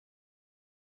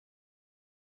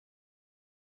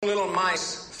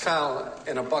mice fell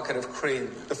in a bucket of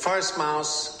cream. The first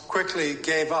mouse quickly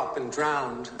gave up and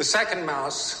drowned. The second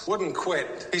mouse wouldn't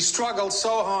quit. He struggled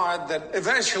so hard that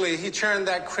eventually he churned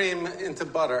that cream into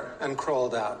butter and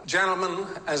crawled out. Gentlemen,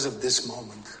 as of this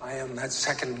moment, I am that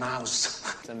second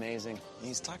mouse. It's amazing.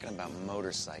 He's talking about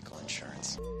motorcycle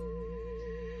insurance.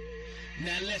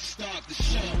 Now let's start the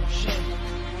show.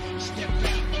 Step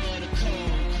out of the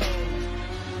cold.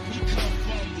 We come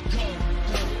from the gold.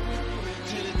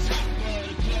 To the top of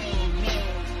the globe.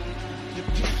 The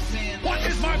pips and what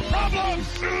is my problem? The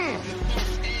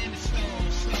folks and the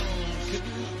stones.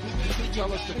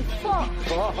 Tell us to fuck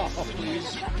off, please.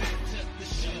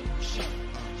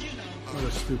 What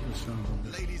a stupid son of a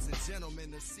bitch. Ladies and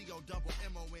gentlemen, the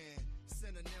C-O-double-M-O-N,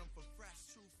 synonym for fresh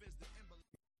truth is the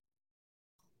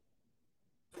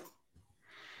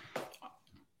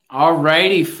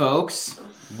Alrighty, folks,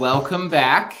 welcome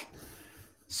back.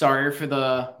 Sorry for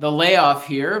the layoff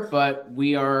here, but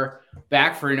we are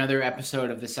back for another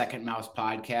episode of the Second Mouse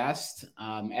podcast.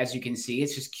 As you can see,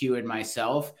 it's just Q and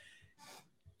myself.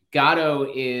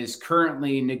 Gatto is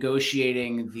currently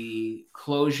negotiating the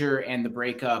closure and the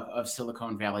breakup of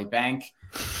Silicon Valley Bank.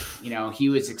 You know, he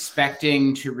was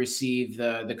expecting to receive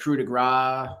the Coup de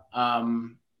Grace,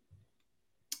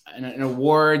 an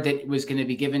award that was going to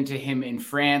be given to him in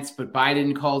France, but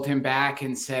Biden called him back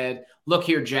and said, look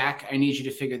here, Jack, I need you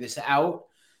to figure this out.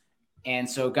 And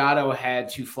so Gatto had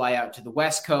to fly out to the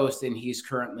West Coast, and he's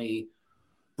currently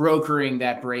brokering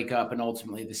that breakup and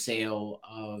ultimately the sale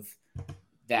of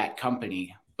that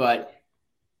company. But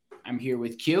I'm here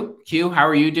with Q. Q, how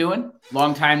are you doing?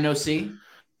 Long time no see.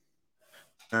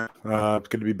 It's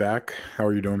good to be back. How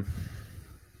are you doing?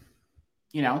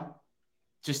 You know,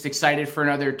 just excited for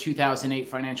another 2008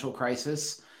 financial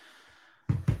crisis.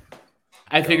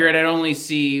 I figured I'd only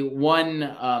see one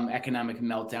economic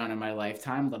meltdown in my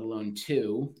lifetime, let alone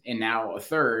two. And now a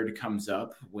third comes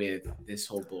up with this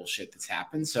whole bullshit that's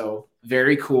happened. So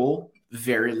very cool,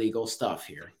 very legal stuff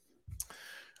here.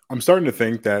 I'm starting to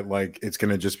think that like it's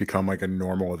going to just become like a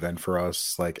normal event for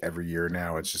us. Like every year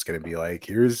now, it's just going to be like,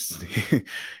 here's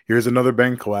another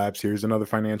bank collapse. Here's another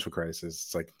financial crisis.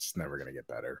 It's like, it's never going to get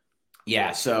better.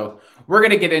 Yeah, so we're going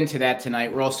to get into that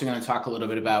tonight. We're also going to talk a little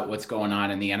bit about what's going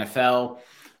on in the NFL.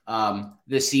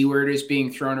 The C word is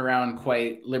being thrown around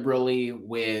quite liberally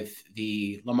with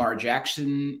the Lamar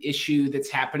Jackson issue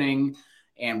that's happening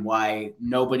and why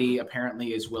nobody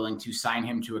apparently is willing to sign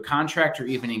him to a contract or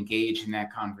even engage in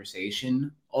that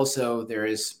conversation. Also, there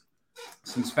is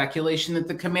some speculation that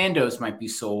the Commandos might be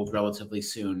sold relatively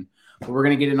soon. But we're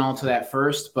going to get into all to that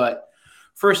first. But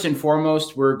first and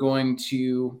foremost, we're going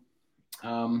to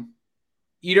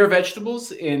eat our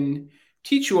vegetables and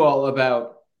teach you all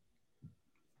about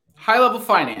high-level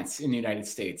finance in the United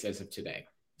States as of today.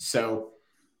 So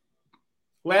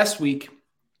last week,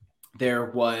 there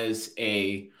was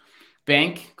a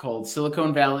bank called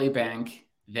Silicon Valley Bank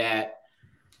that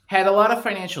had a lot of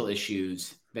financial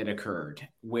issues that occurred,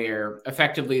 where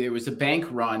effectively there was a bank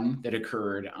run that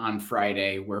occurred on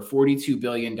Friday where $42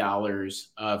 billion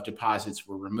of deposits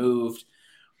were removed.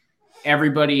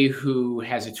 Everybody who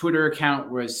has a Twitter account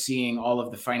was seeing all of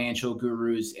the financial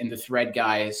gurus and the thread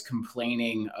guys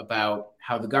complaining about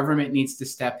how the government needs to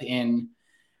step in.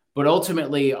 But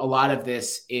ultimately, a lot of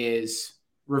this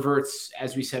reverts,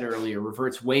 as we said earlier,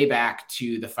 reverts way back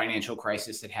to the financial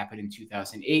crisis that happened in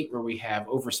 2008, where we have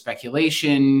over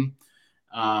speculation,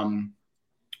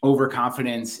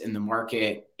 overconfidence in the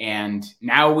market. And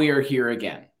now we are here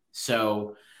again.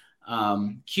 So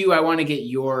Q, I want to get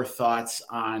your thoughts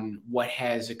on what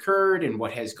has occurred and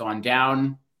what has gone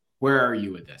down. Where are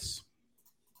you with this?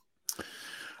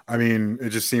 I mean,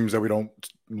 it just seems that we don't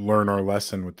learn our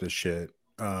lesson with this shit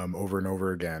over and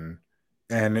over again.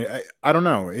 And I don't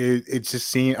know. It just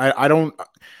seems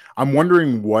I'm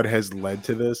wondering what has led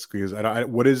to this, because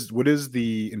what is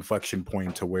the inflection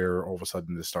point to where all of a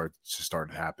sudden this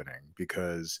started happening?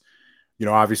 Because, you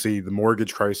know, obviously the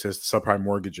mortgage crisis, subprime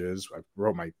mortgages, I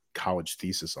wrote my college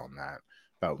thesis on that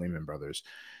about Lehman Brothers.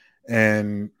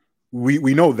 And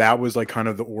we know that was like kind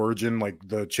of the origin, like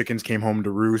the chickens came home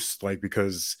to roost, like,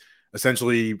 because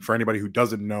essentially for anybody who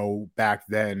doesn't know, back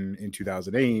then in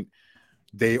 2008,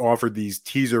 they offered these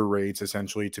teaser rates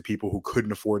essentially to people who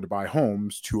couldn't afford to buy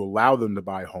homes to allow them to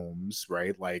buy homes,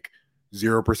 right? Like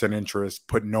 0% interest,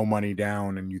 put no money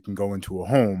down, and you can go into a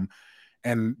home.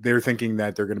 And they're thinking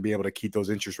that they're going to be able to keep those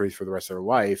interest rates for the rest of their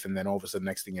life. And then all of a sudden,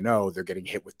 next thing you know, they're getting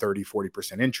hit with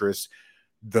 30-40% interest.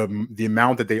 The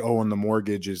amount that they owe on the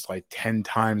mortgage is like 10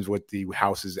 times what the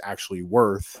house is actually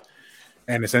worth.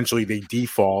 And essentially they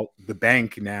default. The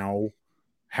bank now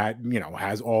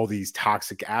has all these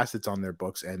toxic assets on their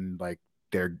books, and like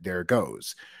there it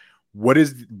goes.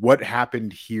 What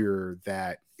happened here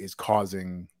that is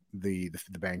causing the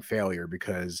bank failure?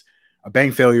 Because a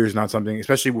bank failure is not something,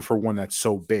 especially for one that's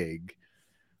so big.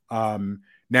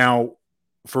 Now,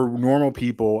 for normal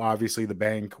people, obviously the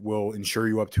bank will insure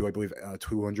you up to, I believe,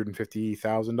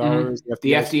 $250,000.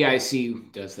 The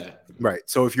FDIC does that. Right.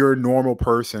 So if you're a normal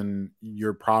person,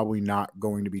 you're probably not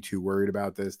going to be too worried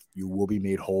about this. You will be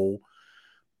made whole.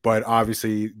 But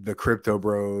obviously the crypto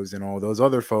bros and all those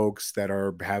other folks that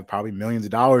have probably millions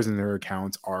of dollars in their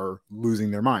accounts are losing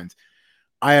their minds.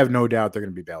 I have no doubt they're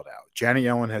going to be bailed out. Janet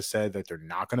Yellen has said that they're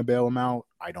not going to bail them out.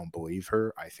 I don't believe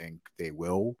her. I think they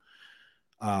will.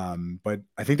 But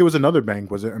I think there was another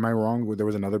bank. Am I wrong? There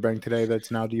was another bank today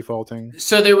that's now defaulting.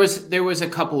 So there was a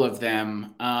couple of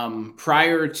them.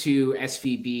 Prior to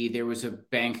SVB, there was a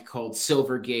bank called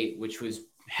Silvergate, which was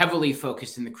heavily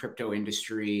focused in the crypto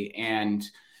industry. And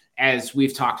as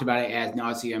we've talked about it ad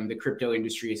nauseum, the crypto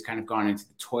industry has kind of gone into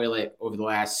the toilet over the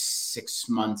last 6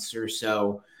 months or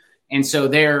so. And so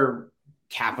their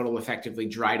capital effectively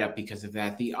dried up because of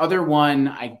that. The other one,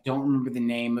 I don't remember the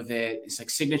name of it. It's like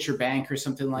Signature Bank or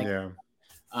something like that.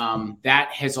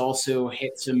 That has also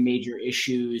hit some major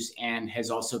issues and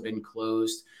has also been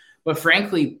closed. But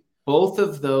frankly, both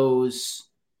of those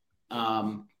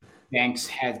banks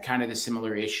had kind of the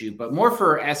similar issue, but more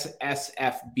for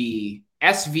SVB,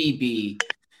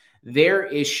 their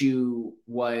issue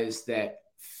was that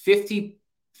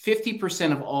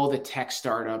 50% of all the tech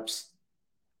startups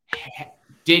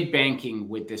did banking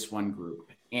with this one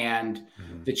group. And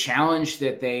the challenge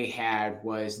that they had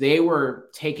was they were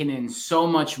taking in so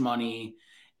much money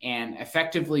and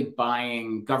effectively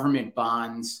buying government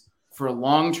bonds for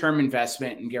long-term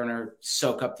investment and going to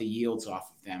soak up the yields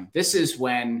off of them. This is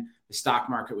when the stock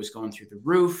market was going through the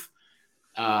roof.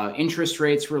 Interest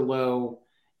rates were low.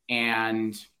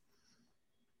 And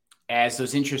as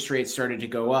those interest rates started to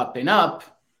go up and up,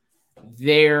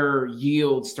 their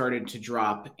yield started to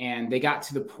drop, and they got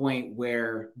to the point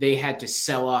where they had to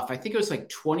sell off. I think it was like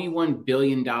 $21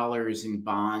 billion in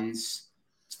bonds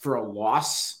for a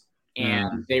loss,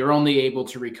 and they were only able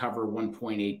to recover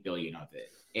 1.8 billion of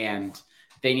it. And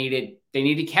they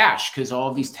needed cash because all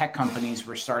of these tech companies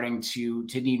were starting to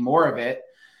need more of it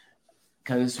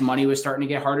because money was starting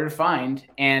to get harder to find.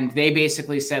 And they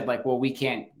basically said, like, well, we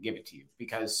can't give it to you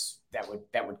because that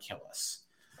would kill us.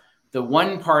 The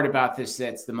one part about this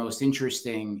that's the most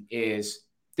interesting is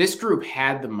this group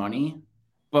had the money,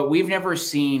 but we've never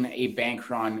seen a bank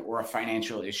run or a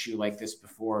financial issue like this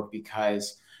before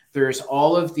because there's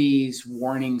all of these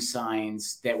warning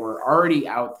signs that were already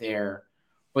out there.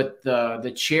 But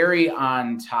the cherry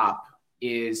on top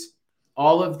is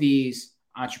all of these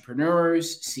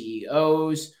entrepreneurs,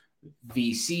 CEOs,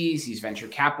 VCs, these venture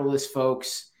capitalist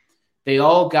folks, they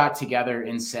all got together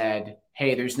and said,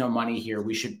 hey, there's no money here.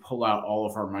 We should pull out all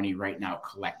of our money right now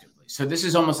collectively. So this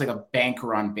is almost like a bank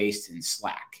run based in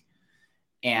Slack.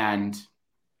 And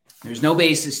there's no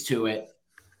basis to it.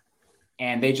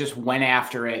 And they just went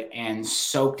after it and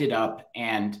soaked it up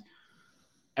and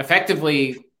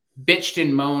effectively bitched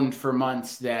and moaned for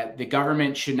months that the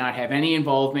government should not have any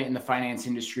involvement in the finance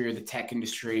industry or the tech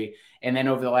industry. And then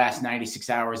over the last 96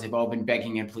 hours, they've all been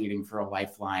begging and pleading for a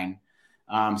lifeline.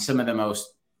 Some of the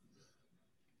most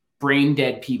brain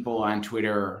dead people on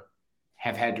Twitter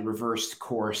have had to reverse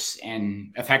course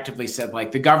and effectively said,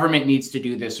 like, the government needs to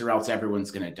do this or else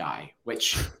everyone's going to die,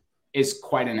 which is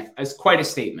quite a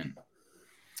statement.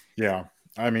 Yeah.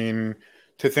 I mean,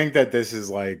 to think that this is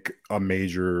like a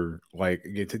major, like,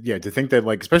 to think that,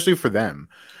 like, especially for them,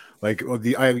 like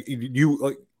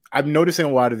I'm noticing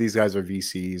a lot of these guys are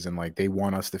VCs and like they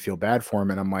want us to feel bad for them.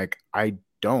 And I'm like, I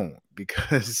don't,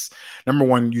 because number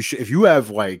one, if you have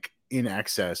like in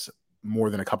excess more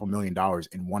than a couple $1 million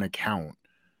in one account,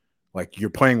 like you're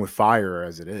playing with fire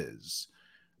as it is.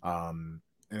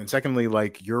 And secondly,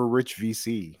 like you're a rich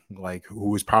VC, like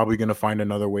who is probably going to find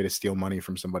another way to steal money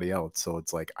from somebody else. So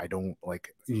it's like, I don't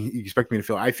like, you expect me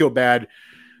to I feel bad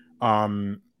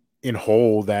in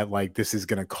whole that like this is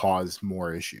going to cause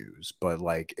more issues. But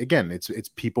like, again, it's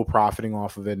people profiting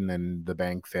off of it. And then the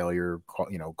bank failure,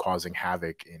 causing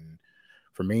havoc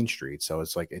for Main Street. So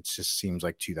it's like, it just seems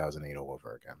like 2008 all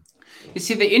over again. You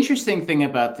see, the interesting thing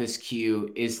about this,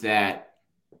 Q, is that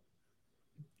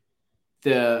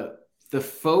the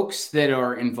folks that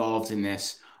are involved in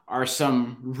this are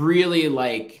some really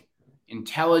like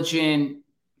intelligent,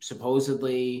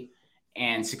 supposedly,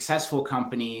 and successful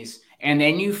companies. And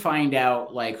then you find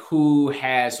out like who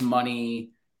has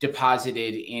money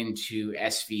deposited into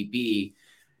SVB.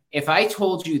 If I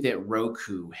told you that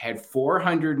Roku had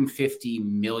 $450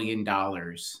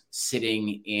 million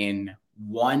sitting in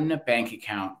one bank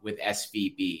account with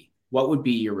SVB, what would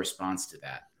be your response to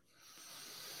that?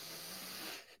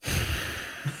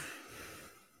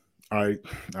 I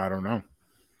don't know.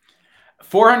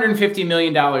 $450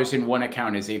 million in one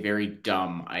account is a very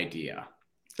dumb idea.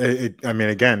 I mean,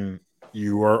 again,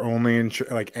 you are only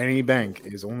insured, like any bank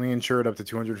is only insured up to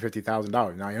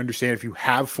 $250,000. Now, I understand if you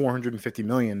have $450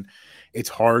 million, it's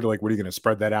hard. Like, what are you going to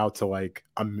spread that out to like,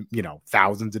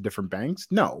 thousands of different banks?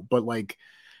 No, but like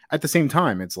at the same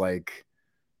time, it's like,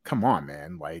 come on,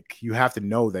 man. Like, you have to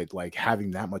know that like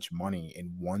having that much money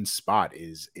in one spot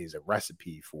is a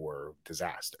recipe for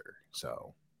disaster.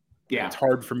 So yeah, it's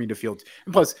hard for me to feel.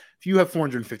 And plus, if you have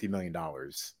 $450 million,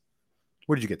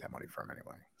 where did you get that money from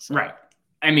anyway? So. Right.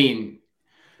 I mean,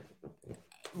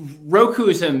 Roku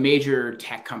is a major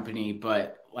tech company,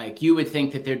 but like you would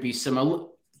think that there'd be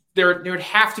there would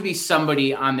have to be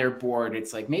somebody on their board.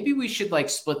 It's like, maybe we should like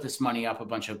split this money up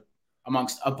amongst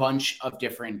a bunch of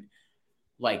different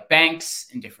like banks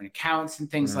and different accounts and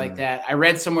things like that. I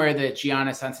read somewhere that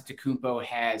Giannis Antetokounmpo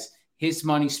has his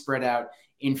money spread out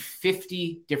in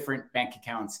 50 different bank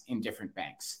accounts in different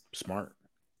banks. Smart.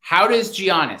 How does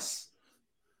Giannis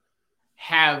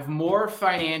have more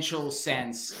financial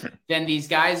sense than these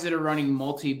guys that are running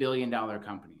multi-billion-dollar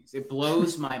companies? It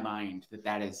blows my mind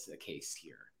that is the case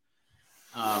here.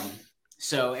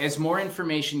 So as more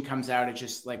information comes out, it's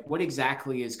just like, what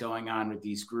exactly is going on with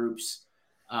these groups?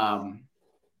 I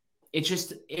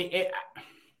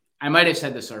might have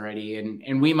said this already,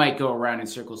 and we might go around in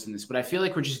circles in this, but I feel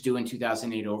like we're just doing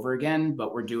 2008 over again,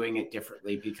 but we're doing it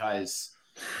differently because,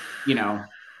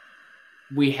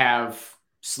 we have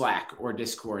Slack or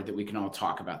Discord that we can all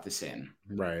talk about this in.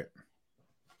 Right.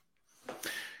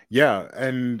 Yeah,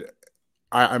 and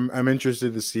I'm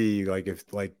interested to see like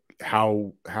if like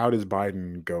how does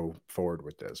Biden go forward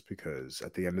with this, because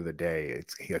at the end of the day,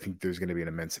 I think there's going to be an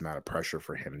immense amount of pressure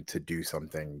for him to do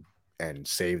something and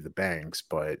save the banks,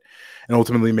 and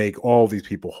ultimately make all these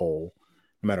people whole,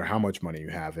 no matter how much money you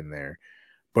have in there.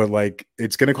 But like,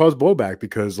 it's going to cause blowback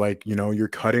because like, you're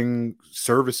cutting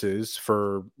services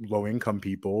for low income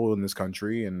people in this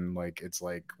country. And like, it's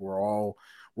like, we're all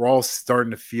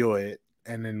starting to feel it.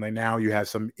 And then like now you have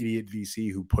some idiot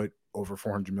VC who put over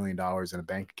 $400 million in a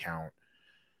bank account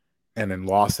and then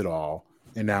lost it all.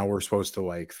 And now we're supposed to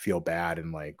like feel bad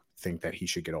and like think that he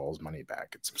should get all his money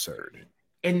back. It's absurd.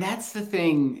 And that's the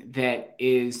thing that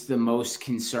is the most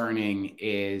concerning,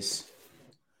 is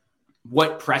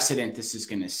what precedent this is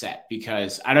going to set.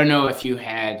 Because I don't know if you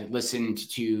had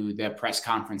listened to the press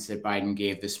conference that Biden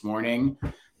gave this morning.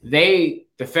 The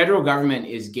federal government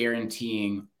is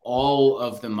guaranteeing all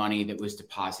of the money that was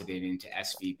deposited into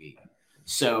SVB.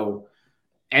 So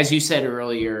as you said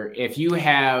earlier, if you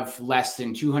have less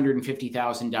than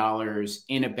 $250,000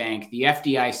 in a bank, the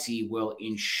FDIC will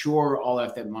insure all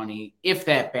of that money if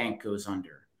that bank goes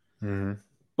under. Mm-hmm.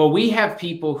 But we have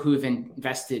people who've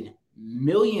invested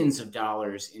millions of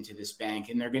dollars into this bank,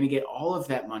 and they're going to get all of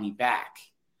that money back.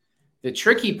 The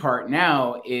tricky part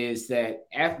now is that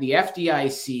at the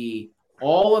FDIC,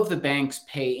 all of the banks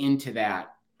pay into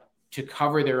that to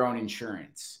cover their own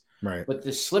insurance. Right. But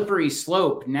the slippery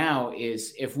slope now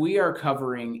is, if we are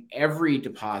covering every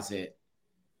deposit,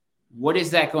 what is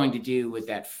that going to do with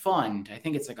that fund? I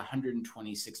think it's like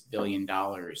 $126 billion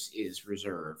is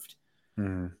reserved.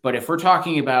 But if we're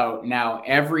talking about now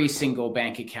every single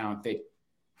bank account, that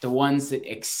the ones that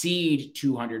exceed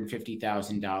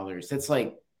 $250,000, that's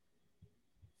like,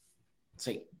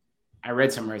 I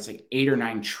read somewhere it's like $8 or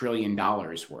 $9 trillion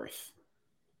worth.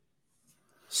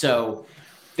 So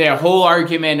the whole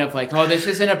argument of like, oh, this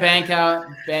isn't a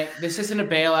this isn't a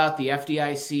bailout. The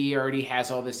FDIC already has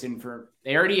all this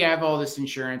they already have all this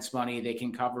insurance money. They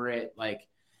can cover it. Like,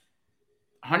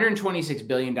 $126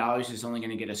 billion is only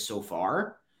going to get us so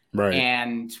far. Right.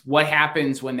 And what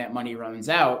happens when that money runs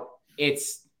out?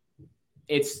 It's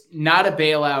not a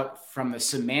bailout from the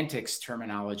semantics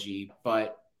terminology,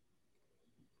 but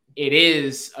it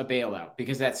is a bailout,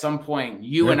 because at some point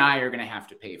you and I are going to have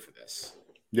to pay for this.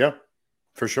 Yeah,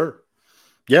 for sure.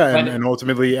 Yeah. And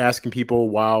ultimately asking people,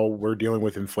 while we're dealing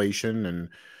with inflation and,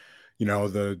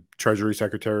 the Treasury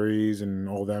secretaries and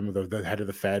all them, the head of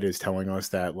the Fed is telling us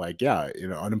that like,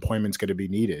 unemployment's going to be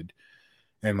needed.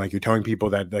 And like, you're telling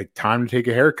people that like time to take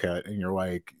a haircut, and you're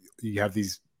like, you have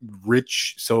these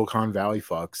rich Silicon Valley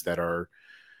fucks that are,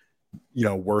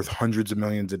 worth hundreds of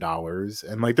millions of dollars.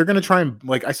 And like, they're going to try and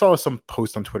like, I saw some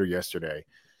post on Twitter yesterday.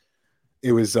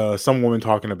 It was some woman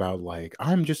talking about like,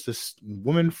 I'm just this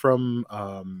woman from,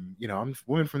 I'm a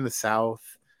woman from the South.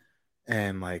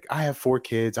 and like I have 4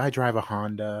 kids. I drive a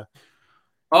Honda.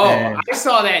 Oh, And- I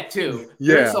saw that too.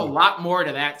 Yeah. There's a lot more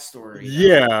to that story.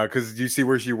 Yeah, because do you see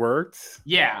where she worked?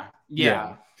 Yeah.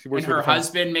 She works And for her defense-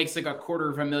 husband makes like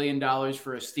 $250,000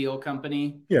 for a steel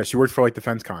company. Yeah, she works for like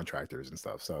defense contractors and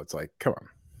stuff. So it's like, come on.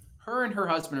 Her and her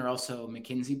husband are also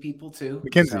McKinsey people too.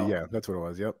 McKinsey, So- yeah, that's what it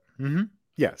was. Yep.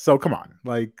 Yeah. So come on,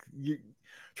 like you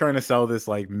trying to sell this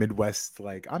like Midwest,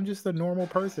 like I'm just a normal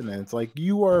person, and it's like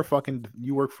you work for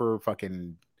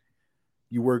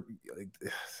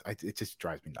it just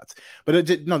drives me nuts. But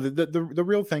the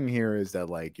real thing here is that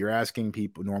like you're asking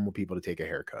normal people to take a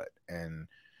haircut, and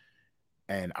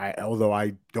although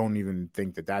I don't even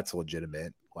think that that's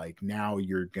legitimate, like now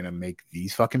you're gonna make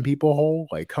these fucking people whole.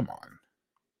 Like, come on.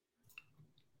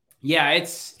 Yeah,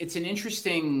 it's an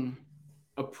interesting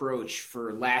approach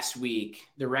for last week.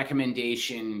 The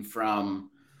recommendation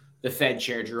from the Fed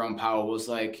chair, Jerome Powell, was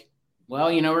like, well,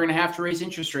 we're going to have to raise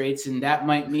interest rates, and that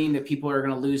might mean that people are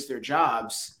going to lose their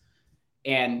jobs.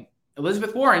 And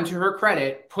Elizabeth Warren, to her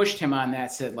credit, pushed him on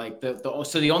that, said like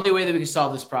so the only way that we can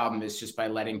solve this problem is just by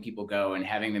letting people go and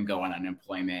having them go on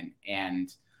unemployment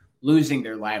and losing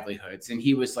their livelihoods. And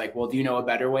he was like, well, do you know a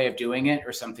better way of doing it,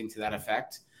 or something to that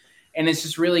effect? And it's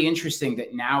just really interesting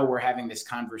that now we're having this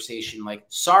conversation like,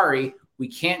 sorry, we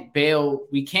can't bail.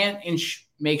 We can't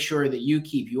make sure that you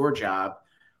keep your job.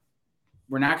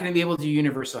 We're not going to be able to do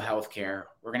universal health care.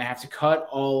 We're going to have to cut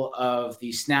all of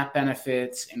the SNAP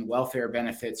benefits and welfare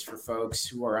benefits for folks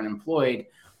who are unemployed.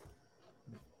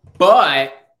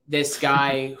 But this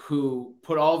guy who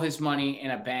put all of his money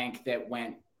in a bank that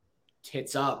went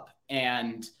tits up,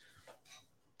 and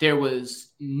there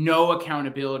was no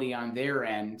accountability on their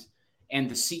end, and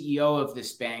the CEO of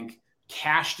this bank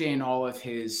cashed in all of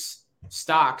his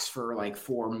stocks for like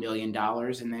 $4 million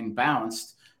and then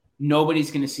bounced. Nobody's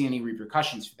going to see any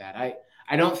repercussions for that.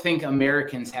 I don't think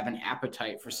Americans have an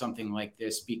appetite for something like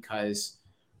this, because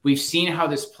we've seen how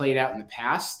this played out in the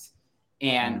past,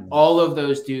 and all of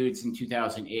those dudes in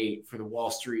 2008 for the Wall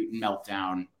Street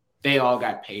meltdown, they all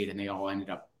got paid and they all ended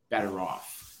up better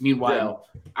off. Meanwhile,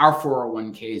 our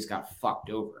 401ks got fucked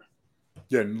over.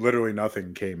 Yeah, literally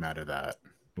nothing came out of that.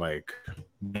 Like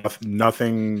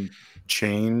nothing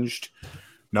changed.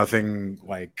 Nothing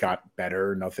like got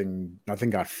better. Nothing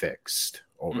got fixed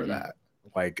over that.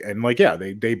 Like, and like, yeah,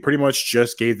 they pretty much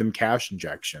just gave them cash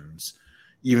injections,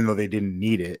 even though they didn't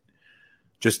need it,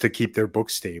 just to keep their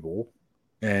books stable.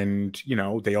 And,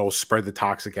 they all spread the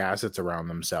toxic assets around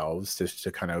themselves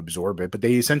to kind of absorb it. But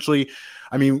they essentially,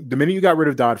 I mean, the minute you got rid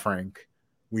of Dodd-Frank,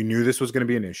 we knew this was going to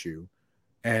be an issue.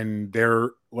 And they're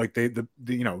like,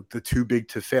 the too big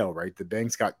to fail, right? The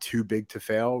banks got too big to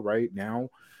fail right now.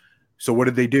 So what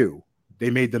did they do?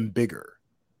 They made them bigger.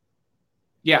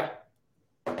 Yeah.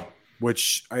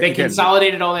 Which they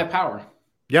consolidated all that power.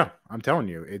 Yeah, I'm telling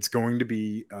you, it's going to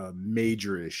be a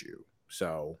major issue.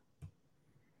 So.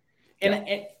 And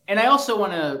I also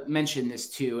want to mention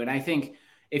this too. And I think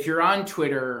if you're on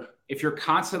Twitter, if you're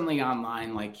constantly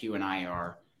online like you and I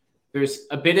are, there's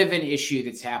a bit of an issue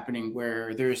that's happening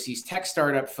where there's these tech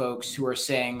startup folks who are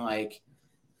saying like,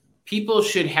 people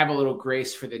should have a little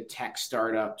grace for the tech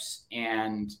startups,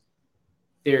 and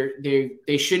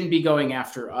they shouldn't be going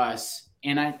after us.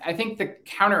 And I think the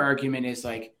counter argument is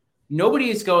like, nobody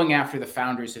is going after the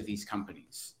founders of these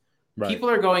companies. Right. People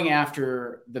are going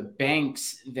after the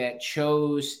banks that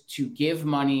chose to give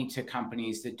money to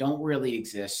companies that don't really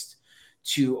exist,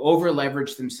 to over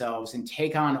leverage themselves and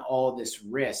take on all this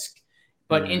risk,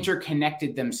 but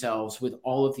interconnected themselves with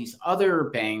all of these other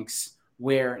banks,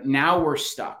 where now we're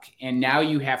stuck, and now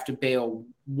you have to bail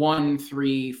 1,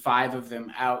 3, 5 of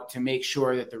them out to make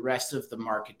sure that the rest of the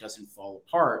market doesn't fall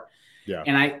apart. Yeah.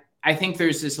 And I think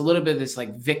there's a little bit of this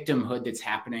like victimhood that's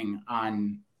happening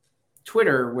on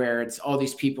Twitter, where it's all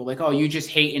these people like, oh, you just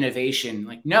hate innovation.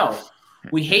 Like, no,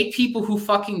 we hate people who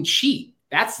fucking cheat.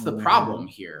 That's the problem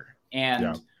here.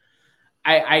 And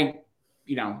I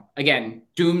again,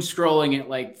 doom scrolling at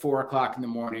like 4:00 in the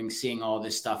morning, seeing all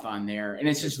this stuff on there. And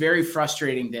it's just very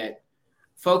frustrating that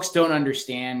folks don't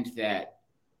understand that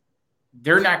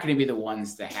they're not going to be the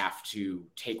ones that have to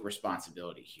take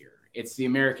responsibility here. It's the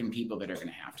American people that are going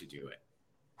to have to do it.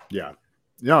 Yeah.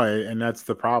 No, and that's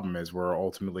the problem, is we're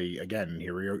ultimately, again,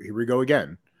 here we go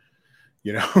again.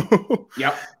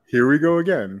 Yep. Here we go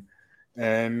again.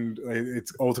 And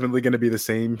it's ultimately going to be the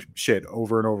same shit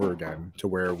over and over again, to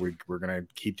where we're going to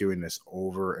keep doing this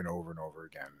over and over and over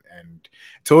again, and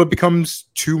until it becomes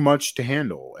too much to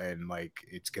handle, and like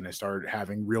it's going to start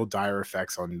having real dire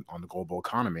effects on the global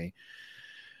economy.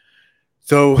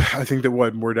 So I think that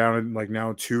we're down in like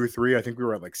now 2 or 3. I think we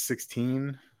were at like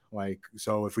 16 Like,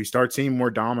 so if we start seeing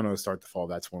more dominoes start to fall,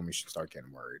 that's when we should start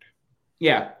getting worried.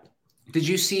 Yeah. Did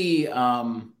you see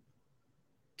that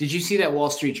Wall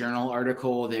Street Journal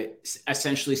article that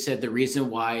essentially said the reason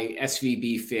why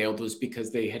SVB failed was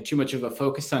because they had too much of a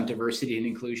focus on diversity and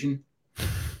inclusion?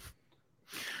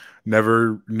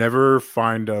 Never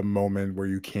find a moment where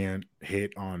you can't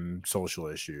hit on social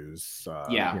issues.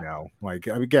 Yeah. You know, like,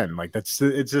 again, like it's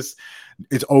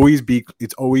always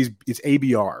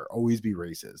ABR, always be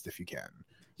racist if you can.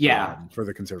 Yeah. For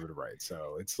the conservative right.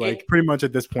 So it's like pretty much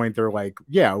at this point, they're like,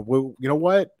 yeah, well, you know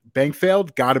what? Bank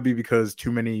failed. Got to be because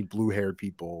too many blue haired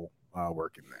people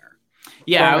working there.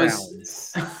 Yeah.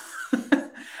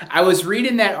 I was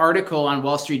reading that article on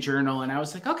Wall Street Journal and I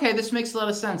was like, okay, this makes a lot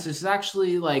of sense. This is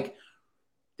actually like,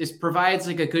 this provides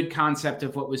like a good concept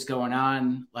of what was going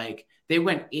on. Like they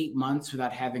went 8 months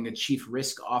without having a chief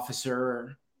risk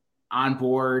officer on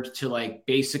board to like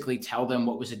basically tell them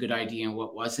what was a good idea and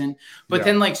what wasn't. But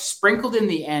then like sprinkled in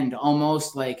the end,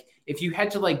 almost like if you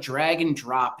had to like drag and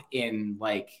drop in,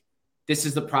 like, this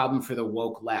is the problem for the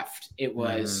woke left. It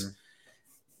was,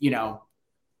 you know,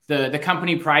 the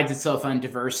company prides itself on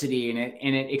diversity,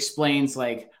 and it explains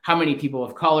like how many people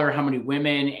of color, how many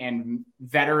women and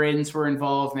veterans were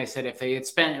involved. And they said if they had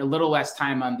spent a little less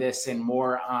time on this and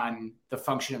more on the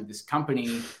function of this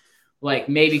company, like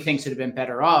maybe things would have been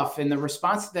better off. And the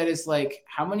response to that is like,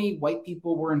 how many white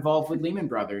people were involved with Lehman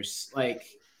Brothers? Like,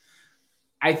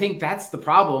 I think that's the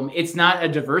problem. It's not a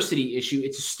diversity issue.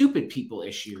 It's a stupid people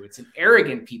issue. It's an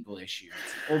arrogant people issue.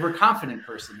 It's an overconfident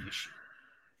person issue.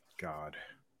 God.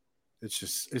 It's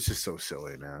just so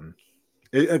silly, man.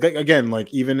 Again,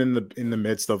 like even in the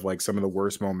midst of like some of the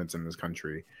worst moments in this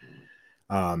country,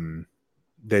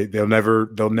 they'll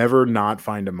never not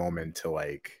find a moment to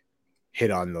like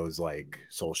hit on those like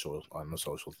social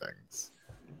things.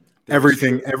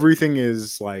 Everything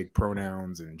is like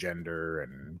pronouns and gender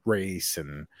and race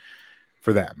and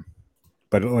for them,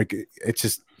 but like it's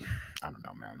just, I don't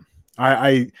know, man.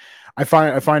 I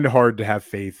find it hard to have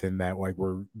faith in that like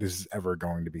this is ever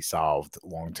going to be solved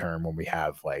long term when we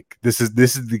have like this is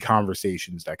the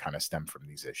conversations that kind of stem from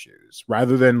these issues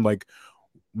rather than like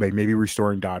maybe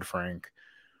restoring Dodd-Frank,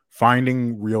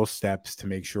 finding real steps to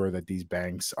make sure that these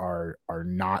banks are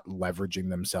not leveraging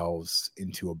themselves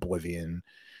into oblivion.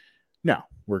 No,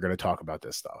 we're going to talk about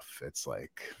this stuff. It's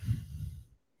like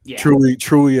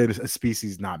truly a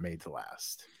species not made to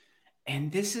last.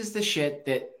 And this is the shit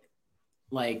that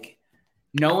like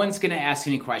no one's going to ask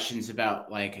any questions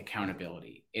about like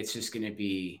accountability. It's just going to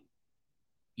be,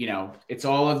 you know, it's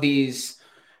all,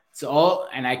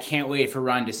 and I can't wait for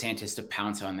Ron DeSantis to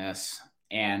pounce on this.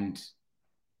 And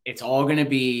it's all going to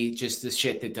be just the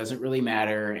shit that doesn't really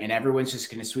matter. And everyone's just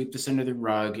going to sweep this under the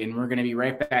rug. And we're going to be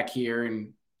right back here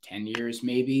in 10 years,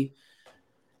 maybe.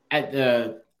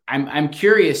 I'm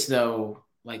curious though,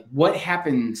 like what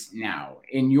happens now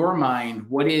in your mind?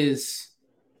 What is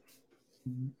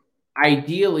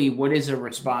a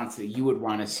response that you would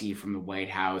want to see from the White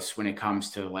House when it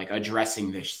comes to like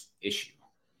addressing this issue?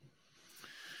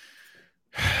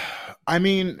 I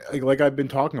mean, like I've been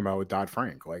talking about with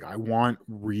Dodd-Frank, like I want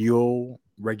real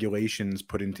regulations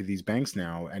put into these banks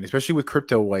now. And especially with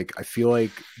crypto, like I feel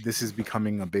like this is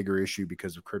becoming a bigger issue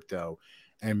because of crypto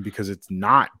and because it's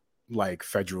not like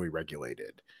federally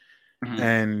regulated. Mm-hmm.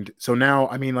 And so now,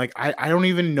 I mean, like I don't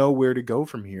even know where to go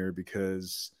from here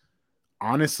because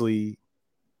honestly,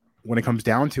 when it comes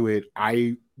down to it,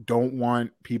 I don't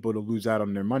want people to lose out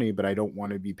on their money, but I don't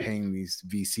want to be paying these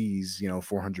VCs, you know,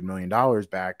 $400 million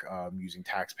back using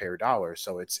taxpayer dollars.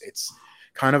 So it's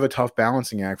kind of a tough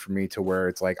balancing act for me to where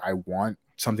it's like, I want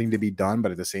something to be done,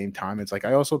 but at the same time, it's like,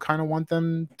 I also kind of want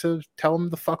them to tell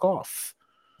them to fuck off.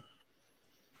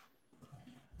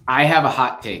 I have a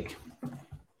hot take.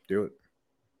 Do it.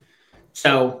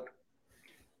 So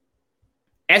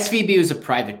SVB was a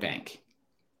private bank.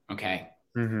 Okay.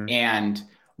 Mm-hmm. And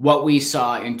what we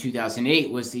saw in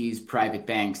 2008 was these private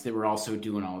banks that were also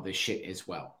doing all this shit as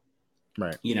well.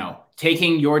 Right. You know,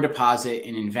 taking your deposit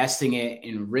and investing it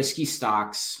in risky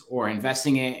stocks or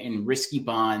investing it in risky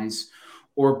bonds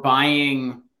or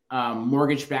buying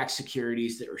mortgage-backed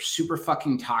securities that are super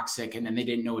fucking toxic. And then they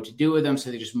didn't know what to do with them.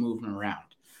 So they just moved them around.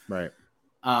 Right.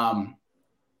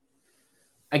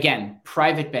 Again,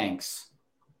 private banks.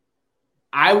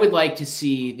 I would like to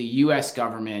see the U.S.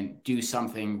 government do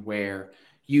something where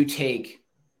you take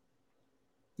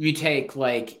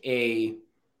like a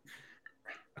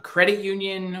credit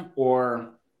union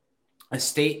or a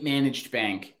state managed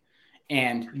bank,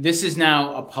 and this is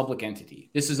now a public entity.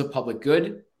 This is a public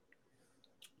good.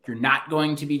 You're not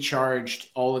going to be charged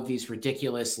all of these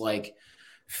ridiculous like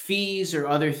fees or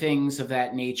other things of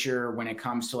that nature when it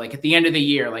comes to like at the end of the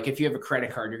year, like if you have a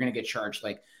credit card, you're going to get charged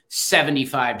like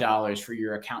 $75 for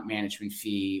your account management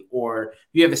fee, or if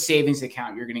you have a savings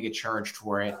account, you're going to get charged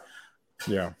for it.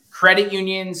 Yeah. Credit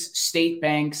unions, state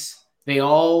banks, they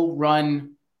all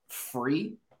run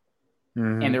free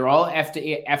and they're all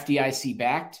FDIC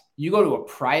backed. You go to a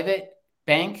private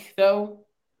bank though,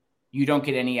 you don't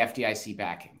get any FDIC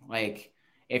backing. Like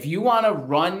if you want to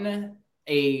run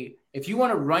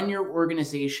your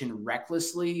organization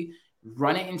recklessly,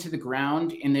 run it into the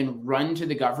ground, and then run to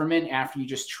the government after you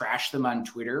just trashed them on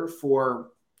Twitter for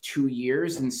 2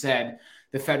 years and said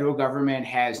the federal government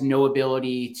has no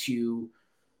ability to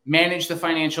manage the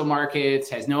financial markets,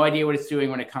 has no idea what it's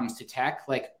doing when it comes to tech.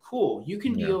 Like, cool, you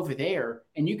can be over there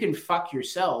and you can fuck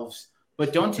yourselves,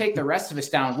 but don't take the rest of us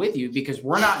down with you because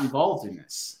we're not involved in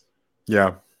this.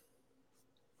 Yeah.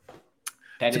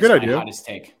 That it's is a good my idea. hottest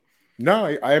take.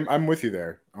 No, I'm with you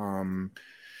there.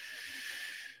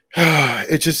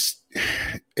 It just,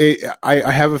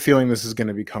 I have a feeling this is going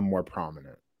to become more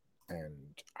prominent, and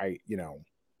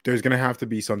there's going to have to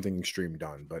be something extreme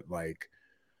done, but like,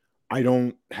 I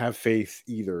don't have faith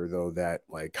either though, that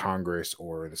like Congress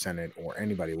or the Senate or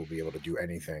anybody will be able to do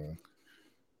anything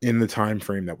in the time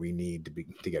frame that we need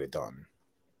to get it done.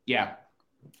 Yeah,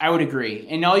 I would agree.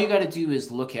 And all you got to do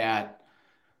is look at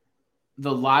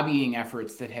the lobbying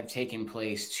efforts that have taken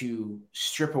place to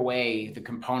strip away the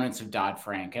components of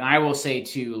Dodd-Frank. And I will say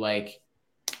too, like,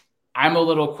 I'm a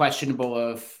little questionable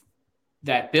of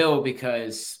that bill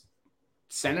because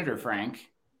Senator Frank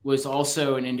was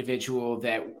also an individual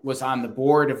that was on the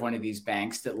board of one of these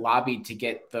banks that lobbied to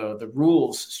get the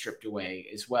rules stripped away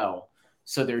as well.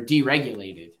 So they're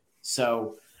deregulated.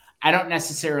 So I don't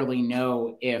necessarily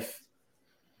know if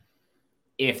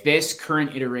this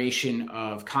current iteration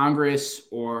of Congress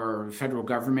or federal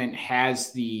government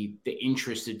has the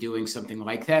interest of doing something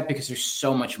like that, because there's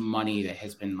so much money that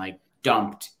has been like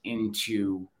dumped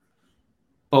into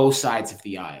both sides of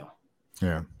the aisle.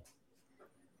 Yeah.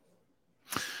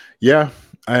 Yeah.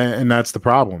 And that's the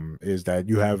problem, is that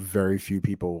you have very few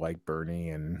people like Bernie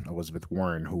and Elizabeth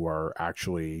Warren who are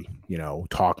actually,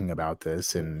 talking about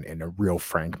this in a real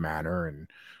frank manner and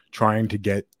trying to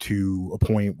get to a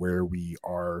point where we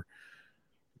are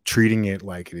treating it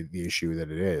like the issue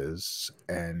that it is.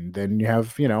 And then you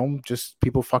have, just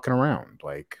people fucking around,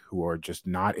 like, who are just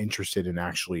not interested in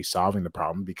actually solving the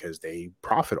problem because they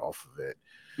profit off of it.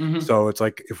 Mm-hmm. So it's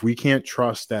like, if we can't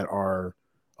trust that our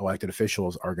elected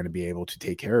officials are going to be able to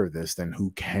take care of this, then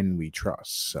who can we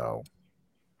trust? So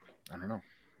I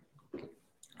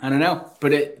don't know,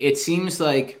 but it seems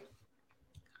like,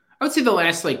 I would say the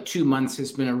last 2 months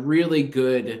has been a really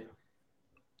good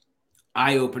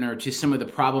eye opener to some of the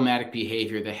problematic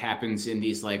behavior that happens in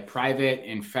these private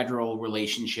and federal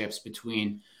relationships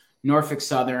between Norfolk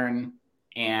Southern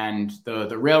and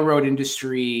the railroad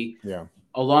industry. Yeah.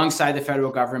 Alongside the federal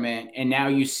government. And now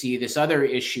you see this other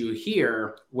issue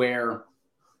here where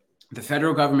the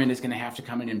federal government is going to have to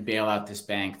come in and bail out this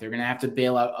bank. They're going to have to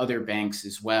bail out other banks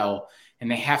as well. And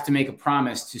they have to make a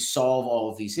promise to solve all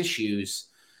of these issues.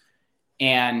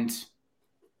 And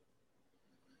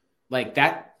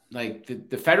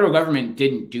the federal government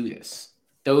didn't do this.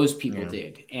 Those people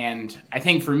did. And I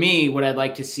think for me, what I'd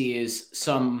like to see is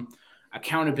some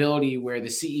accountability where the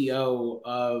CEO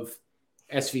of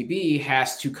SVB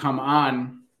has to come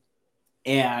on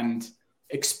and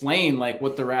explain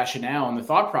what the rationale and the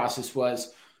thought process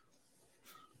was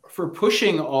for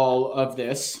pushing all of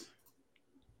this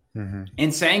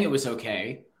and saying it was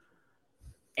okay.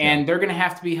 And they're going to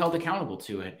have to be held accountable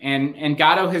to it. And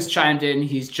Gatto has chimed in.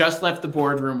 He's just left the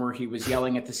boardroom where he was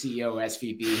yelling at the CEO of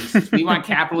SVB. He says, we want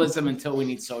capitalism until we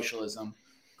need socialism.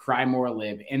 Cry more,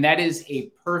 live. And that is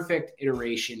a perfect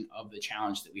iteration of the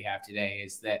challenge that we have today,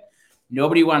 is that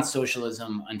nobody wants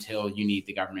socialism until you need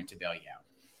the government to bail you out.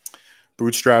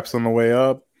 Bootstraps on the way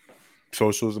up,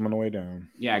 socialism on the way down.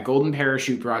 Yeah, golden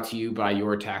parachute brought to you by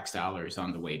your tax dollars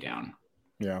on the way down.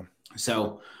 Yeah.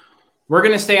 So we're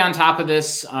going to stay on top of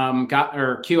this. Q,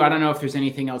 I don't know if there's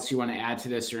anything else you want to add to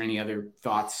this or any other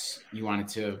thoughts you wanted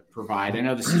to provide. I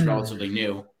know this is relatively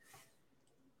new.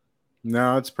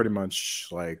 No, it's pretty much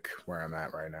where I'm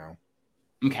at right now.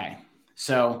 Okay.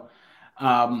 So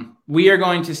we are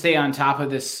going to stay on top of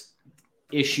this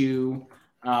issue.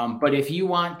 But if you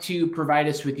want to provide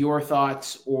us with your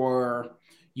thoughts or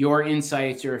your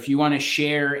insights, or if you want to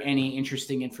share any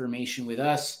interesting information with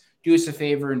us, do us a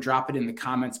favor and drop it in the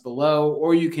comments below,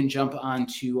 or you can jump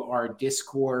onto our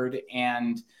Discord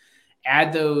and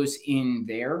add those in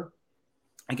there.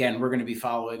 Again, we're going to be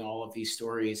following all of these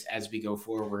stories as we go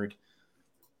forward.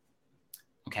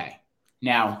 Okay.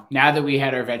 Now that we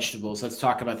had our vegetables, let's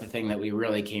talk about the thing that we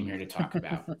really came here to talk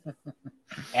about.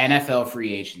 NFL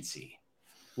free agency.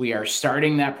 We are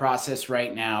starting that process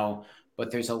right now,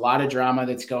 but there's a lot of drama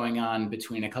that's going on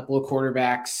between a couple of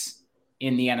quarterbacks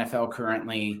in the NFL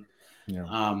currently.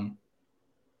 Yeah.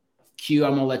 Q,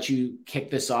 I'm going to let you kick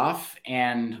this off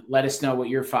and let us know what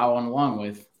you're following along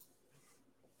with.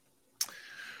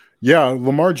 Yeah,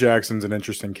 Lamar Jackson's an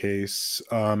interesting case,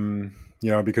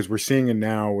 because we're seeing it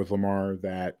now with Lamar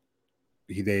that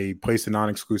they placed a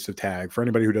non-exclusive tag. For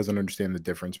anybody who doesn't understand the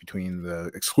difference between the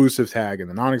exclusive tag and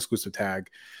the non-exclusive tag,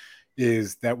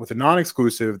 is that with a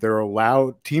non-exclusive,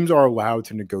 teams are allowed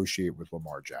to negotiate with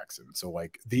Lamar Jackson. So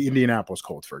like the Indianapolis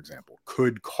Colts, for example,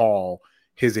 could call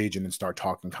his agent and start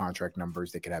talking contract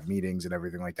numbers. They could have meetings and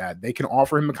everything like that. They can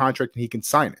offer him a contract and he can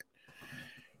sign it.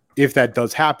 If that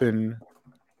does happen,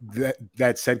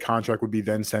 that said contract would be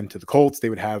then sent to the Colts. They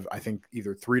would have, I think,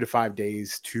 either 3 to 5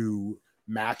 days to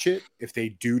match it. If they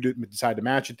do decide to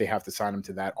match it, they have to sign him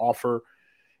to that offer.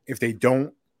 If they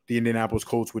don't, the Indianapolis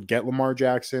Colts would get Lamar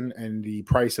Jackson, and the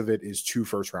price of it is 2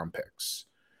 first-round picks.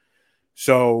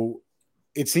 So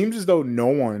it seems as though no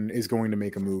one is going to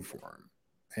make a move for him.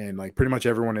 And like pretty much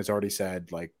everyone has already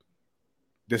said, like,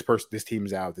 this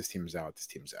team's out, this team's out, this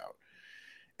team's out.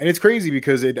 And it's crazy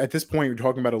because at this point, you're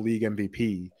talking about a league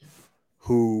MVP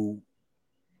who,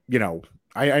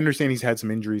 I understand he's had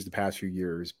some injuries the past few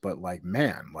years, but like,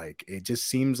 man, like it just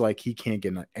seems like he can't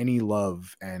get any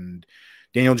love. And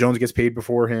Daniel Jones gets paid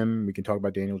before him. We can talk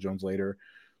about Daniel Jones later.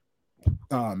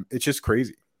 It's just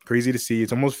crazy to see.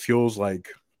 It almost feels like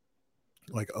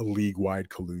a league-wide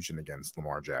collusion against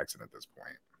Lamar Jackson at this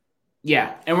point.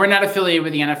 Yeah, and we're not affiliated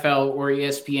with the NFL or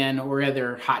ESPN or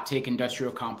other hot take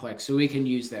industrial complex, so we can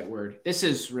use that word. This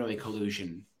is really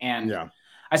collusion. And yeah.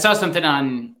 I saw something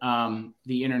on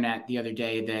the internet the other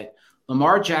day that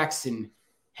Lamar Jackson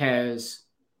has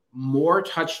more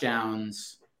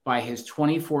touchdowns by his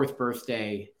 24th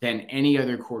birthday than any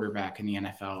other quarterback in the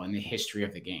NFL in the history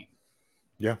of the game.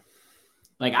 Yeah.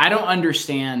 Like, I don't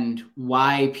understand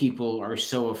why people are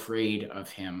so afraid of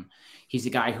him. He's a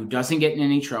guy who doesn't get in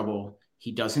any trouble.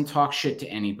 He doesn't talk shit to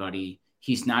anybody.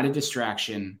 He's not a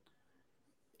distraction.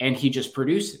 And he just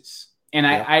produces. And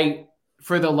yeah. I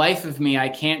for the life of me, I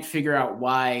can't figure out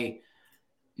why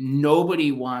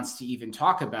nobody wants to even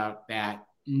talk about that.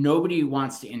 Nobody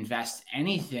wants to invest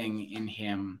anything in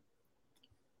him.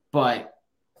 But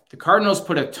the Cardinals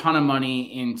put a ton of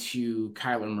money into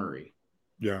Kyler Murray.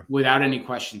 Yeah. Without any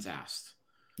questions asked.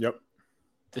 Yep.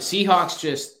 The Seahawks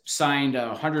just signed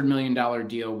a $100 million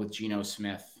deal with Geno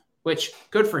Smith, which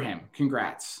good for him.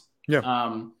 Congrats.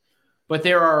 Yeah. But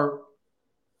the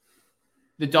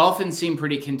Dolphins seem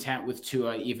pretty content with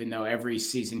Tua, even though every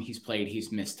season he's played,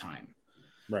 he's missed time.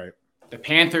 Right. The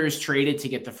Panthers traded to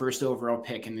get the first overall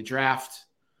pick in the draft,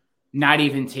 not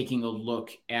even taking a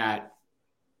look at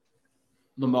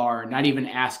Lamar, not even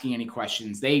asking any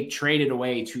questions. They traded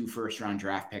away 2 first-round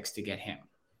draft picks to get him,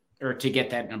 or to get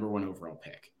that number 1 overall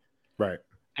pick. Right.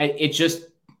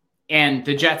 And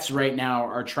the Jets right now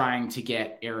are trying to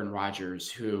get Aaron Rodgers,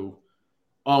 who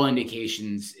all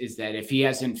indications is that if he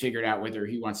hasn't figured out whether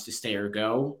he wants to stay or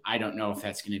go, I don't know if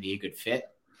that's going to be a good fit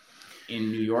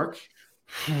in New York.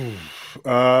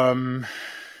 I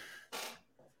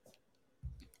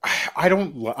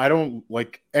don't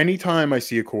like anytime I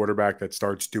see a quarterback that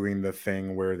starts doing the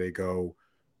thing where they go,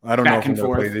 I don't know if I'm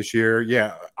going to play this year.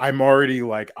 Yeah. I'm already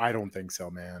like, I don't think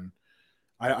so, man.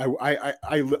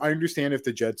 I understand if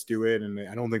the Jets do it, and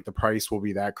I don't think the price will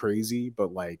be that crazy,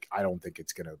 but like, I don't think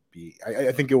it's going to be,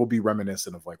 I think it will be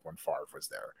reminiscent of like when Favre was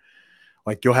there.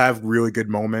 Like, you'll have really good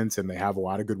moments and they have a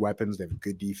lot of good weapons. They have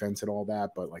good defense and all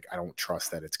that, but like, I don't trust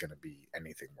that it's going to be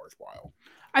anything worthwhile.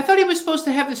 I thought he was supposed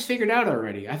to have this figured out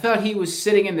already. I thought he was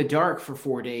sitting in the dark for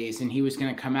 4 days and he was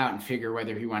going to come out and figure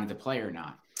whether he wanted to play or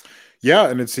not. Yeah.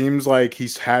 And it seems like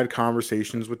he's had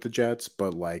conversations with the Jets,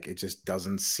 but like, it just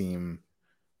doesn't seem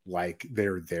like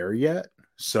they're there yet.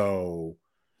 So,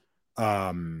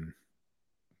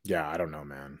 yeah, I don't know,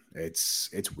 man.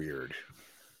 It's weird.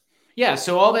 Yeah.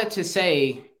 So all that to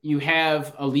say, you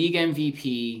have a league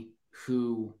MVP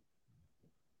who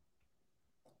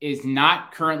is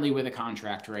not currently with a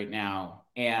contract right now,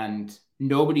 and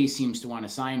nobody seems to want to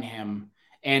sign him.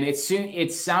 And it seemed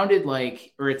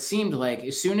like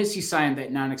as soon as he signed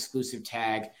that non-exclusive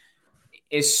tag,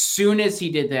 as soon as he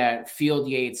did that, Field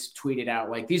Yates tweeted out,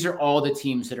 like, these are all the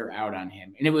teams that are out on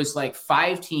him. And it was like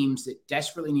 5 teams that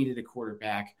desperately needed a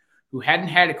quarterback, who hadn't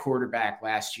had a quarterback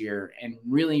last year and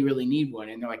really, really need one.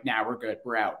 And they're like, nah, we're good.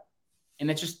 We're out. And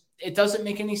it doesn't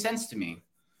make any sense to me.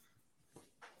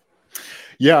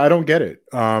 Yeah, I don't get it.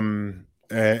 And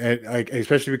And like,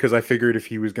 especially because I figured if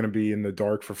he was going to be in the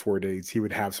dark for 4 days, he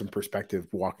would have some perspective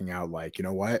walking out. Like, you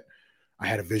know what? I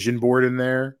had a vision board in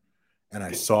there, and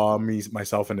I saw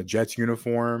myself in a Jets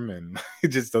uniform, and it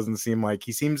just doesn't seem like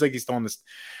he seems like he's still on this.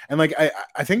 And like,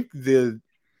 I think the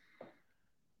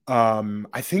Green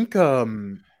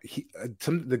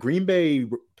Bay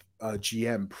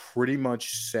GM pretty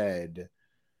much said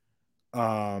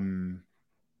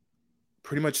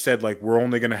like we're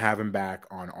only going to have him back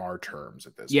on our terms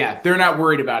at this point. They're not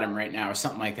worried about him right now or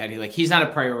something like that. He's not a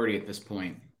priority at this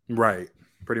point. Right.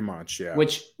 Pretty much. Yeah.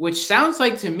 Which sounds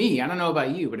like to me, I don't know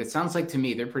about you, but it sounds like to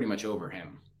me they're pretty much over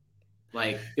him.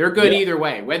 Like they're good either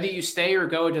way. Whether you stay or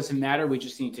go, it doesn't matter. We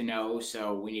just need to know.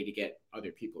 So we need to get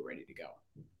other people ready to go.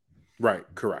 Right.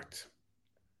 Correct.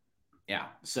 Yeah.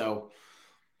 So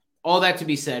all that to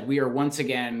be said, we are once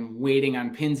again waiting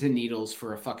on pins and needles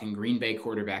for a fucking Green Bay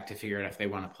quarterback to figure out if they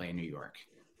want to play in New York.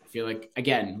 I feel like,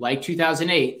 again, like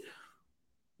 2008,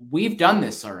 we've done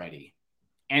this already,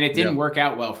 and it didn't work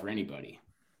out well for anybody.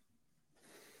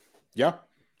 Yeah.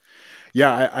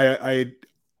 Yeah.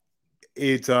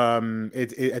 It's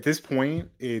at this point,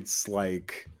 it's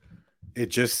like, it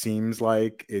just seems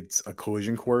like it's a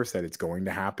collision course that it's going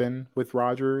to happen with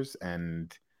Rodgers,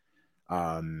 and,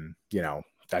 you know,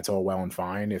 that's all well and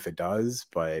fine if it does,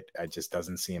 but it just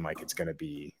doesn't seem like it's going to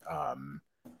be,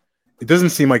 it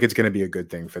doesn't seem like it's going to be a good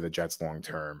thing for the Jets long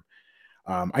term.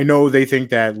 I know they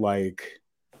think that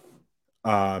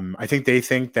I think they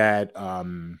think that,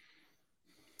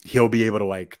 he'll be able to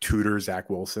like tutor Zach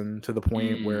Wilson to the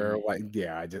point where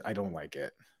I don't like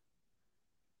it.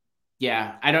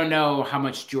 Yeah. I don't know how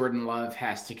much Jordan Love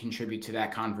has to contribute to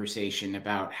that conversation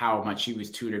about how much he was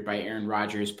tutored by Aaron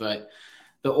Rodgers, but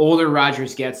the older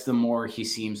Rodgers gets, the more he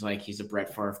seems like he's a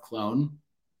Brett Favre clone.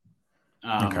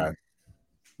 Okay.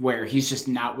 Where he's just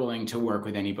not willing to work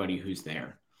with anybody who's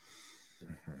there.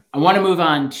 Mm-hmm. I want to move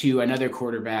on to another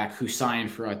quarterback who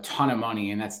signed for a ton of money,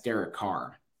 and that's Derek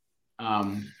Carr.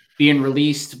 Being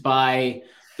released by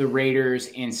the Raiders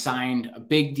and signed a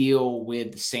big deal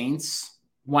with the Saints.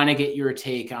 Want to get your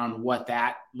take on what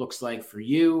that looks like for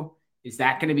you? Is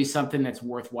that going to be something that's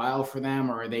worthwhile for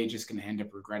them, or are they just going to end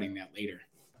up regretting that later?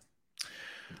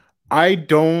 I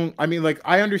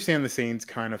understand the Saints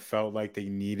kind of felt like they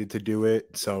needed to do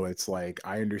it. So it's like,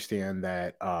 I understand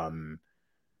that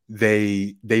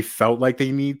they felt like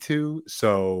they need to.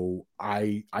 So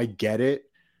I get it.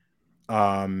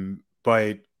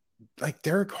 But like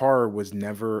Derek Carr was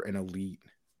never an elite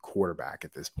quarterback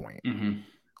at this point. Mm-hmm.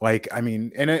 Like, I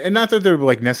mean, and not that they're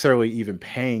like necessarily even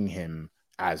paying him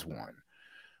as one,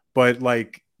 but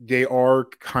like they are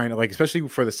kind of like, especially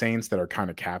for the Saints that are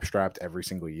kind of cap strapped every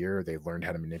single year, they've learned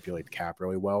how to manipulate the cap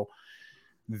really well.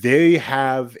 They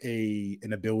have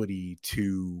an ability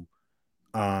to,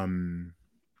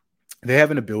 they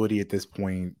have an ability at this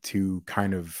point to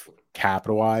kind of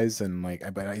capitalize, and like,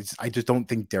 but I just don't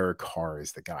think Derek Carr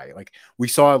is the guy. Like we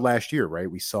saw it last year, right?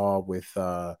 We saw with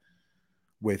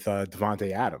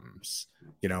Devontae Adams,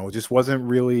 you know, just wasn't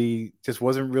really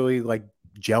like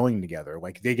gelling together.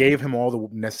 Like they gave him all the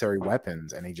necessary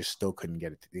weapons, and he just still couldn't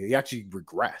get it. He actually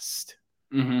regressed.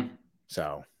 Mm-hmm.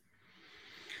 So,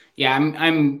 yeah,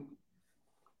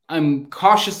 I'm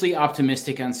cautiously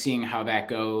optimistic on seeing how that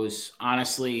goes.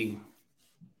 Honestly,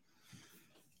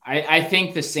 I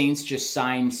think the Saints just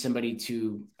signed somebody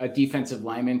to a defensive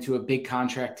lineman to a big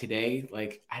contract today.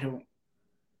 Like, I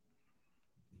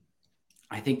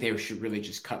think they should really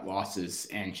just cut losses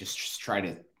and just try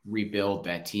to rebuild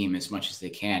that team as much as they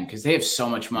can, because they have so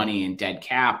much money in dead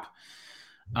cap.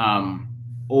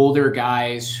 Older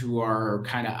guys who are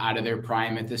kind of out of their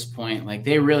prime at this point, like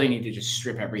they really need to just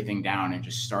strip everything down and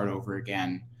just start over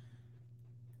again.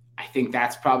 I think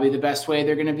that's probably the best way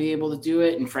they're going to be able to do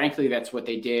it. And frankly, that's what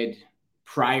they did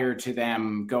prior to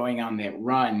them going on that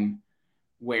run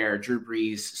where Drew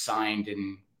Brees signed,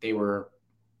 and they were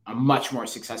a much more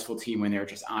successful team when they were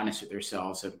just honest with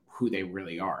themselves of who they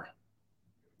really are.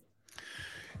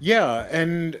 Yeah,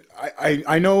 and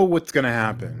I know what's gonna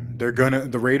happen.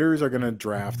 The Raiders are gonna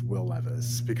draft Will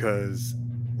Levis, because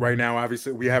right now,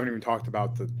 obviously, we haven't even talked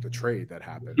about the trade that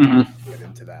happened. Mm-hmm. We'll get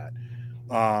into that.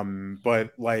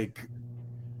 But like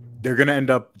they're gonna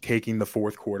end up taking the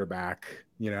fourth quarterback,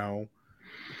 you know,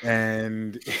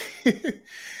 and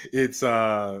it's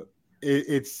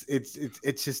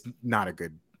just not a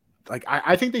good. Like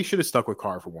I think they should have stuck with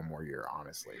Carr for one more year,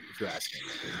 honestly, if you're asking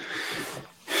me.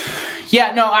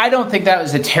 Yeah, no, I don't think that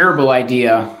was a terrible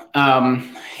idea.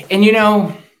 And you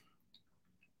know,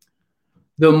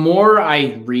 the more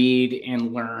I read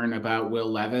and learn about Will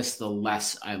Levis, the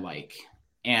less I like.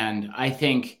 And I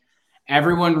think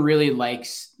everyone really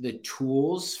likes the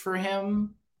tools for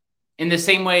him. In the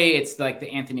same way, it's like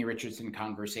the Anthony Richardson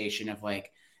conversation of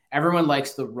like, everyone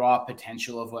likes the raw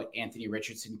potential of what Anthony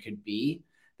Richardson could be.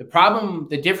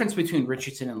 The difference between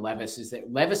Richardson and Levis is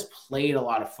that Levis played a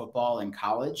lot of football in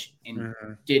college and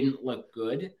didn't look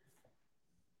good.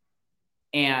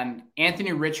 And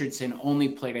Anthony Richardson only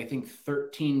played, I think,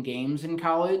 13 games in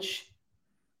college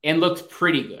and looked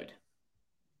pretty good.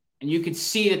 And you could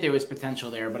see that there was potential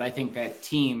there, but I think that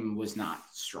team was not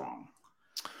strong.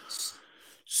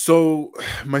 So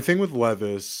my thing with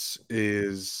Levis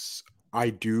is I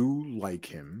do like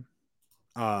him.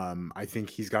 I think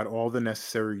he's got all the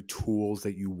necessary tools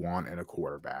that you want in a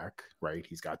quarterback, right?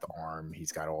 He's got the arm,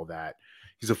 he's got all that.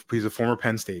 He's a former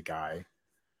Penn State guy.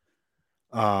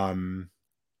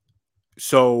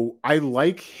 So I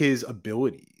like his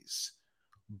abilities,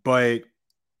 but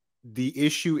the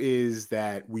issue is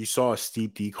that we saw a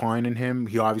steep decline in him.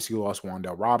 He obviously lost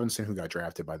Wan'Dale Robinson, who got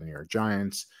drafted by the New York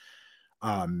Giants.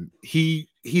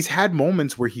 He's had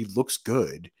moments where he looks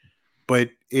good, but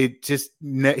he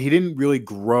didn't really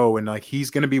grow. And like, he's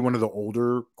going to be one of the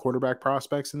older quarterback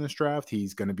prospects in this draft.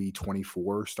 He's going to be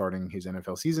 24 starting his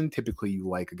NFL season. Typically you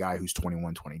like a guy who's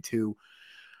 21, 22.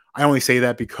 I only say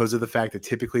that because of the fact that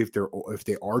typically if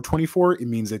they are 24, it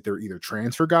means that they're either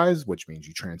transfer guys, which means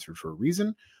you transferred for a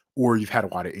reason, or you've had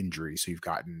a lot of injuries. So you've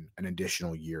gotten an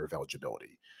additional year of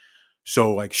eligibility.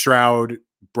 So like Stroud,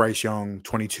 Bryce Young,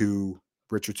 22,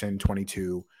 Richardson,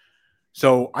 22.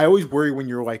 So I always worry when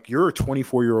you're a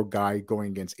 24-year-old guy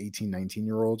going against 18,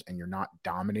 19-year-olds and you're not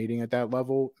dominating at that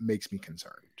level, makes me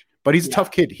concerned. But he's a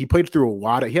tough kid. He played through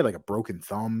he had like a broken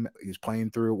thumb. He was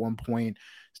playing through at one point.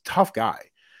 He's a tough guy.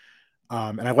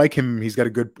 And I like him. He's got a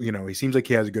good, he seems like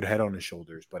he has a good head on his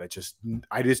shoulders, but I just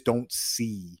don't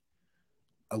see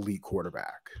elite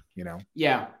quarterback,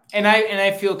 Yeah. And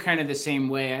I feel kind of the same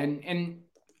way. And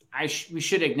we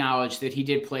should acknowledge that he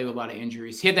did play with a lot of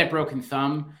injuries. He had that broken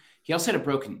thumb. He also had a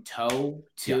broken toe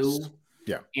too.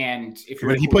 Yes. Yeah. And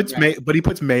he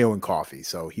puts mayo in coffee.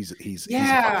 So he's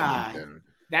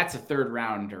that's a third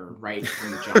rounder right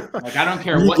from the jump. Like, I don't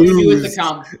care what you do with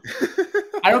the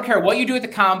I don't care what you do at the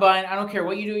combine. I don't care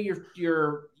what you do at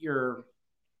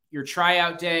your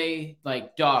tryout day.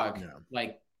 Like, dog,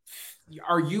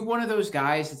 are you one of those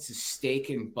guys that's a steak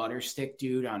and butter stick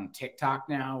dude on TikTok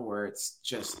now, where it's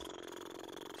just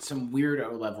some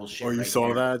weirdo level shit? Oh, you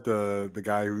saw that? The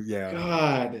guy who,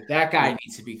 God, that guy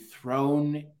needs to be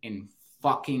thrown in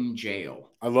fucking jail.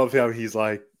 I love how he's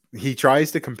like, he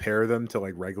tries to compare them to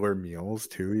like regular meals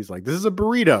too. He's like, this is a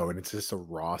burrito, and it's just a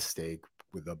raw steak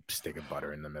with a stick of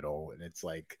butter in the middle. And it's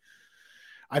like,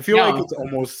 I feel like it's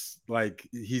almost like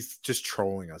he's just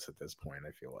trolling us at this point.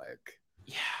 I feel like,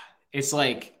 yeah, it's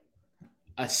like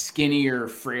a skinnier,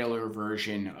 frailer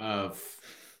version of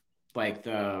like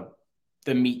the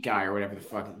meat guy or whatever the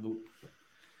fuck.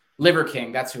 Liver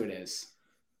King, that's who it is.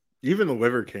 Even the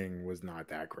Liver King was not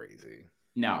that crazy.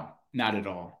 No, not at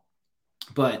all.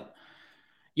 But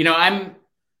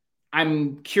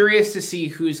I'm curious to see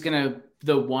who's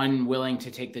the one willing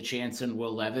to take the chance on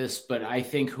Will Levis. But I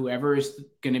think whoever is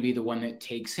going to be the one that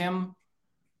takes him,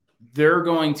 they're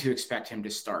going to expect him to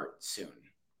start soon,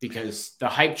 because the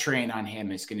hype train on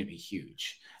him is going to be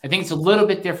huge. I think it's a little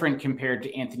bit different compared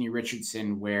to Anthony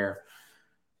Richardson, where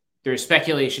there's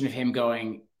speculation of him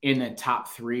going in the top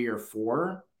 3 or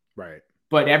 4. Right.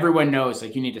 But everyone knows,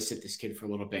 like, you need to sit this kid for a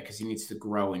little bit because he needs to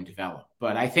grow and develop.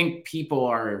 But I think people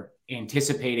are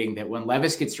anticipating that when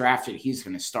Levis gets drafted, he's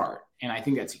going to start. And I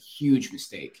think that's a huge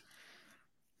mistake.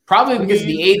 Probably because of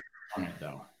the age on it,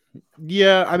 though.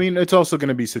 Yeah, I mean, it's also going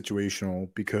to be situational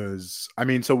because,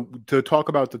 so to talk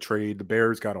about the trade, the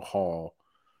Bears got a haul.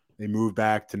 They moved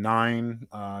back to 9.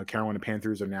 Carolina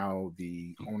Panthers are now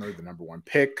the owner, the number 1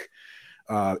 pick.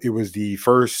 It was the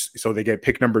first, so they get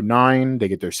pick number 9. They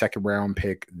get their second round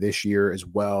pick this year as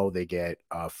well. They get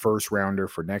a first rounder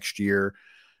for next year,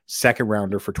 second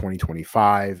rounder for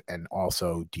 2025, and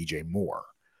also DJ Moore,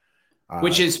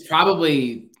 which is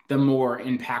probably the more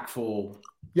impactful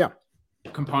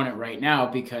component right now,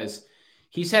 because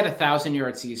he's had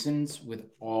 1,000-yard seasons with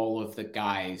all of the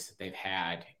guys that they've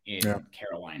had in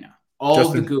Carolina, all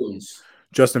of the goons.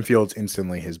 Justin Fields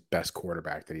instantly his best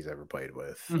quarterback that he's ever played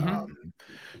with. Mm-hmm.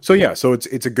 So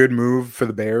it's a good move for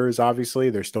the Bears. Obviously,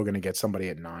 they're still going to get somebody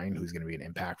at 9 who's going to be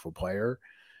an impactful player.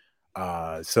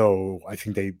 So I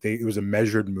think it was a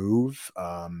measured move.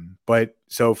 But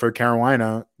so for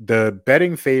Carolina, the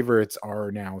betting favorites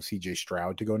are now CJ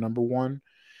Stroud to go number 1.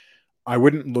 I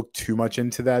wouldn't look too much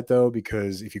into that though,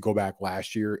 because if you go back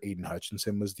last year, Aiden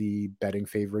Hutchinson was the betting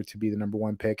favorite to be the number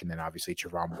one pick. And then obviously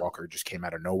Trevon Walker just came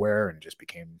out of nowhere and just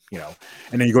became, and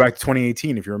then you go back to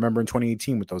 2018. If you remember in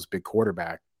 2018 with those big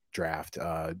quarterback draft,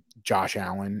 Josh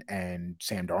Allen and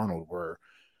Sam Darnold were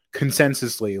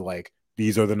consensusly like,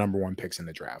 these are the number one picks in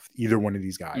the draft, either one of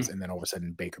these guys. And then all of a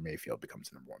sudden Baker Mayfield becomes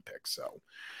the number one pick. So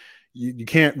you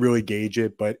can't really gauge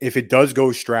it, but if it does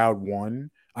go Stroud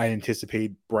 1, I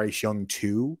anticipate Bryce Young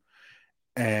 2,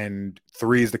 and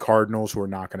 3 is the Cardinals, who are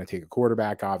not going to take a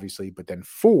quarterback, obviously. But then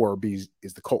 4 is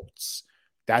the Colts.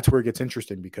 That's where it gets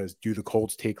interesting, because do the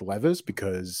Colts take Levis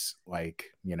because,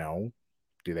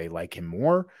 do they like him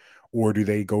more, or do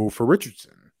they go for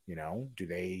Richardson?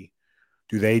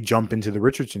 Do they jump into the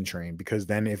Richardson train? Because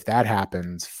then if that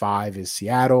happens, 5 is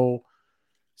Seattle.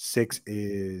 6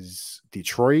 is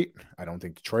Detroit. I don't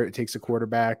think Detroit takes a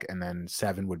quarterback. And then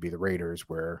 7 would be the Raiders,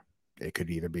 where it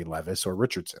could either be Levis or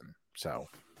Richardson. So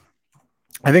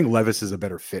I think Levis is a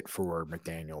better fit for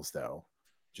McDaniels, though,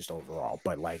 just overall.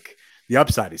 But the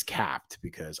upside is capped,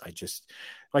 because I just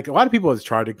a lot of people have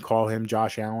tried to call him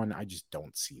Josh Allen. I just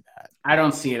don't see that. I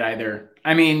don't see it either.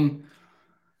 I mean,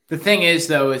 the thing is,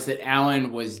 though, is that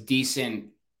Allen was decent.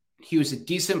 He was a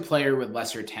decent player with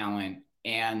lesser talent.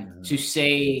 And to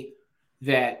say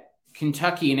that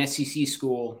Kentucky, an SEC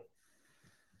school,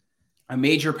 a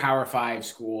major Power 5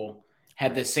 school,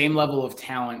 had the same level of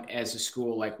talent as a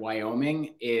school like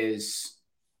Wyoming is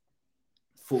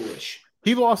foolish.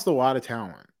 He lost a lot of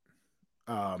talent.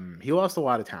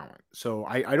 So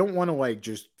I don't want to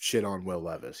just shit on Will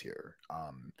Levis here.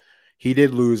 He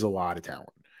did lose a lot of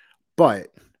talent.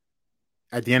 But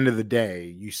at the end of the day,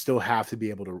 you still have to be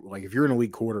able to, if you're an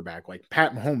elite quarterback,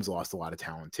 Pat Mahomes lost a lot of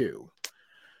talent too,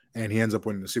 and he ends up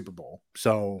winning the Super Bowl.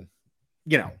 So,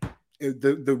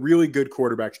 the really good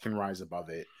quarterbacks can rise above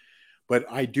it. But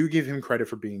I do give him credit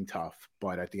for being tough.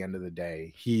 But at the end of the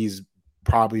day, he's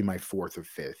probably my 4th or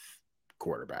 5th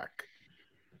quarterback.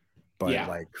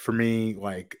 But for me,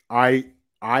 I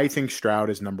think Stroud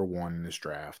is number 1 in this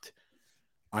draft.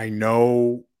 I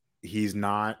know he's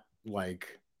not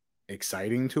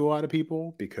exciting to a lot of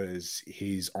people, because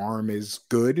his arm is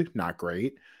good, not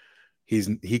great.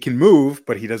 He can move,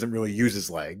 but he doesn't really use his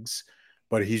legs.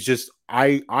 But he's just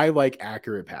I like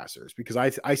accurate passers, because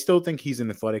I still think he's an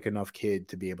athletic enough kid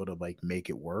to be able to make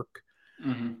it work.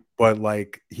 Mm-hmm. But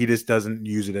he just doesn't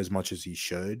use it as much as he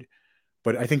should.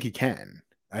 But I think he can.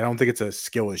 I don't think it's a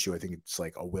skill issue. I think it's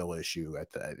a will issue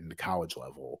in the college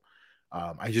level.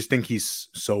 I just think he's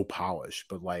so polished.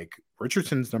 But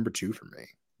Richardson's number 2 for me.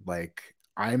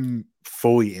 I'm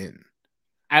fully in.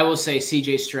 I will say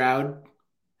CJ Stroud,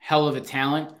 hell of a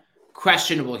talent,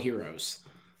 questionable heroes.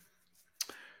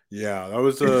 Yeah, that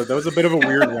was a bit of a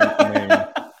weird one for me.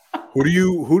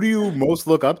 Who do you most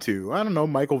look up to? I don't know,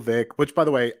 Michael Vick, which, by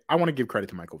the way, I want to give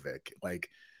credit to Michael Vick.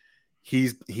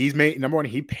 He's made, number one,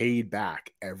 he paid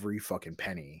back every fucking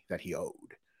penny that he owed.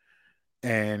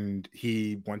 And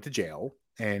he went to jail.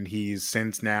 And he's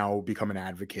since now become an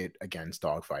advocate against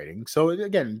dogfighting. So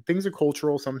again, things are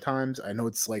cultural sometimes. I know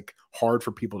it's hard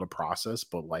for people to process,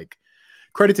 but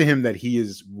credit to him that he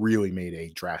has really made a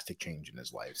drastic change in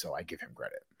his life. So I give him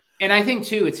credit. And I think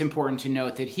too, it's important to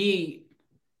note that he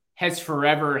has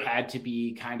forever had to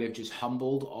be kind of just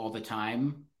humbled all the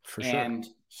time. For sure. And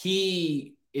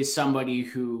he is somebody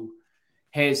who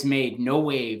has made no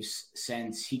waves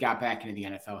since he got back into the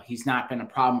NFL. He's not been a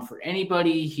problem for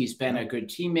anybody. He's been a good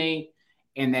teammate.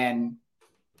 And then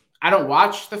I don't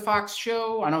watch the Fox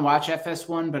show. I don't watch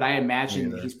FS1, but I imagine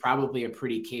that he's probably a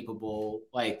pretty capable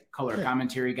color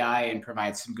commentary guy and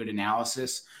provides some good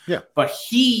analysis. Yeah. But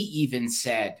he even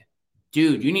said,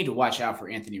 dude, you need to watch out for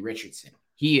Anthony Richardson.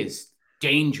 He is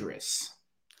dangerous.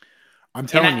 I'm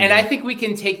telling you. And I think we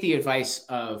can take the advice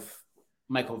of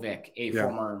Michael Vick, a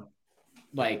former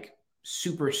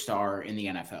superstar in the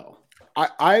NFL.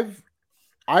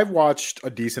 I've watched a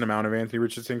decent amount of Anthony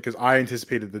Richardson, because I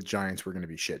anticipated the Giants were going to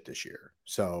be shit this year.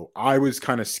 So I was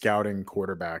kind of scouting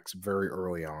quarterbacks very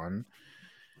early on.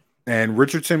 And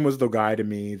Richardson was the guy to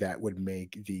me that would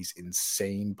make these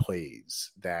insane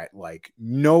plays that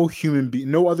no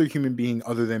other human being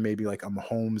other than maybe a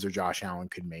Mahomes or Josh Allen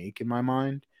could make, in my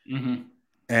mind. Mm-hmm.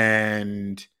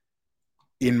 And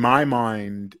in my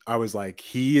mind, I was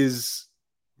he is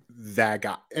that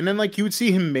guy. And then you would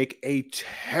see him make a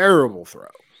terrible throw,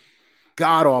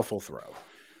 god awful throw.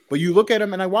 But you look at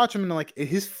him and I watch him and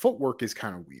his footwork is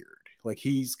kind of weird.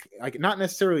 He's not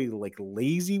necessarily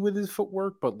lazy with his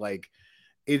footwork, but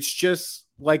it's just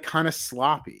kind of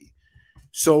sloppy.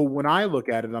 So when I look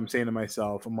at it, I'm saying to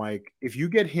myself, I'm if you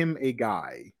get him a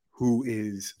guy who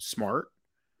is smart,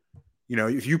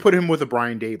 if you put him with a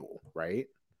Brian Dable, right?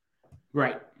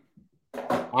 Right.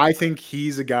 I think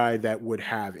he's a guy that would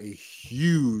have a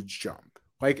huge jump.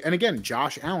 And again,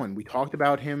 Josh Allen, we talked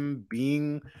about him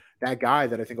being that guy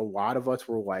that I think a lot of us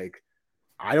were like,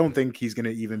 I don't think he's going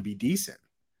to even be decent.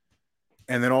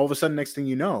 And then all of a sudden, next thing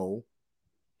you know,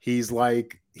 he's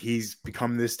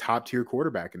become this top tier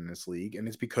quarterback in this league. And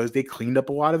it's because they cleaned up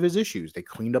a lot of his issues. They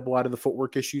cleaned up a lot of the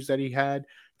footwork issues that he had,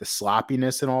 the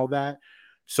sloppiness and all that.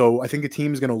 So I think a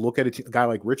team is going to look at a guy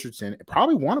like Richardson and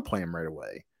probably want to play him right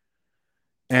away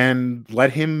and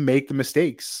let him make the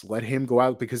mistakes. Let him go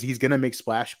out because he's going to make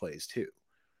splash plays too.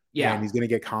 Yeah. And he's going to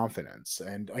get confidence.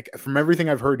 And from everything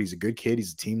I've heard, he's a good kid.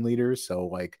 He's a team leader.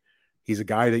 So he's a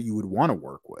guy that you would want to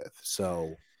work with.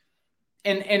 So.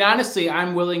 And honestly,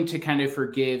 I'm willing to kind of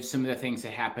forgive some of the things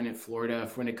that happen at Florida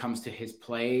when it comes to his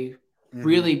play,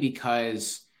 really,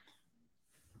 because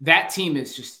that team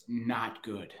is just not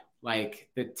good.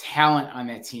 The talent on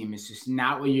that team is just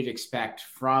not what you'd expect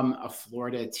from a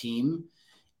Florida team.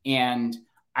 And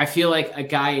I feel like a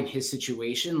guy in his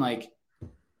situation,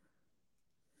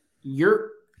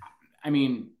 Dameon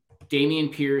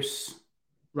Pierce,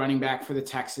 running back for the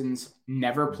Texans,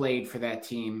 never played for that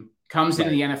team, comes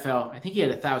into the NFL. I think he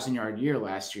had a 1,000-yard year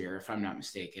last year, if I'm not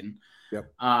mistaken.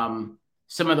 Yep.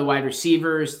 Some of the wide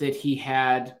receivers that he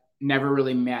had never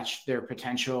really matched their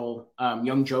potential.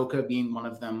 Young Joka being one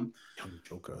of them. Young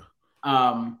Joka.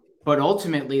 But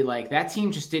ultimately, that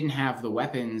team just didn't have the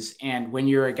weapons. And when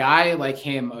you're a guy like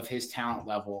him of his talent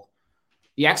level,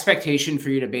 the expectation for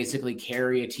you to basically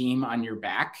carry a team on your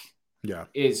back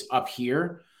is up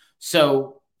here.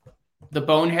 So the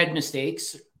bonehead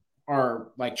mistakes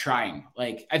are trying.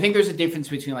 I think there's a difference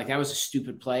between that was a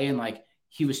stupid play and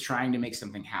he was trying to make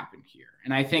something happen here.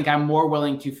 And I think I'm more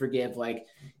willing to forgive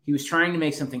he was trying to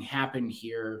make something happen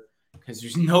here because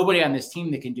there's nobody on this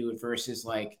team that can do it versus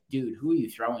dude, who are you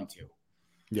throwing to?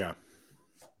 Yeah.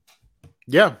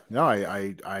 Yeah. No,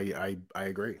 I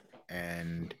agree.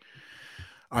 And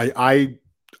I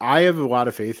have a lot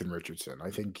of faith in Richardson. I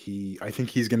think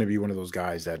he's going to be one of those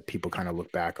guys that people kind of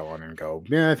look back on and go,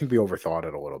 yeah, I think we overthought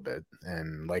it a little bit.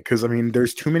 And cause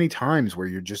there's too many times where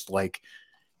you're just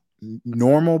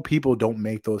normal people don't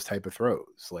make those type of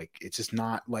throws. It's just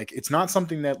not it's not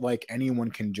something that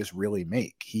anyone can just really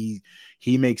make. He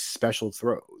makes special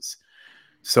throws.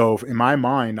 So in my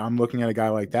mind, I'm looking at a guy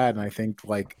like that. And I think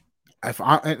if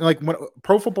I when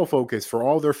Pro Football Focus, for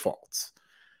all their faults,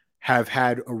 have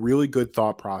had a really good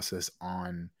thought process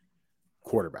on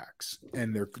quarterbacks.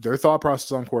 And their thought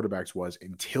process on quarterbacks was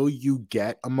until you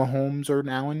get a Mahomes or an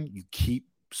Allen, you keep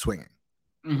swinging.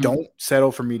 Mm-hmm. Don't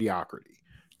settle for mediocrity.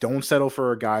 Don't settle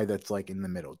for a guy that's in the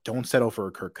middle. Don't settle for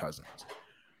a Kirk Cousins.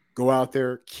 Go out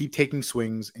there, keep taking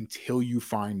swings until you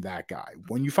find that guy.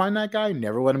 When you find that guy,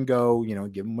 never let him go,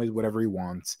 give him whatever he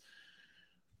wants.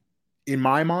 In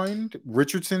my mind,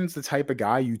 Richardson's the type of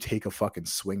guy you take a fucking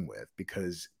swing with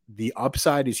because the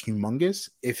upside is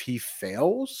humongous. If he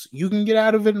fails, you can get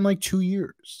out of it in 2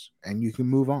 years and you can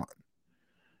move on.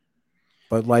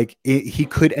 But he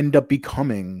could end up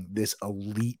becoming this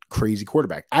elite, crazy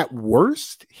quarterback. At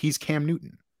worst, he's Cam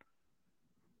Newton.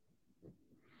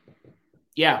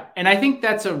 Yeah. And I think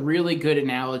that's a really good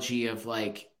analogy of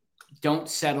don't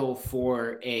settle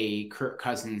for a Kirk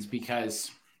Cousins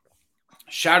because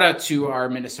shout out to our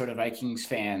Minnesota Vikings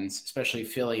fans, especially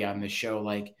Philly on this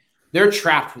show. They're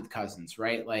trapped with Cousins,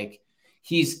 right?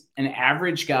 He's an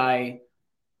average guy.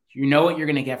 You know what you're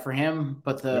going to get for him,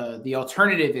 but the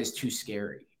alternative is too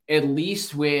scary. At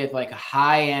least with a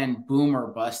high-end boom or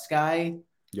bust guy,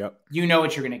 you know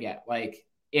what you're going to get.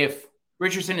 If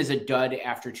Richardson is a dud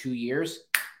after 2 years,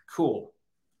 cool.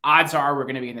 Odds are we're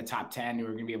going to be in the top 10 and we're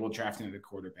going to be able to draft another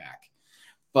quarterback.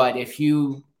 But if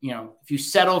you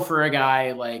settle for a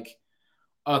guy like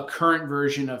a current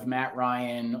version of Matt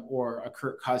Ryan or a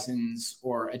Kirk Cousins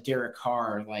or a Derek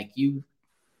Carr,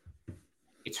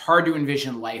 it's hard to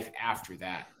envision life after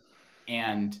that.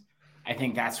 And I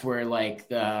think that's where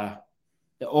the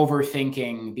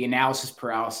overthinking, the analysis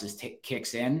paralysis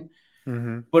kicks in.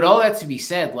 Mm-hmm. But all that to be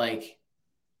said,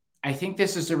 I think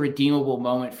this is a redeemable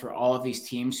moment for all of these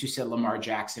teams who said Lamar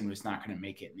Jackson was not going to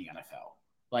make it in the NFL.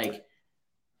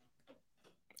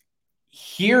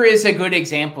 Here is a good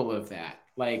example of that.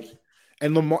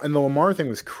 And the Lamar thing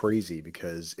was crazy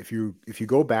because if you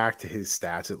go back to his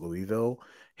stats at Louisville,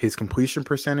 his completion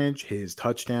percentage, his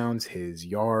touchdowns, his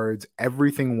yards,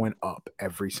 everything went up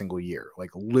every single year,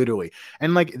 literally.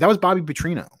 And that was Bobby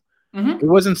Petrino. Mm-hmm. It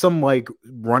wasn't some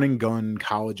run and gun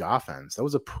college offense. That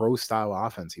was a pro style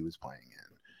offense he was playing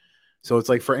in. So it's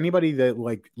like for anybody that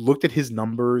like looked at his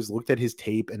numbers, looked at his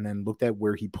tape, and then looked at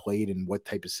where he played and what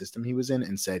type of system he was in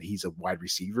and said he's a wide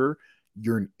receiver,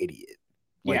 you're an idiot.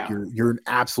 Like Yeah. you're an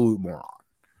absolute moron.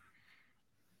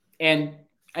 And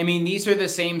I mean, these are the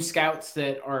same scouts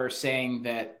that are saying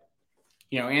that,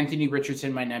 Anthony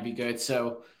Richardson might not be good.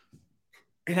 So,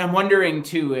 and I'm wondering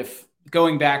too, if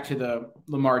going back to the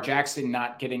Lamar Jackson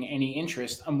not getting any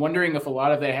interest, I'm wondering if a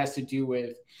lot of that has to do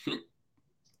with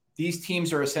these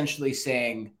teams are essentially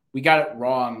saying we got it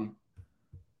wrong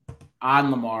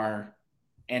on Lamar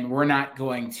and we're not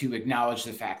going to acknowledge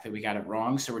the fact that we got it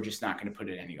wrong. So we're just not going to put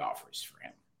in any offers for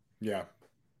him. Yeah.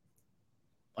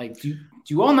 Like, do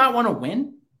you all not want to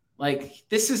win? Like,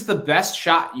 this is the best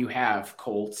shot you have,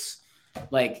 Colts.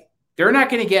 Like, they're not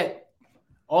going to get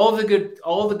all the good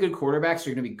quarterbacks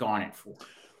are going to be gone at 4.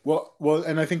 Well,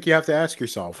 and I think you have to ask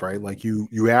yourself, right? Like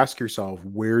you ask yourself,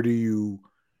 where do you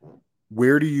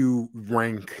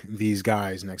rank these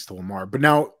guys next to Lamar? But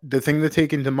now the thing to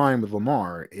take into mind with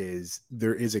Lamar is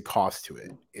there is a cost to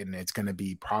it, and it's going to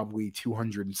be probably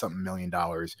 $200 and something million,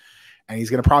 and he's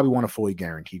going to probably want a fully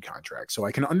guaranteed contract. So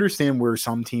I can understand where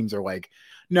some teams are like,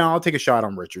 no, I'll take a shot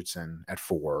on Richardson at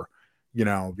 4,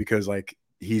 because like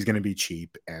he's going to be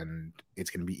cheap and it's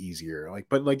going to be easier. Like,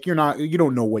 but like you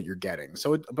don't know what you're getting.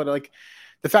 So, but like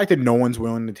the fact that no one's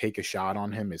willing to take a shot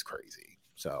on him is crazy.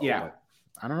 So yeah,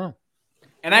 I don't know.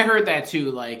 And I heard that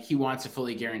too. Like he wants a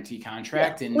fully guaranteed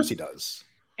contract. Yeah, of course he does.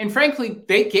 And frankly,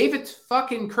 they gave it to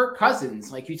fucking Kirk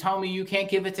Cousins. Like you tell me you can't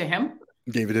give it to him?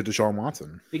 Gave it to Deshaun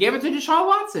Watson. They gave it to Deshaun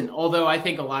Watson. Although I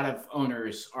think a lot of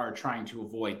owners are trying to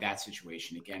avoid that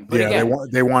situation again. But yeah, again,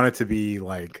 they want it to be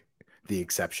like the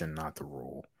exception, not the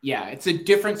rule. Yeah, it's a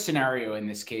different scenario in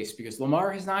this case because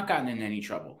Lamar has not gotten in any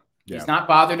trouble. Yeah. He's not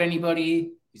bothered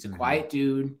anybody. He's a quiet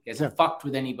dude. He hasn't fucked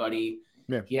with anybody.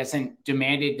 Yeah. He hasn't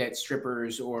demanded that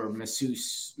strippers or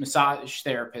massage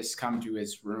therapists come to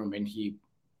his room, and he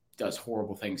does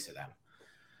horrible things to them.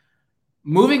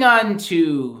 Moving on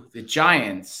to the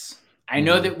Giants, I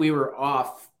know that we were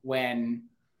off when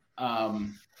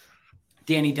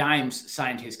Danny Dimes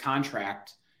signed his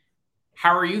contract.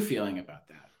 How are you feeling about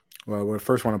that? Well, I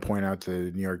first want to point out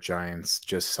the New York Giants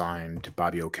just signed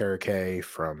Bobby Okereke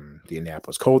from the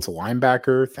Indianapolis Colts, a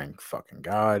linebacker. Thank fucking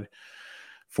God.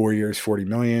 4 years, $40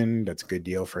 million. That's a good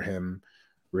deal for him.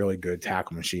 Really good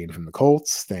tackle machine from the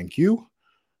Colts. Thank you.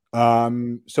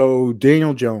 So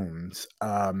Daniel Jones.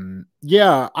 I've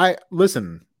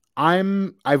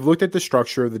looked at the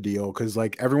structure of the deal because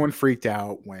like everyone freaked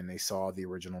out when they saw the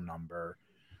original number.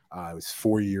 It was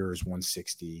 4 years,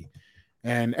 160.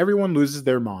 And everyone loses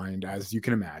their mind, as you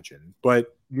can imagine.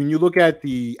 But when you look at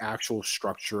the actual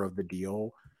structure of the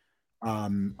deal,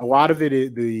 a lot of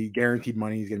it, the guaranteed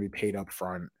money is going to be paid up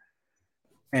front.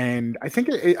 And I think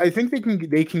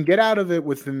they can get out of it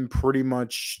within pretty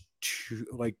much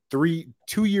 2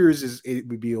 years. It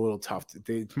would be a little tough.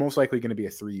 It's most likely going to be a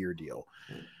 3-year deal.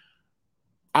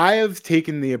 I have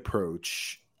taken the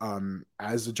approach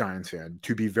as a Giants fan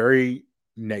to be very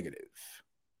negative.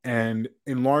 And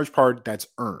in large part, that's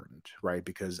earned, right?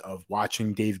 Because of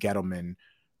watching Dave Gettleman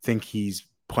think he's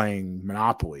playing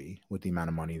Monopoly with the amount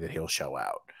of money that he'll shell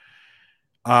out.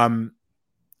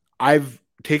 I've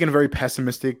taken a very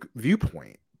pessimistic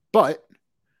viewpoint, but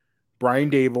Brian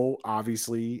Dable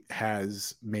obviously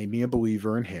has made me a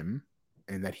believer in him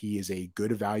and that he is a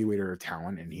good evaluator of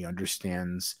talent and he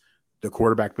understands the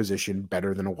quarterback position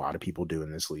better than a lot of people do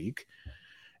in this league.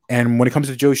 And when it comes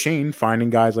to Joe Shane, finding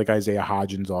guys like Isaiah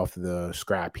Hodgins off the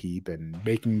scrap heap and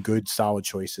making good, solid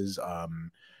choices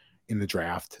in the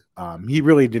draft, he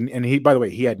really didn't. And by the way,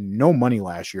 he had no money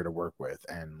last year to work with,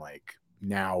 and like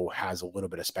now has a little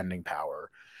bit of spending power.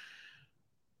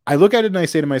 I look at it and I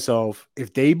say to myself,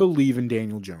 if they believe in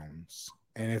Daniel Jones,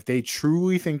 and if they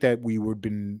truly think that we would have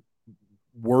been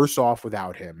worse off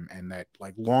without him, and that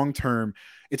like long term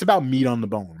it's about meat on the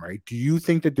bone, right? Do you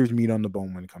think that there's meat on the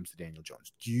bone when it comes to Daniel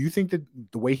Jones? Do you think that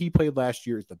the way he played last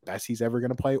year is the best he's ever going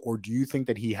to play, or do you think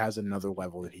that he has another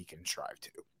level that he can strive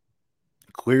to?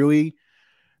 Clearly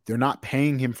they're not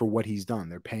paying him for what he's done.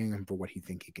 They're paying him for what he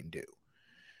think he can do.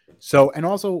 So, and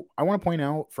also I want to point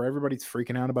out for everybody's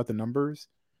freaking out about the numbers,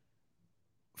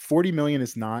 $40 million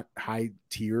is not high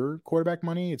tier quarterback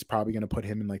money. It's probably going to put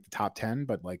him in like the top 10,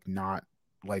 but like not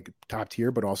like top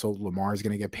tier, but also Lamar is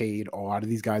going to get paid. A lot of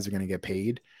these guys are going to get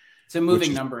paid. It's a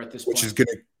moving number at this point. Which is going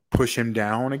to push him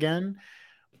down again.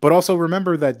 But also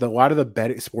remember that a lot of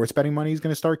the sports betting money is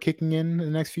going to start kicking in the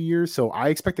next few years. So I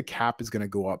expect the cap is going to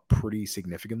go up pretty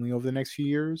significantly over the next few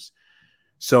years.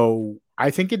 So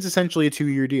I think it's essentially a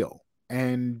 2-year deal.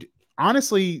 And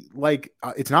honestly, like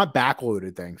it's not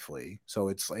backloaded, thankfully. So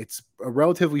it's a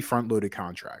relatively front-loaded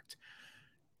contract.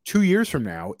 2 years from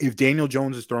now, if Daniel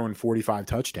Jones is throwing 45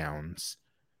 touchdowns,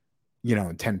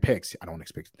 and 10 picks, I don't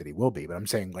expect that he will be, but I'm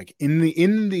saying like in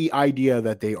the idea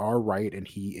that they are right and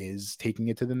he is taking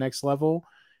it to the next level,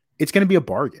 it's going to be a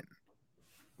bargain.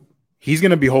 He's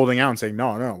going to be holding out and saying,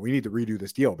 no, we need to redo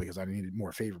this deal because I need it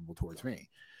more favorable towards me.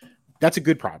 That's a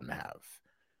good problem to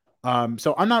have.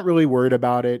 So I'm not really worried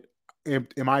about it.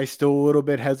 Am I still a little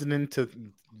bit hesitant to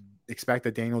expect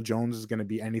that Daniel Jones is going to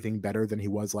be anything better than he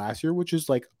was last year, which is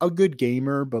like a good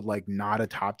gamer, but like not a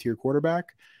top tier quarterback,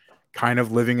 kind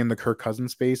of living in the Kirk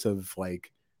Cousins space of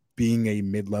like being a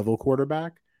mid-level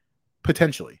quarterback,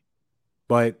 potentially.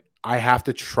 But I have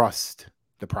to trust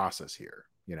the process here.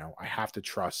 I have to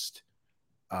trust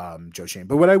Joe Schoen.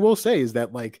 But what I will say is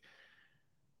that like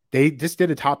they just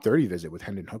did a top 30 visit with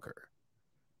Hendon Hooker.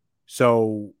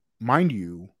 So mind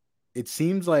you, it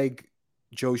seems like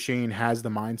Joe Schoen has the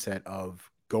mindset of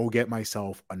go get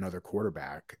myself another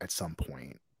quarterback at some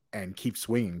point and keep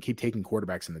swinging, keep taking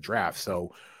quarterbacks in the draft.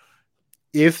 So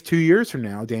if 2 years from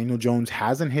now, Daniel Jones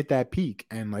hasn't hit that peak,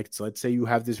 and like, so let's say you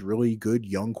have this really good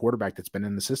young quarterback that's been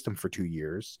in the system for 2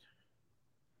 years,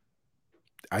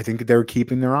 I think they're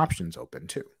keeping their options open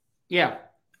too. Yeah,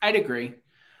 I'd agree.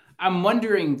 I'm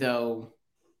wondering though,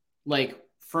 like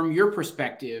from your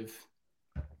perspective,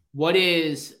 what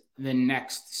is the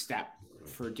next step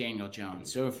for Daniel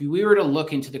Jones? So if we were to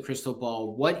look into the crystal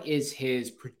ball, what is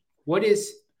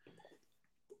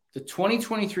the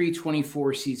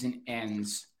 2023-24 season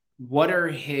ends? What are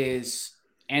his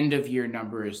end of year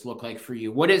numbers look like for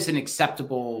you? What is an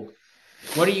acceptable,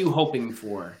 what are you hoping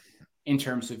for in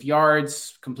terms of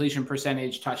yards, completion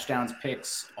percentage, touchdowns,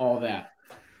 picks, all that?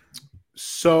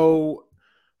 So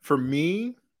for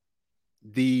me,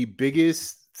 the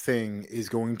biggest thing is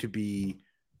going to be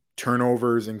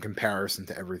turnovers in comparison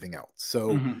to everything else.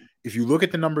 So if you look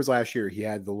at the numbers last year, he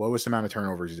had the lowest amount of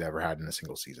turnovers he's ever had in a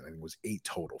single season. I think it was 8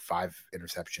 total, 5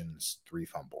 interceptions, 3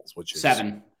 fumbles, which is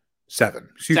 7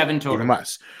 total.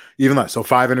 Even less. So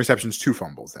 5 interceptions, 2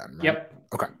 fumbles then. Right? Yep.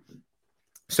 Okay.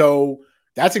 So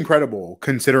that's incredible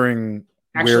considering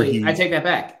Actually, I take that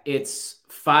back. It's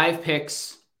 5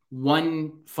 picks,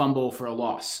 1 fumble for a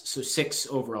loss. So 6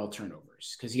 overall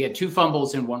turnovers because he had 2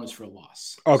 fumbles and 1 was for a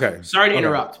loss. Okay. So, sorry to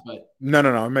interrupt, but no,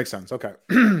 it makes sense. Okay.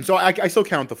 So I still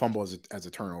count the fumble as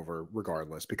a turnover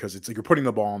regardless because it's like you're putting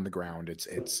the ball on the ground.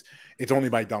 It's only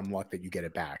by dumb luck that you get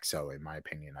it back. So in my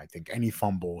opinion, I think any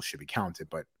fumble should be counted,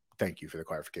 but thank you for the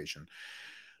clarification.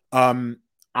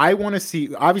 I want to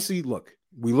see, obviously, look,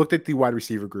 we looked at the wide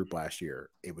receiver group last year.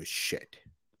 It was shit,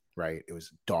 right? It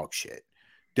was dog shit.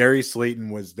 Darius Slayton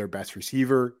was their best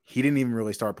receiver. He didn't even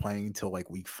really start playing until like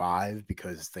week 5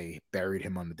 because they buried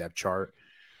him on the depth chart.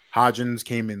 Hodgins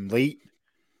came in late,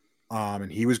 and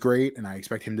he was great, and I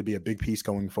expect him to be a big piece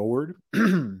going forward.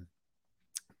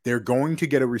 They're going to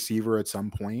get a receiver at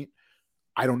some point.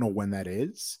 I don't know when that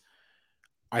is.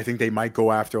 I think they might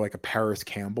go after like a Paris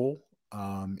Campbell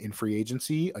in free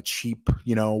agency, a cheap,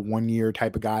 1-year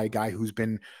type of guy who's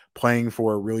been playing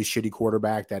for a really shitty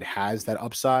quarterback that has that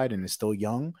upside and is still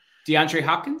young. DeAndre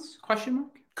Hopkins? Question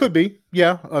mark? Could be.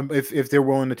 Yeah. If they're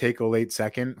willing to take a late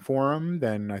second for him,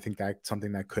 then I think that's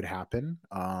something that could happen.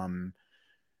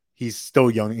 He's still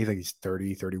young. I think he's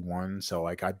 30, 31. So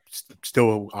like I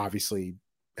still obviously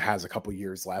has a couple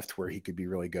years left where he could be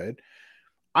really good.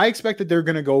 I expect that they're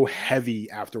going to go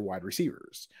heavy after wide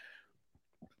receivers.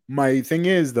 My thing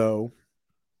is, though,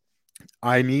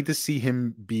 I need to see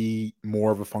him be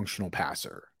more of a functional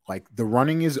passer. Like the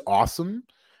running is awesome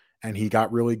and he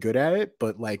got really good at it,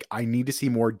 but like I need to see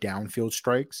more downfield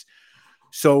strikes.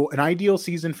 So an ideal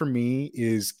season for me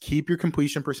is keep your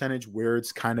completion percentage where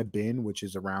it's kind of been, which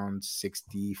is around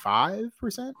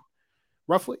 65%,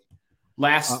 roughly.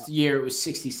 Last year it was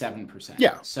 67%.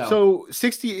 Yeah. So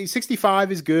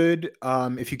 65 is good.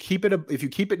 If you keep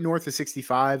it north of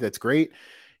 65, that's great.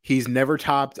 He's never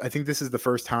topped. I think this is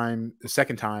the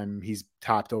second time he's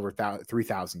topped over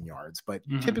 3,000 yards, but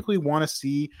typically want to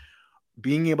see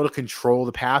being able to control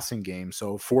the passing game.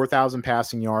 So 4,000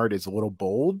 passing yard is a little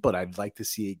bold, but I'd like to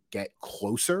see it get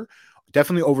closer.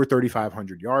 Definitely over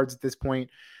 3,500 yards at this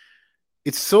point.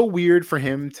 It's so weird for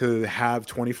him to have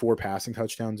 24 passing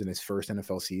touchdowns in his first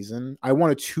NFL season. I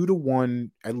want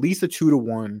at least a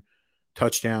 2-to-1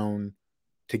 touchdown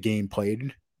to game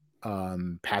played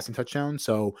passing touchdown.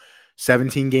 So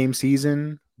 17 game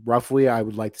season, roughly, I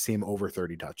would like to see him over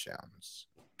 30 touchdowns.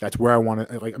 That's where I want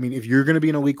to, if you're going to be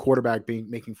an elite quarterback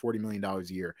making $40 million a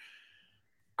year,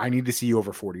 I need to see you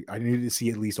over 40. I need to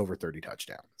see at least over 30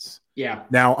 touchdowns. Yeah.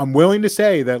 Now I'm willing to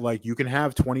say that like you can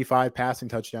have 25 passing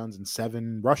touchdowns and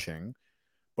 7 rushing,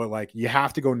 but like you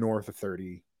have to go north of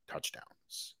 30 touchdowns.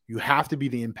 zones. You have to be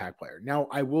the impact player. Now,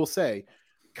 I will say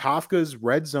Kafka's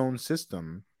red zone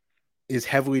system is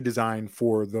heavily designed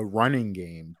for the running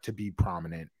game to be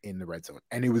prominent in the red zone.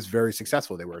 And it was very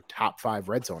successful. They were a top 5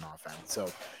 red zone offense. So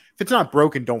if it's not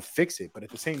broken, don't fix it. But at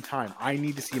the same time, I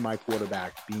need to see my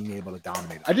quarterback being able to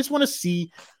dominate. I just want to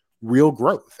see real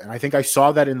growth. And I think I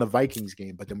saw that in the Vikings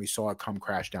game, but then we saw it come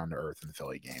crash down to earth in the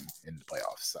Philly game in the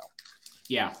playoffs. So,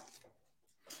 yeah.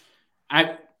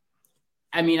 I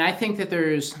mean, I think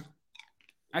there's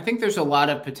a lot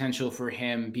of potential for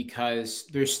him because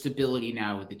there's stability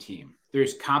now with the team.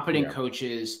 There's competent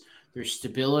coaches. There's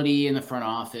stability in the front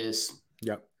office.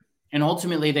 Yep. And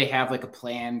ultimately they have like a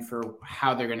plan for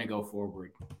how they're going to go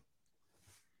forward.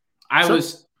 I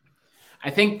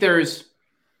think there's,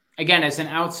 again, as an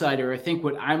outsider, I think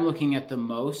what I'm looking at the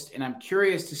most, and I'm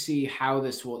curious to see how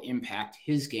this will impact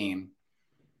his game.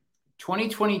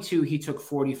 2022, he took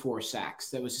 44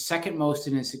 sacks. That was the second most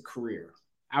in his career,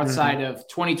 outside of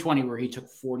 2020, where he took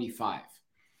 45.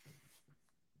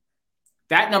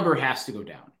 That number has to go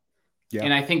down. Yeah.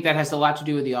 And I think that has a lot to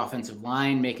do with the offensive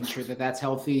line, making sure that that's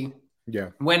healthy. Yeah.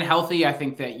 When healthy, I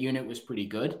think that unit was pretty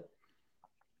good.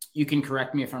 You can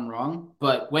correct me if I'm wrong,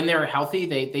 but when they were healthy,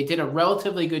 they did a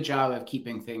relatively good job of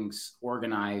keeping things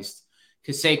organized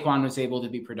because Saquon was able to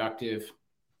be productive.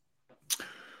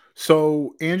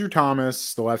 So Andrew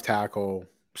Thomas, the left tackle,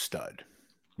 stud,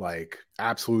 like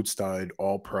absolute stud,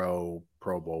 all pro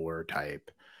bowler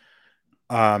type.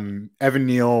 Evan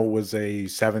Neal was a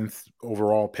 7th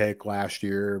overall pick last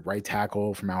year, right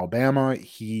tackle from Alabama.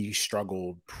 He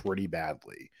struggled pretty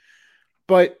badly,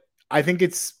 but I think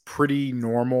it's pretty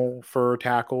normal for a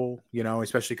tackle,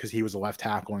 especially because he was a left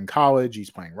tackle in college. He's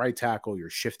playing right tackle. You're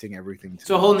shifting everything. It's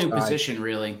a whole new position,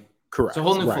 really. Correct. It's a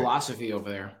whole new philosophy over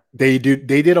there. They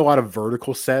did a lot of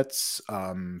vertical sets.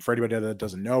 For anybody that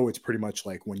doesn't know, it's pretty much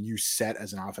like when you set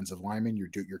as an offensive lineman,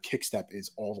 your kick step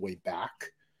is all the way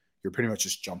back. You're pretty much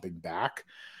just jumping back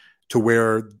to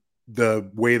where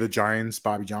the way the Giants,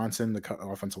 Bobby Johnson, the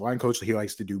offensive line coach, he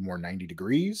likes to do more 90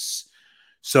 degrees.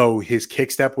 So his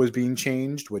kick step was being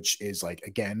changed, which is like,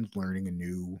 again, learning a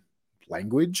new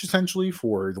language essentially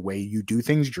for the way you do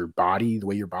things, your body, the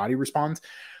way your body responds.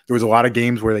 There was a lot of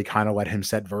games where they kind of let him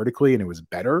set vertically and it was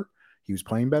better. He was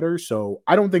playing better. So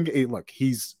I don't think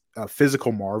he's a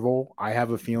physical marvel. I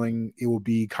have a feeling it will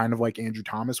be kind of like Andrew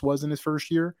Thomas was in his first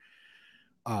year.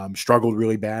 Struggled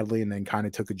really badly and then kind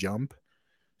of took a jump.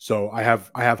 So I have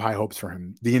high hopes for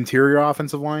him. The interior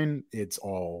offensive line, it's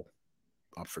all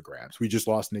up for grabs. We just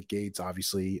lost Nick Gates.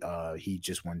 Obviously, he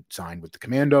just signed with the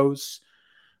Commandos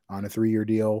on a 3-year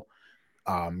deal.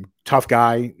 Tough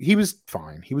guy. He was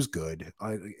fine. He was good.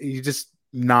 He's just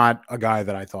not a guy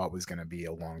that I thought was going to be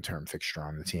a long-term fixture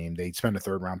on the team. They spent a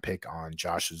 3rd-round pick on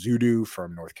Josh Azudu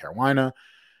from North Carolina.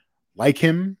 Like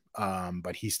him,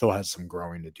 but he still has some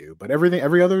growing to do. But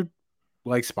every other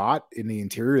spot in the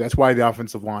interior, that's why the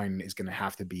offensive line is going to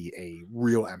have to be a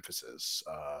real emphasis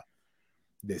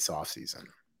this offseason.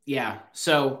 Yeah.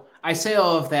 So I say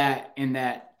all of that in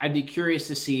that I'd be curious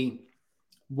to see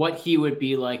what he would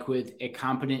be like with a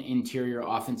competent interior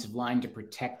offensive line to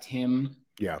protect him.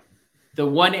 Yeah. The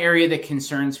one area that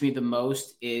concerns me the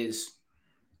most is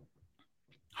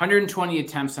 120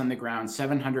 attempts on the ground,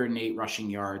 708 rushing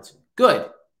yards. Good.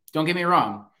 Don't get me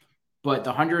wrong. But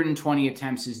the 120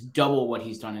 attempts is double what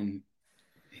he's done in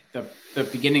the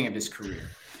beginning of his career.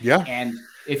 Yeah. And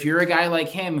if you're a guy like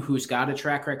him who's got a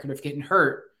track record of getting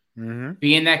hurt,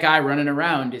 being that guy running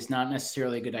around is not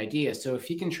necessarily a good idea. So if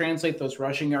he can translate those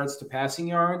rushing yards to passing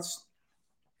yards,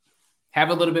 have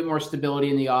a little bit more stability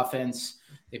in the offense,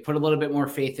 they put a little bit more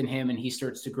faith in him and he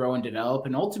starts to grow and develop.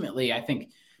 And ultimately, I think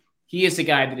he is a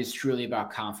guy that is truly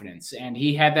about confidence. And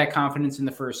he had that confidence in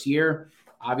the first year.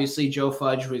 Obviously, Joe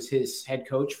Fudge was his head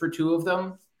coach for 2 of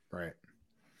them. Right.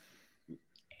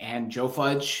 And Joe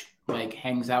Fudge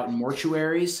hangs out in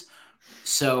mortuaries.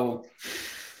 So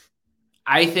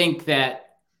I think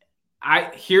that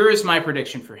here is my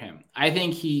prediction for him. I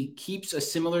think he keeps a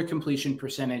similar completion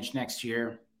percentage next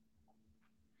year.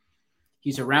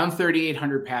 He's around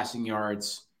 3,800 passing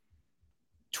yards,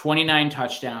 29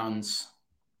 touchdowns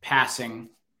passing.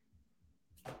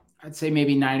 I'd say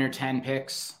maybe 9 or 10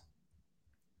 picks,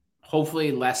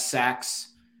 hopefully less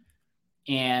sacks.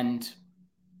 And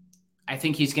I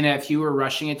think he's going to have fewer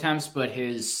rushing attempts, but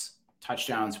his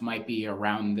touchdowns might be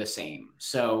around the same.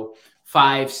 So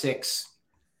 5, 6,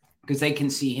 because they can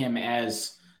see him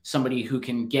as somebody who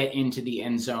can get into the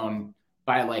end zone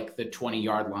by the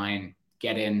 20-yard line,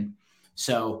 get in.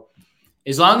 So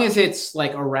as long as it's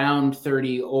around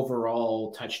 30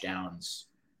 overall touchdowns,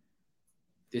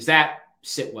 does that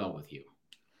sit well with you?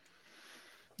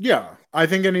 Yeah, I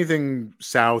think anything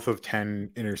south of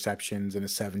 10 interceptions in a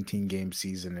 17 game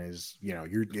season is,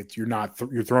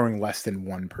 you're throwing less than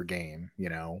one per game.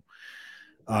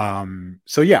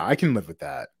 So yeah, I can live with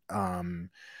that.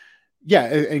 Yeah,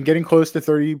 and getting close to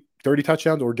 30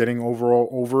 touchdowns or getting overall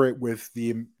over it with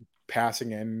the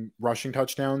passing and rushing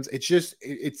touchdowns. It's just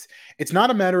it's not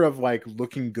a matter of like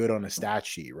looking good on a stat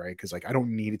sheet, right? Because like I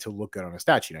don't need it to look good on a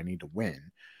stat sheet. I need to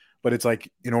win. But it's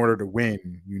like in order to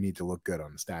win, you need to look good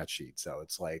on the stat sheet. So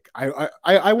it's like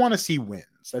I want to see wins.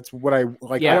 That's what I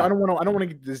like. Yeah. I don't want to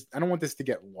get this. I don't want this to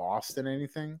get lost in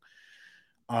anything.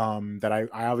 That I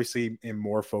obviously am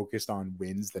more focused on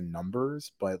wins than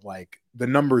numbers, but like the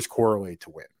numbers correlate to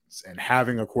wins, and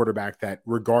having a quarterback that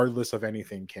regardless of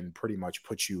anything can pretty much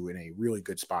put you in a really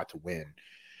good spot to win.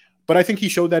 But I think he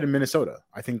showed that in Minnesota.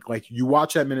 I think like you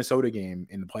watch that Minnesota game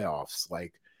in the playoffs,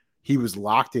 like he was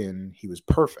locked in, he was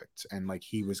perfect. And like,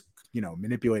 he was,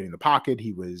 manipulating the pocket.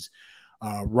 He was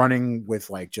running with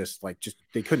just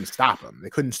they couldn't stop him. They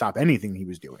couldn't stop anything he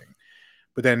was doing.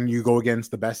 But then you go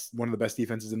against one of the best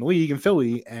defenses in the league in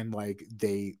Philly, and like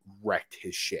they wrecked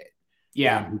his shit.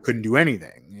 Yeah. He couldn't do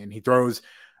anything. And he throws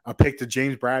a pick to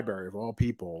James Bradbury of all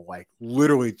people, like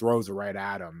literally throws it right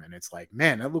at him. And it's like,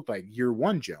 man, that looked like year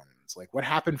one Jones. Like, what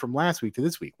happened from last week to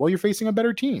this week? Well, you're facing a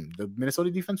better team. The Minnesota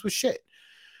defense was shit.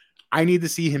 I need to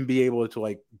see him be able to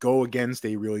like go against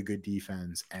a really good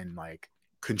defense and like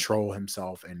control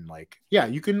himself. And like, yeah,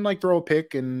 you can like throw a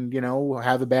pick and,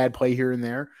 have a bad play here and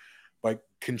there, but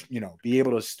be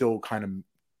able to still kind of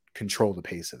control the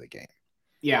pace of the game.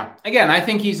 Yeah. Again, I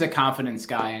think he's a confidence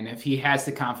guy, and if he has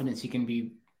the confidence, he can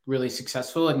be really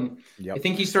successful. And I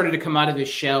think he started to come out of his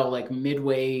shell like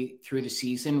midway through the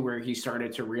season, where he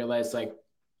started to realize like,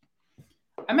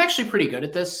 I'm actually pretty good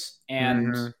at this.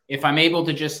 And if I'm able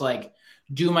to just like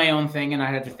do my own thing and I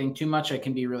have to think too much, I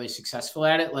can be really successful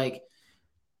at it. Like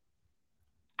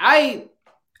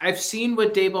I've seen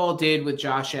what Daboll did with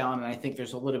Josh Allen, and I think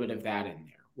there's a little bit of that in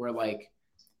there where like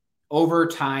over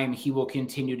time he will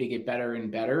continue to get better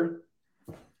and better.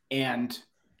 And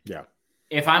yeah,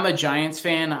 if I'm a Giants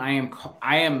fan, I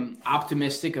am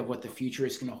optimistic of what the future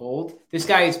is going to hold. This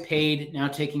guy is paid, now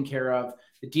taken care of.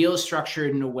 The deal is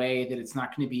structured in a way that it's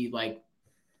not going to be like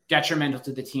detrimental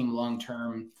to the team long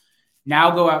term.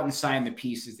 Now go out and sign the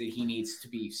pieces that he needs to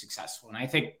be successful. And I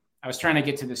think I was trying to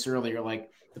get to this earlier, like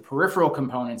the peripheral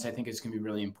components, I think is going to be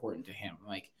really important to him.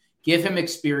 Like give him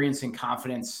experience and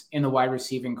confidence in the wide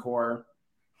receiving core.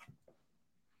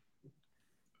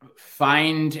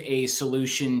 Find a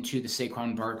solution to the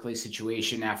Saquon Barkley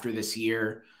situation after this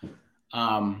year.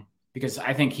 Because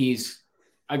I think he's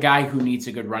a guy who needs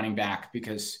a good running back,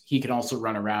 because he can also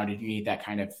run around and you need that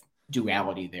kind of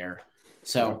duality there.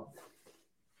 So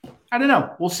I don't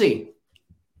know. We'll see.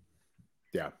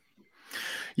 Yeah.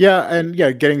 Yeah. And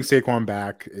yeah, getting Saquon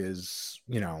back is,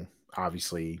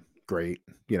 obviously great.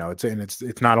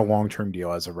 It's not a long-term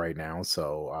deal as of right now.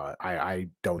 So I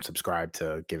don't subscribe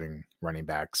to giving running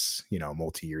backs,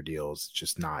 multi-year deals.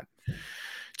 Just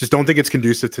don't think it's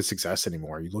conducive to success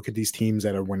anymore. You look at these teams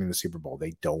that are winning the Super Bowl,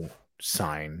 they don't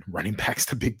sign running backs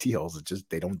to big deals.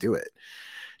 They don't do it.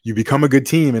 You become a good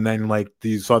team, and then like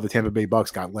you saw the Tampa Bay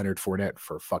Bucks got Leonard Fournette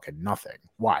for fucking nothing.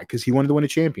 Why? Because he wanted to win a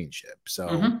championship.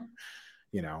 So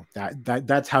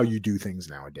that's how you do things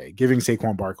nowadays. Giving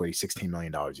Saquon Barkley $16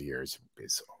 million a year is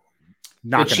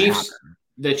not going to happen.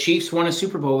 The Chiefs won a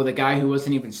Super Bowl with a guy who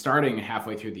wasn't even starting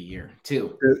halfway through the year,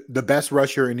 too. The best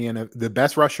rusher in the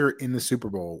best rusher in the Super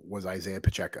Bowl was Isaiah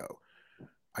Pacheco.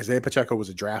 Isaiah Pacheco was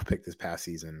a draft pick this past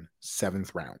season,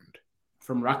 7th round.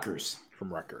 From Rutgers.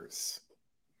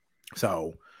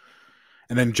 So,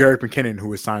 and then Jerick McKinnon, who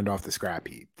was signed off the scrap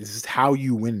heap. This is how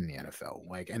you win in the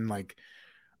NFL.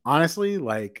 Honestly,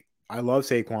 I love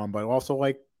Saquon, but also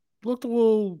looked a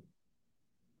little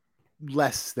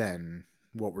less than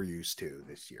what we're used to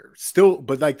this year. Still,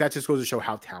 but that just goes to show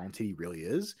how talented he really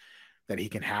is, that he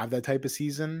can have that type of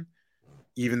season,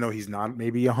 even though he's not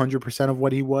maybe 100% of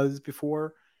what he was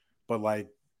before. But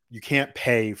you can't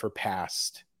pay for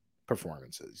past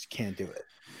performances. You can't do it.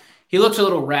 He looked a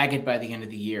little ragged by the end of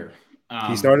the year.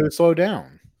 He started to slow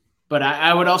down. But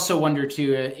I would also wonder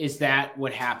too, is that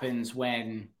what happens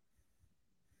when,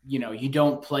 you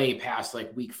don't play past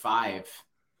week 5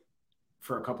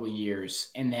 for a couple of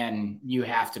years, and then you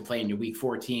have to play into week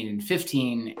 14 and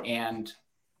 15, and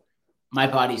my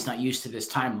body's not used to this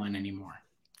timeline anymore.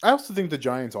 I also think the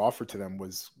Giants' offer to him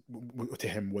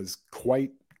was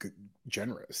quite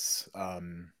generous. I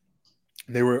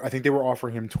think they were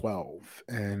offering him 12,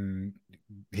 and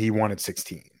he wanted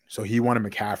 16. So he wanted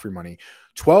McCaffrey money.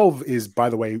 12 is, by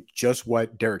the way, just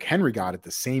what Derrick Henry got at the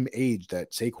same age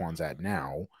that Saquon's at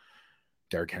now.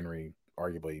 Derrick Henry,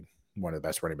 arguably one of the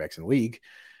best running backs in the league,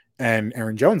 and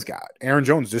Aaron Jones got. Aaron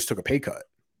Jones just took a pay cut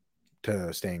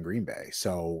to stay in Green Bay.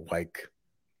 So, like,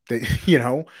 you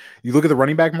look at the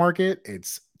running back market,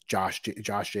 it's Josh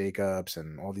Jacobs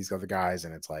and all these other guys,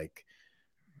 and it's like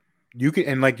you can,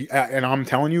 and I'm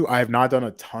telling you, I have not done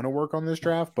a ton of work on this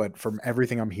draft, but from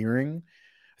everything I'm hearing,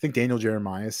 I think Daniel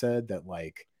Jeremiah said that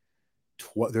like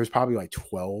there's probably like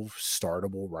 12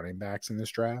 startable running backs in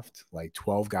this draft, like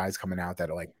 12 guys coming out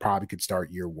that like probably could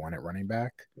start year one at running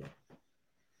back.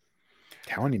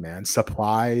 Telling you, man,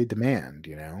 supply demand,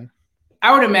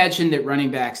 I would imagine that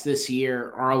running backs this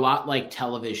year are a lot like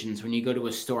televisions. When you go to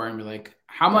a store and be like,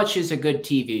 how much is a good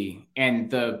TV? And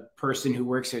the person who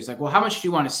works there is like, well, how much do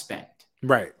you want to spend?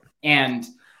 Right. And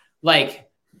like,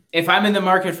 if I'm in the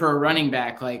market for a running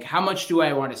back, like, how much do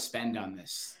I want to spend on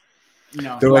this? We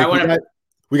got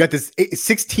this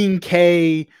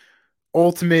 16K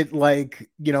ultimate, like,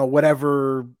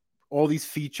 whatever, all these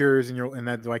features, and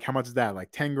that's like, how much is that?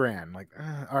 Like $10,000. Like,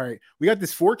 all right. We got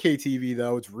this 4K TV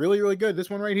though. It's really, really good. This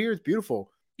one right here is beautiful.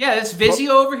 Yeah, this Vizio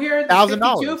over here,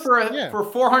 $1,000 for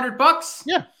 $400.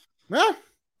 Yeah. Yeah.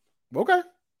 Okay.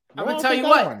 I'm gonna tell you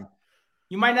what.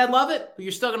 You might not love it, but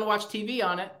you're still gonna watch TV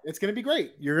on it. It's gonna be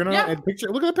great. You're gonna look at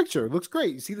the picture. It looks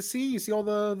great. You see the sea. You see all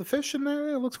the fish in there.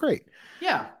 It looks great.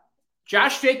 Yeah.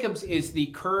 Josh Jacobs is the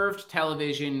curved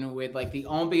television with like the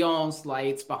ambiance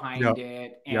lights behind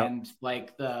it, and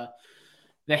like the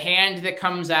hand that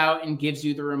comes out and gives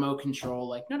you the remote control.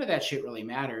 Like none of that shit really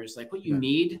matters. Like what you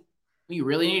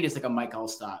really need is like a Mike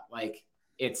Allstott. Like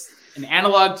it's an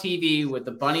analog TV with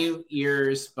the bunny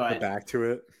ears, but the back to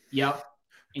it. Yep.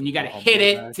 And you got to hit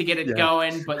it to get it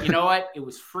going. But you know what? It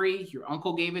was free. Your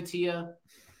uncle gave it to you.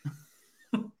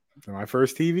 My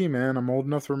first TV, man, I'm old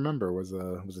enough to remember, was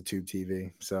a tube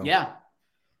TV. So yeah.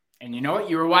 And you know what?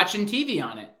 You were watching TV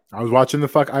on it. I was watching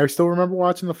I still remember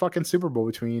watching the fucking Super Bowl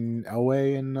between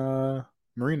Elway and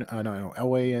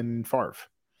Elway and Favre.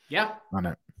 Yeah. On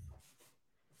it.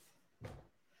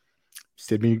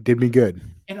 Did me good.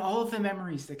 And all of the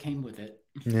memories that came with it.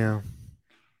 Yeah.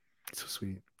 So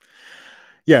sweet.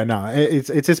 Yeah, no, it's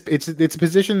a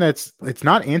position it's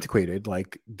not antiquated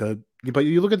but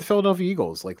you look at the Philadelphia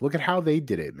Eagles, like look at how they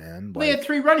did it, man. They had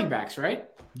 3 running backs, right?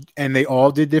 And they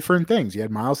all did different things. You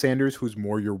had Miles Sanders, who's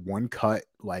more your one cut,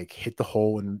 like hit the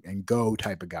hole and go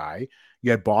type of guy.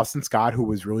 You had Boston Scott, who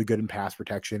was really good in pass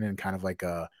protection and kind of like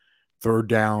a third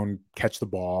down, catch the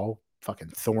ball, fucking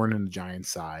thorn in the Giants'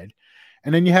 side.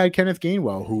 And then you had Kenneth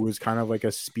Gainwell, who was kind of like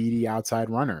a speedy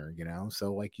outside runner,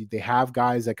 So like they have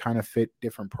guys that kind of fit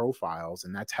different profiles,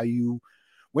 and that's how you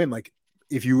win. Like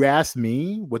if you asked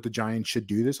me what the Giants should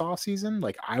do this offseason,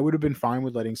 like I would have been fine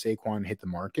with letting Saquon hit the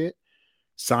market,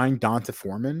 sign Donta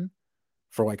Foreman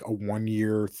for like a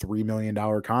 1-year, $3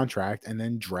 million contract, and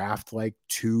then draft like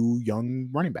 2 young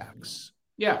running backs.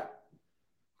 Yeah.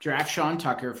 Draft Sean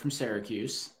Tucker from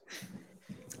Syracuse.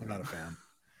 I'm not a fan.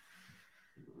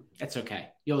 That's okay.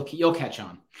 You'll catch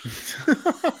on.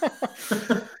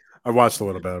 I watched a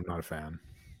little bit. I'm not a fan.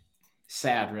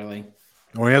 Sad, really.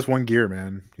 Oh, he has 1 gear,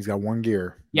 man. He's got 1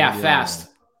 gear. Yeah, fast.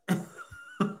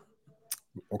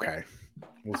 Okay.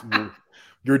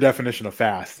 Your definition of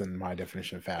fast and my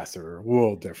definition of fast are a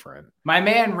little different. My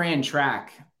man ran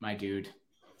track, my dude.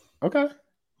 Okay.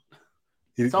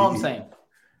 That's all I'm saying.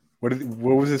 What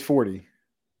was his 40?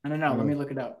 I don't know. Let me look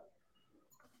it up.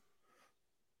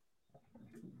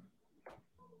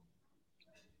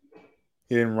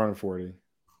 He didn't run a 40.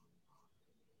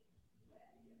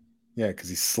 Yeah, because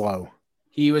he's slow.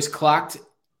 He was clocked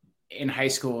in high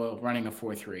school running a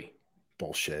 4.3.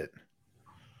 Bullshit.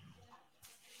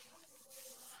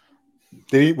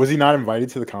 Was he not invited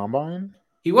to the combine?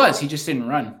 He was. He just didn't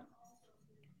run.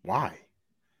 Why?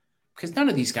 Because none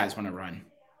of these guys want to run.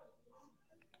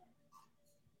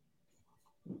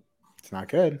 It's not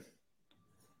good.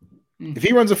 If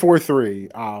he runs a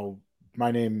 4.3,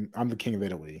 I'm the king of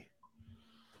Italy.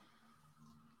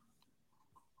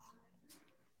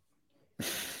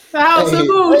 The house of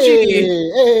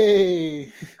Gucci.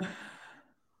 Hey.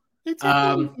 It's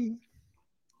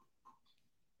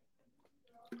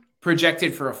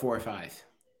projected for a 4.5.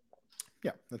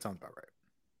 Yeah, that sounds about right.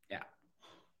 Yeah.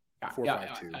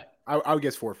 4.52. I would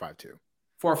guess 4.52.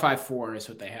 4.54 is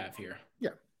what they have here. Yeah,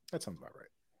 that sounds about right.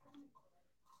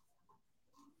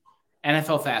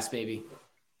 NFL fast, baby.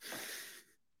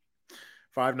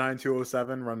 5'9",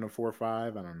 207, running a 4.5. I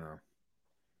don't know.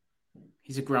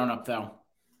 He's a grown-up, though.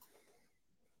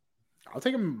 I'll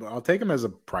take him as a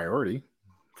priority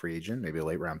free agent, maybe a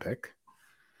late round pick.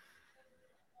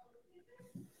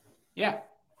 Yeah.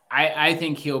 I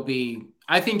think he'll be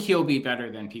better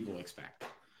than people expect.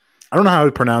 I don't know how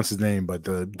to pronounce his name, but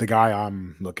the guy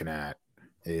I'm looking at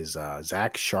is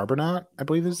Zach Charbonnet, I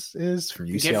believe is from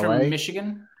The UCLA. kid from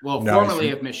Michigan? Well, No, formerly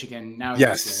he's of Michigan, now he's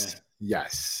Yes, UCLA.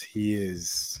 yes, he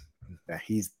is.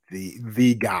 He's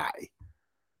the guy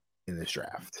in this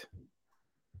draft.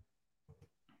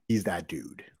 He's that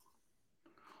dude.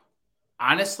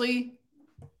 Honestly,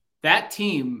 that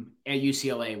team at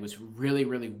UCLA was really,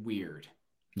 really weird.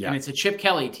 Yeah. And it's a Chip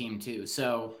Kelly team too.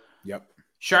 So Yep.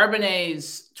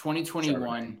 Charbonnet's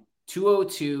 2021,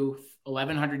 202,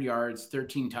 1,100 yards,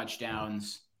 13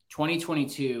 touchdowns.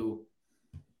 2022,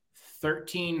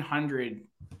 1,300,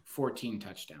 14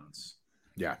 touchdowns.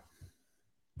 Yeah.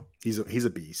 He's a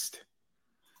beast.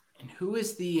 And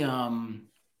who's the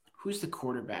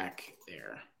quarterback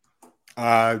there?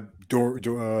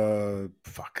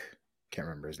 Fuck. Can't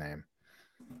remember his name.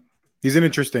 He's an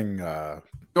interesting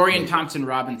Dorian Thompson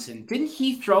Robinson. Didn't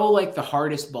he throw like the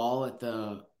hardest ball at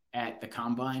the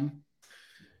combine?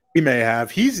 He may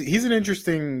have. He's an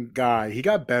interesting guy. He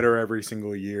got better every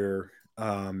single year.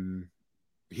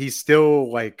 He's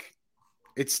still like,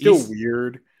 it's still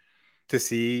weird to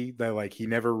see that like he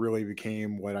never really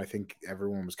became what I think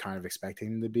everyone was kind of expecting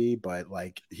him to be. But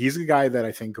like he's a guy that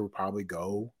I think will probably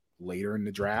go later in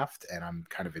the draft, and I'm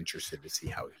kind of interested to see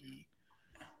how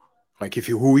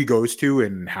who he goes to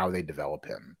and how they develop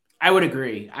him. I would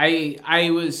agree. I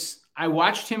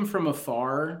watched him from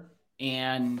afar,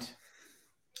 and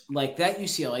like that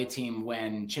UCLA team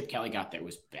when Chip Kelly got there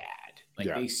was bad. Like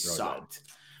they sucked.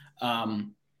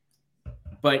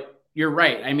 But you're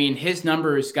right. I mean, his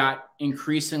numbers got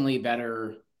increasingly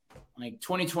better. Like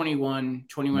 2021,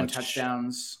 21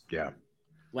 touchdowns. Yeah.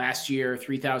 Last year,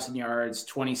 3,000 yards,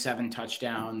 27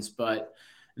 touchdowns. But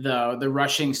the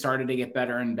rushing started to get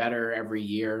better and better every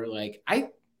year. Like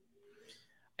I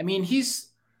mean,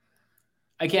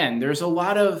 there's a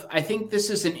lot of, I think this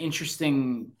is an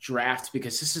interesting draft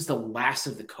because this is the last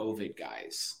of the COVID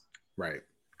guys. Right.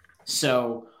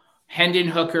 So Hendon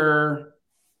Hooker,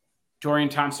 Dorian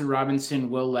Thompson Robinson,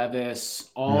 Will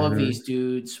Levis, all of these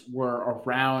dudes were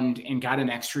around and got an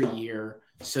extra year.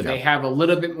 So they have a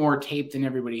little bit more tape than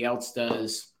everybody else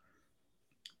does.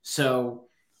 So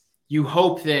you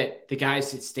hope that the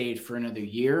guys that stayed for another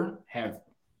year have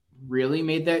really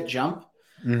made that jump.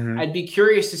 Mm-hmm. I'd be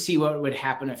curious to see what would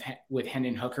happen with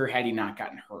Hendon Hooker had he not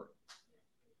gotten hurt.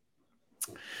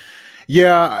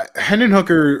 Yeah, Hendon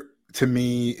Hooker to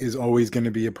me is always going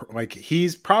to be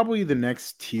he's probably the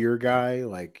next tier guy.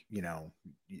 Like, you know,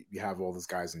 you have all those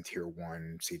guys in tier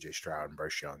 1, CJ Stroud and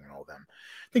Bryce Young and all them.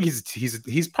 I think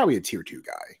he's probably a tier 2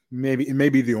 guy.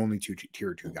 Maybe the only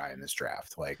tier 2 guy in this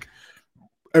draft. Like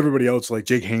everybody else, like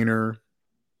Jake Haener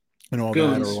and all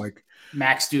goons. that, or like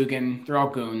Max Duggan. They're all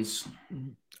goons.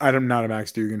 I'm not a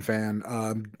Max Duggan fan.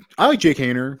 I like Jake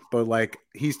Haener, but like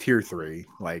he's tier 3.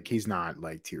 Like he's not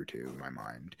like tier 2 in my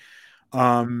mind.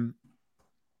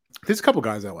 There's a couple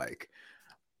guys I like,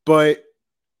 but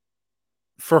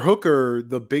for Hooker,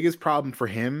 the biggest problem for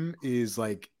him is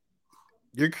like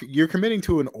you're committing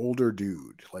to an older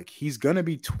dude. Like he's gonna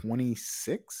be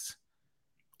 26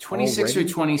 or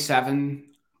 27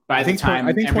 by the time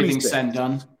everything's said and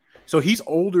done. So he's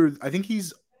older. I think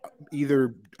he's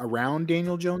either around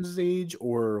Daniel Jones's age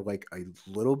or like a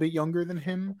little bit younger than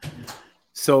him.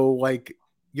 So like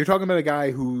you're talking about a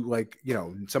guy who, like, you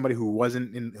know, somebody who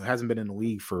hasn't been in the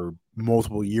league for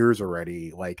multiple years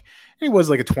already. Like, he was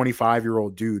like a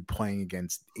 25-year-old dude playing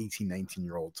against 18,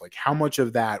 19-year-olds. Like, how much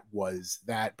of that was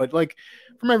that? But like,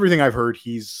 from everything I've heard,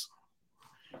 he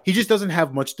just doesn't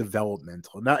have much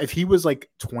developmental. Now, if he was like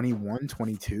 21,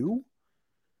 22,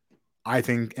 I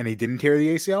think, and he didn't tear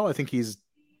the ACL, I think he's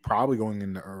probably going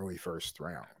in the early first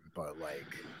round. But like,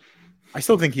 I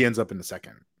still think he ends up in the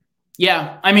second.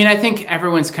 Yeah, I mean, I think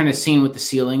everyone's kind of seen what the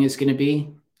ceiling is going to be,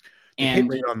 and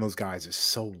the hit rate on those guys is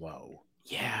so low.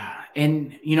 Yeah,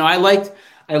 and you know, I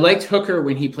liked Hooker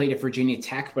when he played at Virginia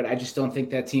Tech, but I just don't think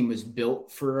that team was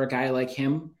built for a guy like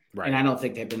him, right. And I don't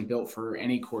think they've been built for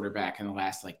any quarterback in the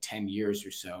last like 10 years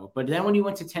or so. But then when you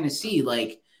went to Tennessee,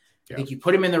 like I think you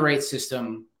put him in the right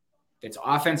system that's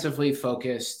offensively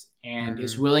focused and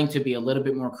is willing to be a little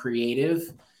bit more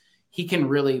creative. He can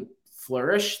really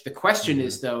flourish. The question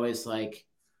is like,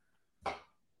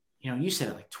 you know, you said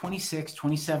it, like 26,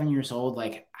 27 years old,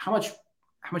 like how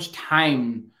much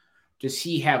time does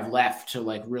he have left to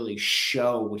like really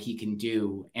show what he can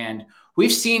do? And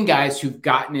we've seen guys who've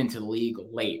gotten into the league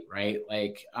late, right?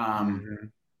 Like,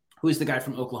 who's the guy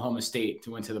from Oklahoma State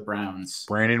who went to the Browns?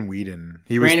 Brandon Weeden.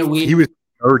 He was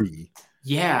 30.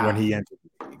 Yeah. When he entered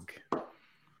the league.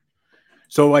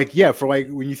 So like, yeah, for like,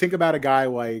 when you think about a guy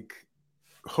like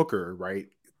Hooker, right?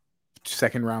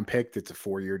 Second round pick, it's a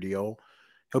 4-year deal.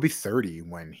 He'll be 30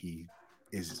 when he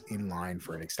is in line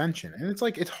for an extension. And it's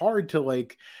like, it's hard to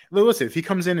like, listen, if he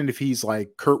comes in and if he's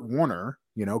like Kurt Warner,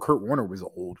 Kurt Warner was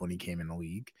old when he came in the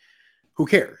league. Who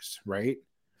cares, right?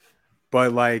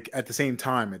 But like at the same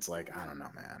time, it's like, I don't know,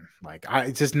 man. Like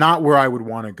it's just not where I would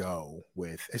want to go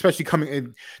with, especially coming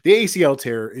in. The ACL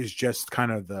tear is just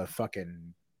kind of the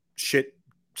fucking shit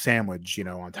sandwich,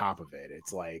 on top of it.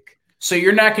 It's like, so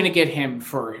you're not going to get him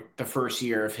for the first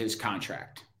year of his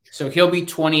contract. So he'll be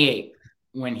 28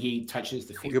 when he touches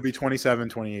the field. He'll be 27,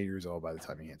 28 years old by the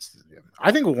time he hits the gym.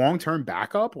 I think a long-term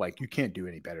backup, like you can't do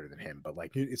any better than him, but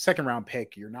like it's second round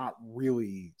pick, you're not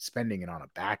really spending it on a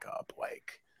backup.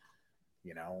 Like,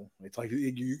 it's like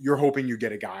you're hoping you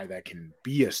get a guy that can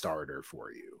be a starter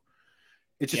for you.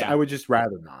 It's just, I would just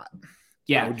rather not.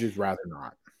 Yeah. I would just rather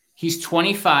not. He's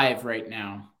 25 right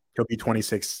now. He'll be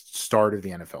 26 start of the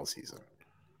NFL season.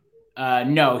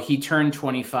 No, he turned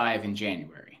 25 in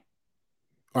January.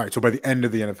 All right. So by the end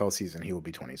of the NFL season, he will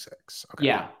be 26. Okay.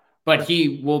 Yeah. But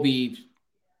he will be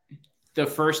the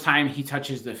first time he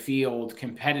touches the field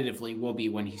competitively will be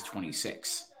when he's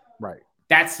 26. Right.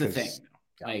 That's the thing.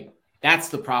 Yeah. Like, that's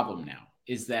the problem now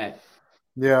is that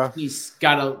he's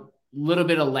got a little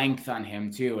bit of length on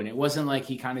him too. And it wasn't like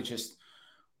he kind of just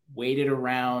waited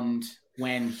around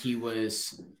when he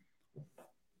was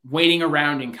waiting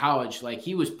around in college. Like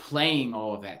he was playing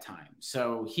all of that time.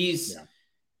 So he's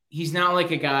not like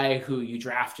a guy who you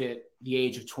draft at the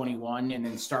age of 21 and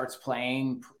then starts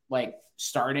playing like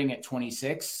starting at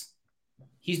 26.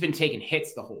 He's been taking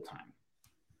hits the whole time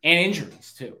and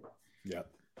injuries too. Yep.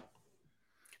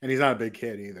 And he's not a big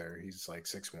kid either. He's like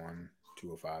 6'1",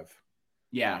 205.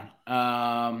 Yeah.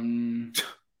 6'3",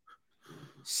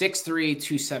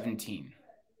 217.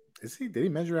 Is he? Did he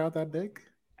measure out that big?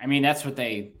 I mean, that's what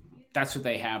they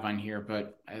have on here,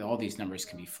 but all these numbers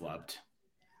can be flubbed.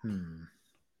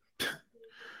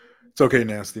 It's okay,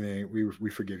 Nasty Nate. We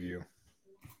forgive you.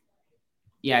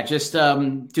 Yeah, just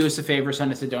do us a favor,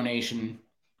 send us a donation,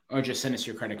 or just send us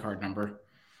your credit card number.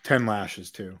 10 lashes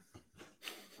too.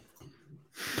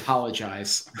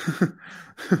 Apologize.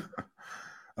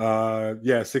 6'3",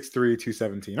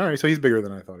 217. All right, so he's bigger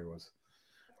than I thought he was.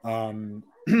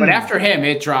 But after him,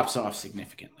 it drops off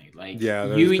significantly. Like,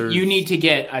 you need to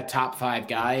get a top 5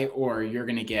 guy, or you're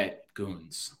going to get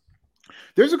goons.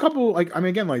 There's a couple, like, I mean,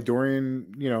 again, like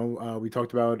Dorian, we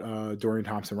talked about Dorian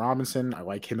Thompson-Robinson. I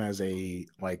like him as a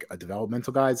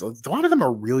developmental guy. A lot of them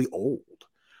are really old.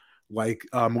 Like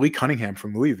Malik Cunningham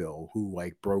from Louisville, who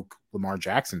like broke Lamar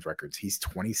Jackson's records. He's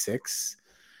 26.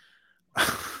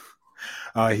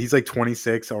 He's like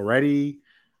 26 already.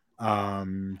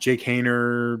 Jake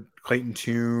Haener, Clayton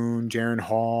Tune, Jaron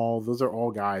Hall. Those are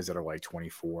all guys that are like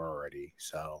 24 already.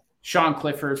 So Sean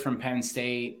Clifford from Penn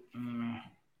State.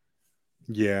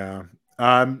 Yeah.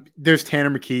 There's Tanner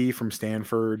McKee from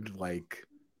Stanford. Like,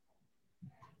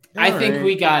 I think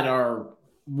we got our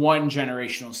one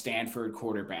generational Stanford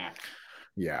quarterback.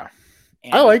 Yeah.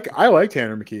 And I like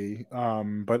Tanner McKee.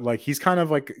 But like he's kind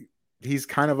of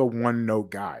a one note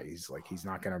guy. He's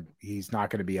not gonna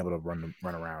be able to run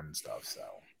around and stuff. So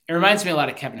it reminds me a lot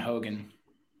of Kevin Hogan.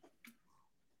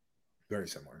 Very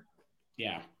similar.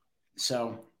 Yeah.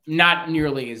 So not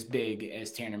nearly as big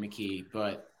as Tanner McKee,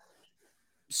 but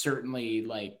certainly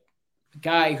like a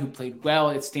guy who played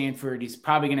well at Stanford. He's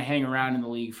probably going to hang around in the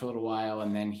league for a little while,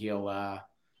 and then he'll.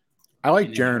 I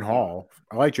like Jaron Hall.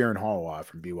 I like Jaron Hall a lot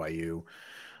from BYU,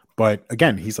 but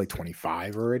again, he's like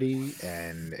 25 already,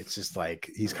 and it's just like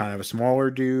he's kind of a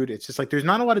smaller dude. It's just like there's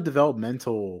not a lot of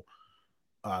developmental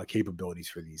capabilities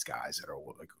for these guys that are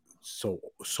like so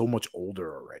much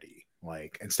older already.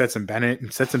 Like, and Stetson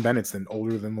Bennett's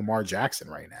older than Lamar Jackson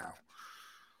right now.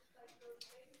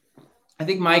 I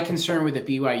think my concern with the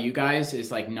BYU guys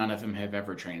is like none of them have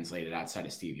ever translated outside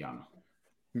of Steve Young.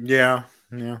 Yeah.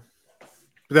 But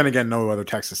then again, no other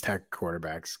Texas Tech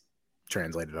quarterbacks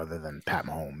translated other than Pat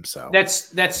Mahomes. So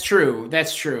that's true.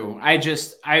 That's true.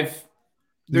 I'm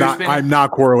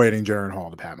not correlating Jaron Hall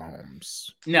to Pat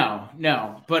Mahomes.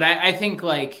 No. But I think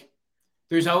like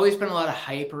there's always been a lot of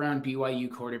hype around BYU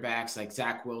quarterbacks like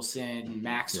Zach Wilson,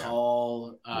 Max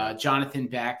Hall, Jonathan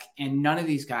Beck, and none of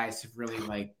these guys have really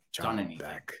like done anything.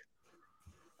 Beck.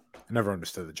 I never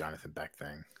understood the Jonathan Beck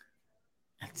thing.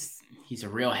 He's a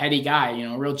real heady guy,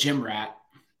 a real gym rat.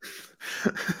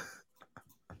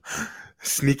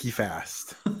 Sneaky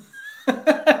fast.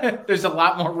 There's a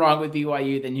lot more wrong with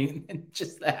BYU than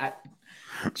just that.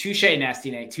 Touche,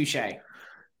 Nasty Nate. Touche. A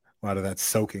lot of that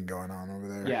soaking going on over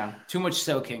there. Yeah, too much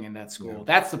soaking in that school. Yeah.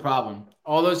 That's the problem.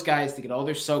 All those guys, they get all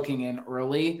their soaking in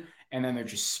early, and then they're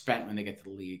just spent when they get to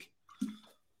the league.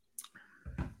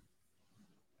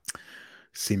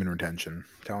 semen retention.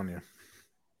 I'm telling you.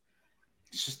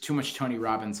 It's just too much Tony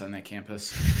Robbins on that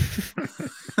campus.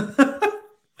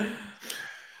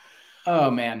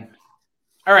 Oh, man.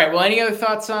 All right. Well, any other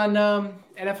thoughts on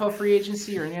NFL free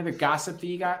agency or any other gossip that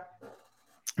you got?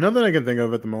 Nothing I can think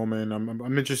of at the moment.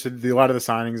 I'm interested. A lot of the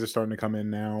signings are starting to come in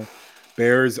now.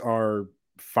 Bears are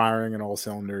firing in all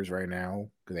cylinders right now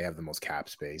because they have the most cap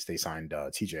space. They signed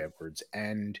T.J. Edwards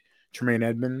and Tremaine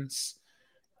Edmonds.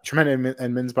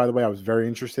 Edmonds, by the way, I was very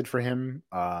interested for him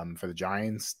for the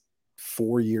Giants.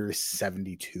 4 years,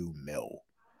 $72 million.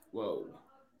 Whoa.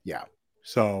 Yeah.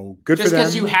 So good just for them.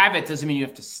 Just because you have it doesn't mean you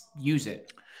have to use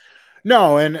it.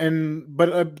 No,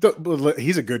 but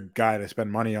he's a good guy to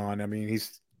spend money on. I mean,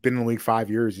 he's been in the league 5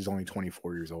 years. He's only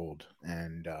 24 years old,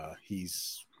 and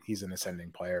he's an ascending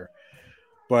player.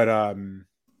 But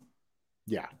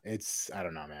yeah, I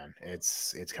don't know, man.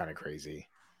 It's kind of crazy.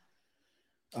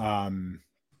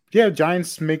 Yeah,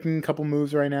 Giants making a couple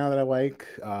moves right now that I like.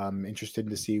 Interested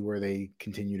to see where they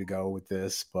continue to go with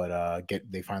this, but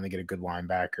they finally get a good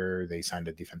linebacker. They signed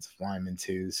a defensive lineman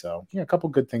too, so yeah, a couple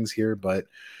good things here, but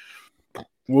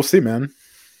we'll see, man.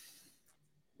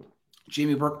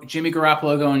 Jimmy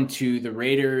Garoppolo going to the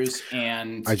Raiders,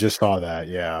 and I just saw that.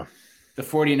 Yeah, the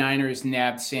 49ers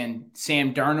nabbed Sam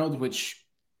Darnold, which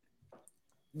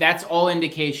that's all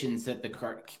indications that the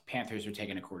Panthers are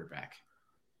taking a quarterback.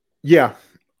 Yeah.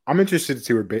 I'm interested to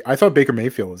see where I thought Baker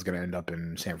Mayfield was going to end up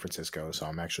in San Francisco, so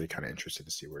I'm actually kind of interested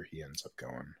to see where he ends up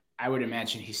going. I would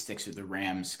imagine he sticks with the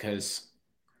Rams because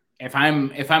if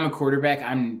I'm a quarterback,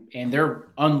 and they're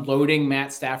unloading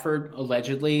Matt Stafford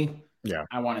allegedly. Yeah,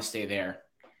 I want to stay there.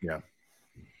 Yeah.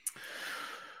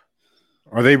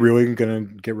 Are they really going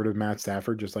to get rid of Matt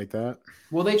Stafford just like that?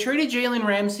 Well, they traded Jalen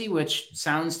Ramsey, which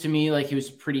sounds to me like he was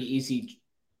a pretty easy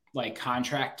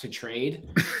contract to trade.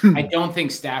 I don't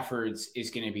think Stafford's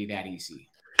is going to be that easy.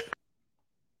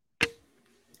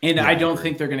 And yeah, I don't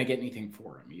think they're going to get anything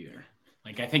for him either.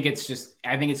 I think it's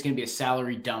going to be a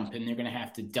salary dump, and they're going to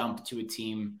have to dump to a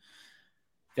team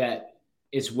that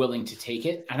is willing to take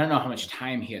it. I don't know how much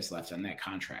time he has left on that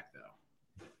contract,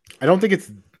 though. I don't think it's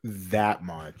that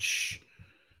much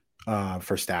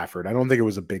for Stafford. I don't think it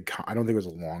was I don't think it was a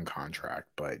long contract,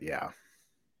 but yeah.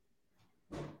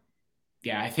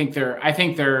 Yeah, I think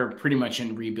they're pretty much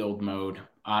in rebuild mode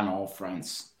on all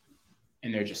fronts,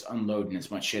 and they're just unloading as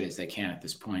much shit as they can at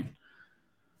this point.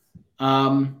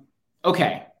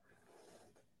 Okay.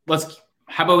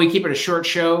 How about we keep it a short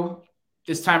show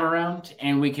this time around,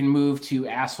 and we can move to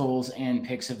assholes and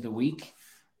picks of the week.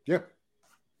 Yeah.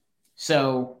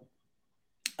 So,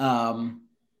 Q, I'm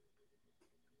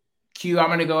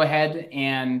going to go ahead,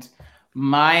 and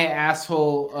my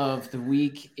asshole of the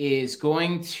week is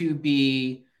going to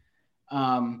be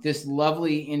this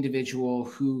lovely individual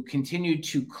who continued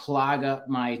to clog up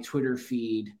my Twitter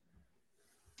feed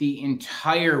the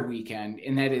entire weekend,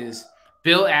 and that is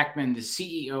Bill Ackman, the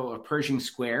CEO of Pershing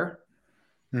Square,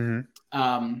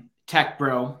 tech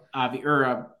bro, or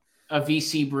a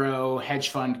VC bro, hedge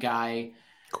fund guy.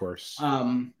 Of course.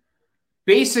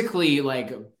 Basically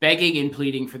begging and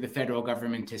pleading for the federal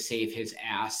government to save his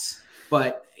ass.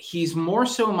 But he's more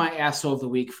so my asshole of the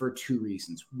week for two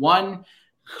reasons. One,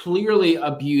 clearly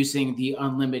abusing the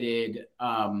unlimited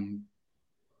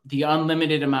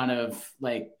amount of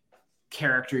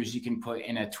characters you can put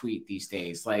in a tweet these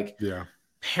days.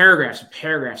 Paragraphs and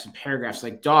paragraphs and paragraphs.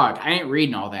 Dog, I ain't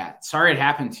reading all that. Sorry it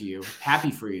happened to you.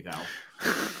 Happy for you though.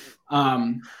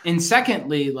 And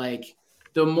secondly,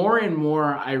 the more and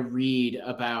more I read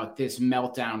about this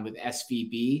meltdown with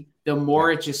SVB, the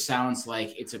more it just sounds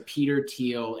like it's a Peter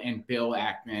Thiel and Bill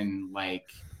Ackman,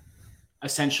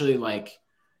 essentially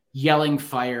yelling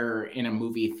fire in a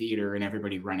movie theater and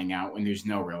everybody running out when there's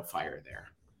no real fire there.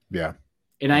 Yeah.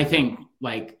 And I think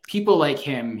people like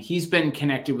him, he's been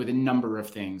connected with a number of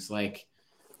things,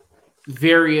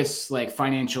 various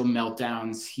financial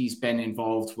meltdowns he's been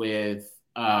involved with.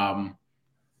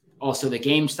 Also the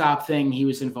GameStop thing he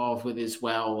was involved with as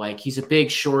well. He's a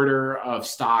big shorter of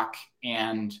stock,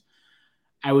 and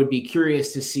I would be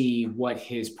curious to see what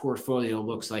his portfolio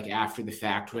looks like after the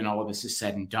fact when all of this is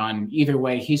said and done. Either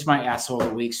way, he's my asshole of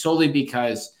the week solely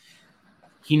because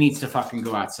he needs to fucking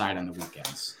go outside on the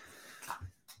weekends.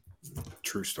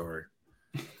 True story.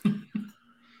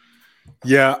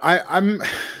 Yeah, I'm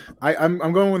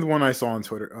going with one I saw on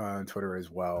Twitter as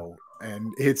well,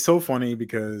 and it's so funny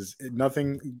because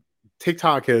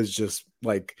TikTok has just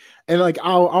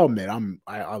I'll admit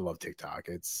I love TikTok.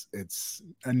 It's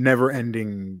a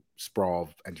never-ending sprawl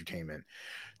of entertainment.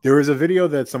 There was a video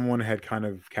that someone had kind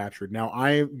of captured. Now,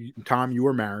 Tom, you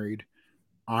are married.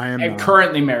 I'm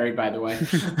currently married, by the way.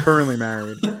 Currently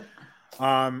married.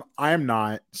 I am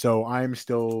not. So I'm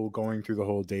still going through the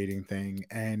whole dating thing,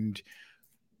 and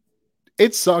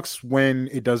it sucks when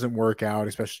it doesn't work out,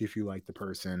 especially if you like the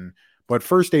person. But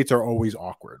first dates are always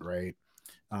awkward, right?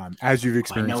 As you've I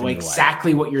experienced know in your life.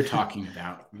 exactly what you're talking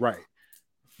about. Right.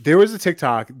 There was a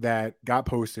TikTok that got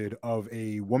posted of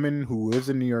a woman who lives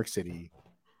in New York City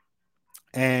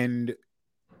and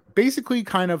basically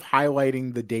kind of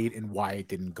highlighting the date and why it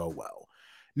didn't go well.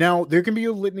 Now, there can be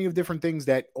a litany of different things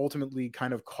that ultimately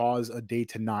kind of cause a date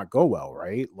to not go well,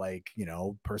 right? Like,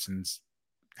 person's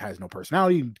has no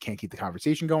personality, can't keep the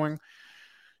conversation going.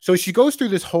 So she goes through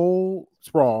this whole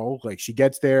sprawl. Like, she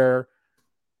gets there,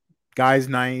 guy's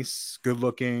nice, good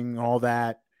looking, all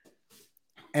that.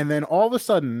 And then all of a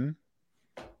sudden,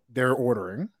 they're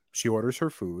ordering. She orders her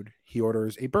food. He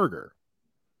orders a burger.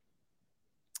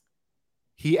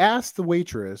 He asked the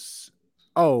waitress,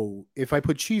 "Oh, if I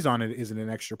put cheese on it, is it an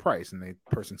extra price?" And the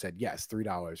person said, "Yes,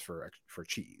 $3 for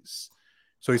cheese."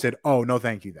 So he said, "Oh, no,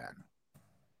 thank you then."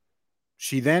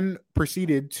 She then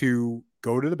proceeded to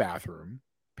go to the bathroom,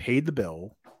 paid the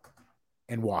bill,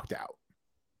 and walked out.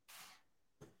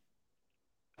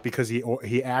 Because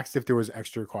he asked if there was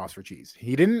extra cost for cheese.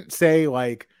 He didn't say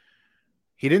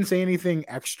anything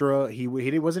extra. He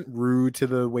wasn't rude to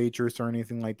the waitress or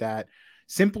anything like that.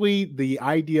 Simply the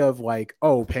idea of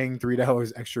paying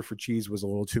 $3 extra for cheese was a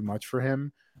little too much for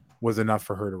him was enough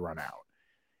for her to run out.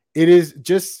 It is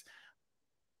just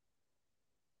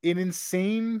an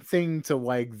insane thing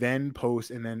to then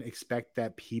post and then expect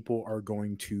that people are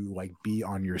going to be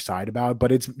on your side about.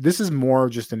 But this is more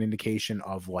just an indication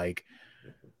of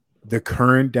the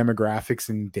current demographics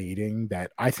in dating,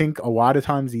 that I think a lot of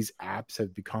times these apps have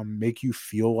make you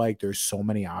feel like there's so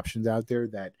many options out there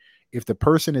that if the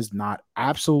person is not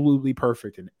absolutely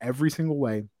perfect in every single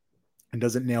way and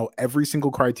doesn't nail every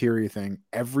single criteria thing,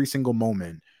 every single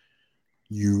moment,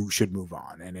 you should move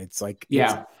on. And it's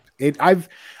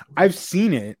I've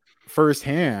seen it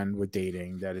firsthand with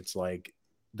dating, that it's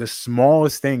the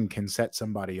smallest thing can set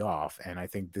somebody off. And I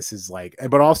think this is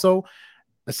but also,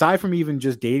 aside from even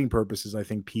just dating purposes, I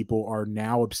think people are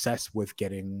now obsessed with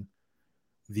getting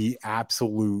the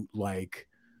absolute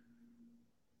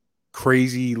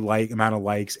crazy amount of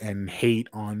likes and hate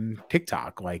on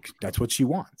TikTok. That's what she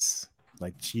wants.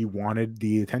 She wanted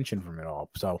the attention from it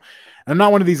all. So I'm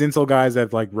not one of these incel guys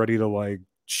that's ready to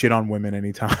shit on women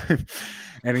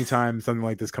anytime something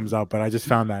like this comes up, but I just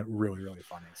found that really, really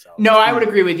funny. So no, I would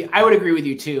agree with you. I would agree with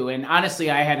you too. And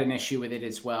honestly, I had an issue with it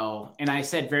as well. And I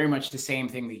said very much the same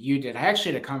thing that you did. I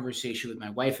actually had a conversation with my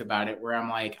wife about it where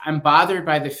I'm bothered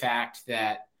by the fact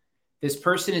that this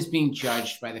person is being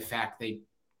judged by the fact they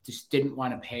just didn't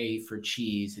want to pay for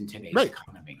cheese in today's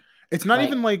economy. It's not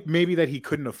even maybe that he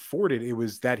couldn't afford it. It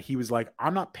was that he was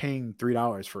I'm not paying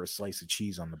 $3 for a slice of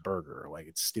cheese on the burger.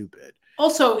 It's stupid.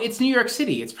 Also, it's New York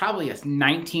City. It's probably a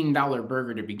 $19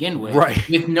 burger to begin with. Right.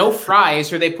 With no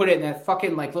fries, or they put it in that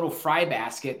fucking little fry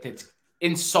basket that's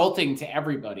insulting to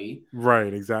everybody.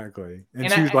 Right, exactly.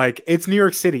 And she's it's New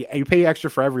York City. You pay extra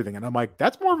for everything. And I'm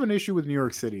that's more of an issue with New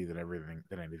York City than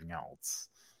anything else.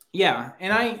 Yeah.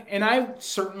 And I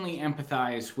certainly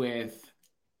empathize with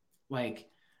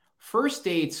first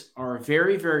dates are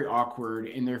very, very awkward,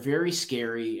 and they're very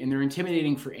scary, and they're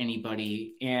intimidating for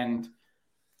anybody. And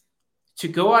to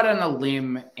go out on a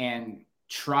limb and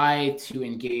try to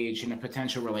engage in a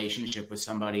potential relationship with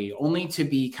somebody only to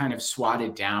be kind of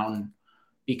swatted down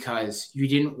because you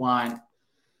didn't want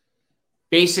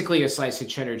basically a slice of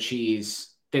cheddar cheese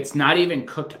that's not even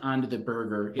cooked onto the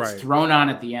burger. It's thrown on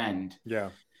at the end. Yeah.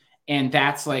 And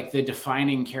that's the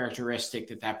defining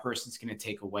characteristic that person's going to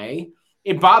take away.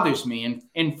 It bothers me.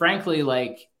 And frankly,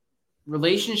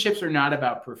 relationships are not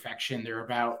about perfection. They're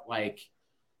about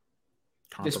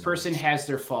this person has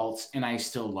their faults and I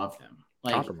still love them.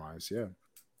 Compromise. Yeah.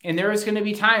 And there is going to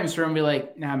be times where I'm be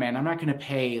nah, man, I'm not going to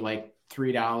pay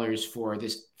 $3 for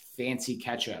this fancy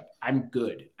ketchup. I'm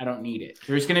good. I don't need it.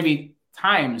 There's going to be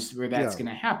times where that's going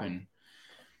to happen.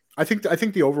 I think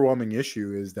the overwhelming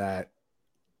issue is that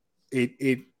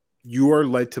you are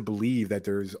led to believe that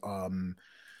there's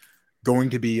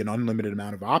going to be an unlimited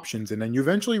amount of options, and then you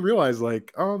eventually realize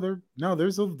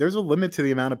there's a limit to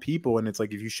the amount of people, and it's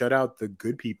if you shut out the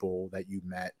good people that you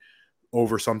met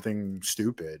over something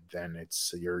stupid, then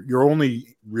it's you're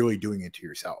only really doing it to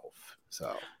yourself.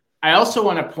 So I also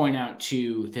want to point out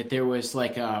too that there was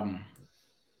a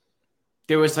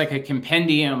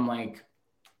compendium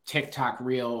TikTok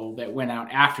reel that went out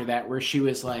after that where she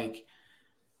was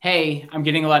hey, I'm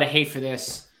getting a lot of hate for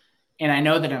this, and I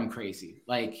know that I'm crazy.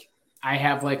 I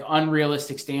have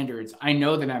unrealistic standards. I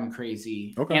know that I'm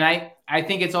crazy. Okay. And I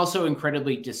think it's also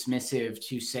incredibly dismissive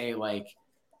to say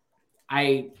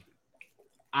I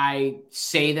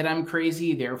say that I'm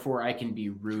crazy, therefore I can be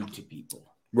rude to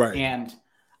people. Right. And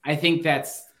I think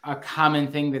that's a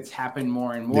common thing that's happened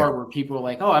more and more where people are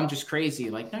like, oh, I'm just crazy.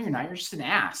 Like, no, you're not. You're just an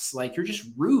ass. Like, you're just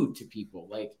rude to people.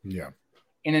 Like,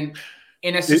 in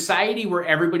a society where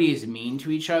everybody is mean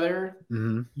to each other,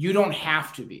 you don't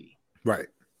have to be. Right.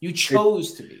 You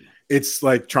chose to be. It's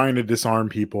like trying to disarm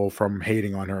people from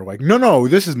hating on her. Like, no,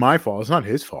 this is my fault. It's not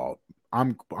his fault.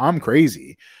 I'm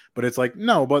crazy. But it's like,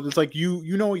 no, but it's like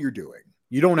you know what you're doing.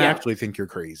 You don't actually think you're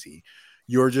crazy.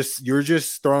 You're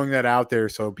just throwing that out there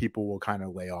so people will kind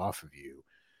of lay off of you.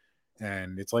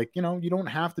 And it's like, you know, you don't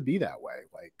have to be that way.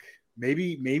 Like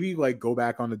maybe like go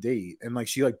back on a date. And like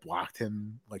she like blocked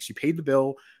him. Like she paid the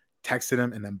bill, texted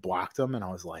him, and then blocked him. And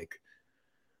I was like,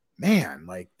 man,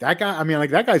 like that guy. I mean,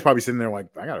 like that guy's probably sitting there like,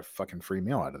 I got a fucking free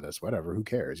meal out of this. Whatever, who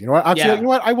cares? You know what? You know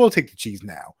what? I will take the cheese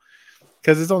now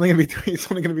because it's only gonna be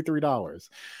 $3.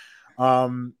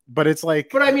 But it's like,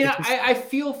 but I mean, I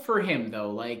feel for him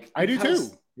though. Like I do too.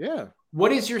 Yeah.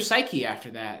 What is your psyche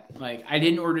after that? Like, I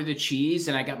didn't order the cheese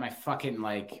and I got my fucking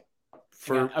like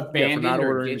abandoned for not or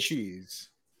ordering the cheese.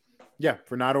 Yeah,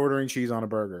 for not ordering cheese on a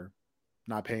burger,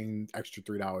 not paying extra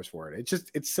 $3 for it.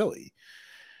 It's silly.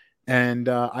 And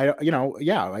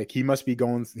like he must be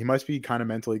kind of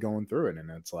mentally going through it. And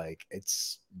it's like,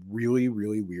 it's really,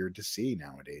 really weird to see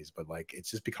nowadays, but like, it's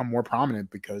just become more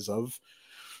prominent because of,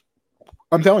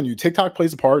 I'm telling you, TikTok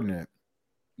plays a part in it.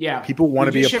 Yeah. People want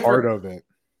to be a part of it.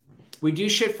 We do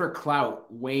shit for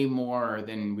clout way more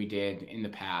than we did in the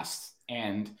past.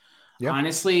 And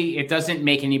honestly, it doesn't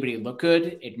make anybody look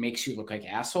good. It makes you look like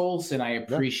assholes. And I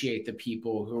appreciate the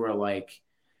people who are like,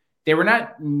 they were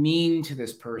not mean to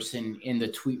this person in the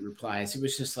tweet replies. It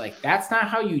was just like, that's not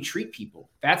how you treat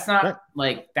people. That's not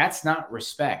that's not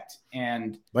respect.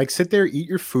 And like, sit there, eat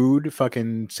your food,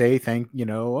 fucking say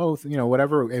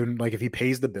whatever. And like, if he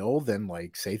pays the bill, then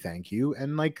like say thank you.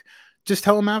 And like, just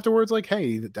tell him afterwards, like,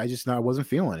 hey, I wasn't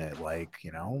feeling it. Like,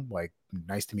 you know, like,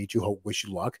 nice to meet you. Wish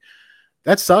you luck.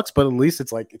 That sucks, but at least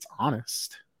it's like, it's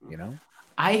honest, you know?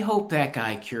 I hope that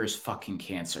guy cures fucking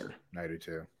cancer. I do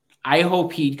too. I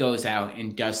hope he goes out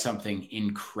and does something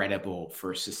incredible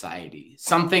for society.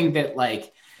 Something that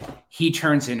like he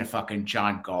turns into fucking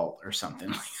John Galt or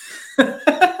something.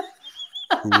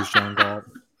 Who is John Galt?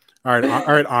 All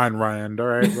right, Ayn Rand. All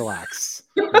right, relax.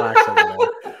 Relax over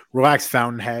there. Relax,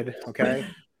 Fountainhead. Okay.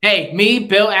 Hey, me,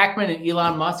 Bill Ackman, and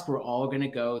Elon Musk, we're all gonna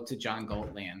go to John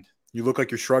Galt land. You look like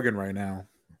you're shrugging right now.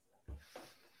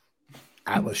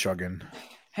 Atlas shrugging.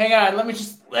 Hang on, let me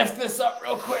just lift this up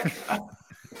real quick.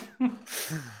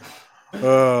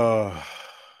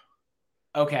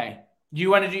 Okay. Do you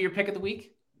want to do your pick of the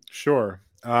week? Sure.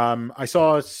 I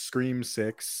saw Scream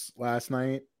 6 last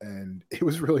night and it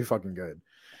was really fucking good.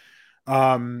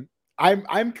 I'm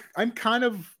kind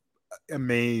of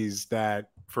amazed that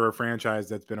for a franchise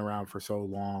that's been around for so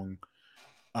long,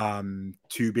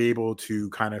 to be able to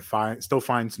kind of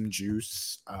find some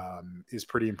juice is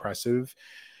pretty impressive.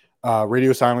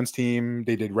 Radio Silence team,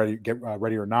 they did Ready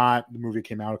or Not. The movie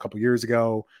came out a couple years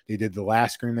ago. They did the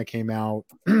last Scream that came out.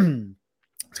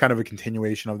 It's kind of a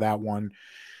continuation of that one.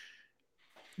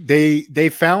 They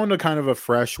found a kind of a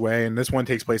fresh way, and this one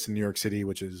takes place in New York City,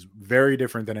 which is very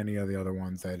different than any of the other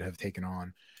ones that have taken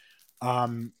on.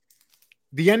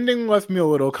 The ending left me a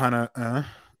little kind of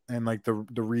and like the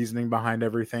reasoning behind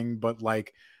everything, but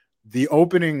like the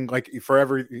opening, like if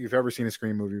you've ever seen a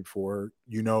Scream movie before,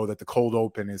 you know that the cold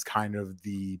open is kind of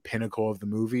the pinnacle of the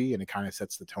movie and it kind of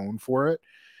sets the tone for it.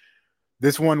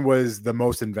 This one was the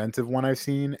most inventive one I've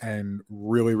seen and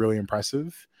really, really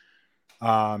impressive.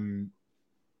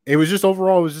 It was just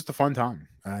a fun time.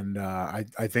 And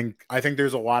I think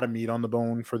there's a lot of meat on the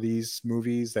bone for these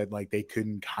movies that like they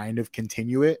couldn't kind of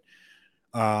continue it.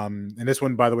 And this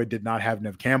one, by the way, did not have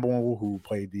Neve Campbell, who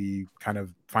played the kind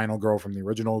of final girl from the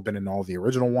original, been in all the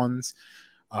original ones.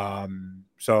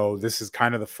 So this is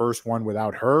kind of the first one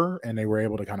without her, and they were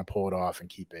able to kind of pull it off and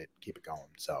keep it going.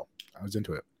 So I was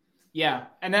into it. Yeah.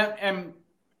 And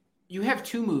you have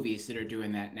two movies that are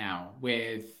doing that now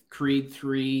with Creed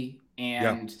 3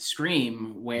 and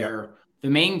Scream, where the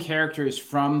main characters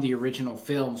from the original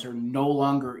films are no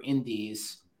longer in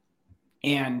these.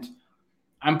 And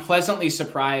I'm pleasantly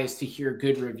surprised to hear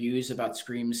good reviews about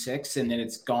Scream 6, and then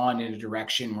it's gone in a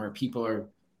direction where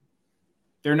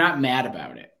they're not mad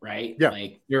about it, right? Yeah.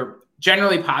 Like they're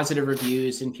generally positive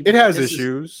reviews, and people. It has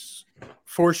issues,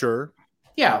 for sure.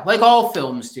 Yeah, like all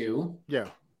films do. Yeah.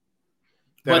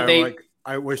 But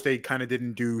I wish they kind of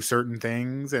didn't do certain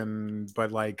things,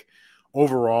 but like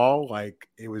overall, like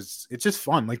it's just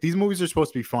fun. Like these movies are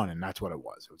supposed to be fun, and that's what it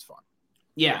was. It was fun.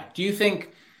 Yeah. Do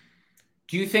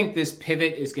Do you think this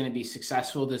pivot is going to be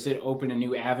successful? Does it open a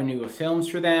new avenue of films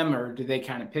for them, or do they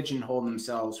kind of pigeonhole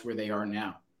themselves where they are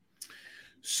now?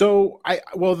 So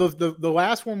the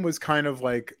last one was kind of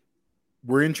like,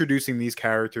 we're introducing these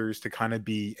characters to kind of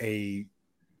be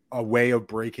a way of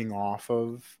breaking off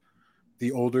of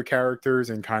the older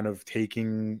characters and kind of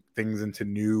taking things into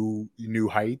new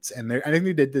heights. And I think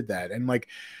they did that. And like,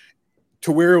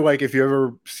 to where, like, if you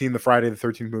ever seen the Friday the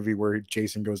 13th movie where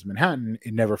Jason goes to Manhattan,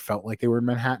 it never felt like they were in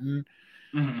Manhattan.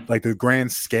 Mm-hmm. Like the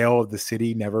grand scale of the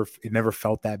city never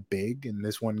felt that big. And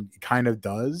this one kind of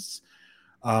does.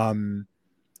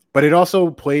 But it also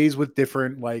plays with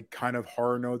different, like, kind of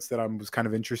horror notes that I was kind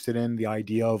of interested in. The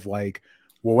idea of, like,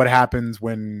 well, what happens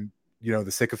when, you know,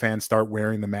 the sycophants start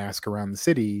wearing the mask around the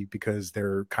city because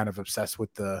they're kind of obsessed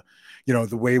with the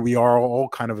way we are all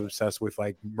kind of obsessed with,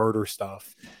 like, murder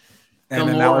stuff. And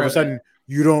then now all of a sudden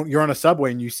you're on a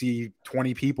subway and you see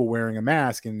 20 people wearing a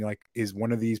mask, and you're like, is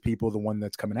one of these people the one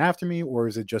that's coming after me, or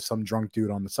is it just some drunk dude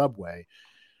on the subway?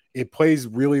 It plays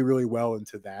really, really well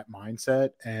into that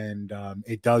mindset, and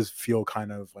it does feel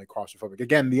kind of like claustrophobic.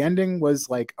 Again, the ending was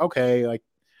like, okay, like,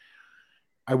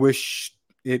 I wish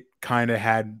it kind of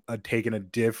had taken a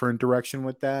different direction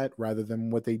with that rather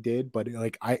than what they did, but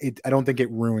I don't think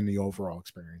it ruined the overall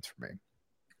experience for me.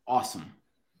 Awesome.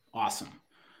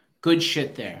 Good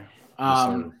shit there.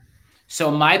 Yes, so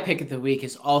my pick of the week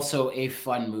is also a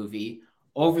fun movie.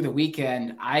 Over the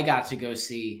weekend, I got to go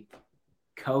see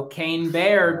Cocaine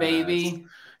Bear, baby.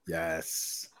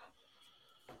 Yes.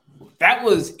 That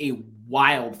was a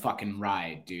wild fucking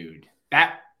ride, dude.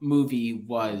 That movie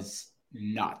was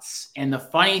nuts. And the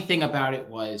funny thing about it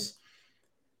was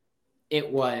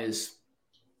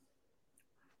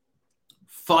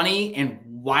funny and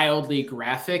wildly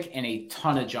graphic and a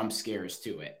ton of jump scares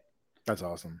to it. That's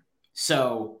awesome.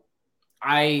 So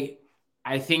I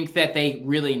think that they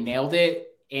really nailed it.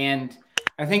 And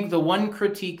I think the one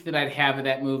critique that I'd have of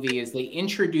that movie is they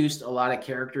introduced a lot of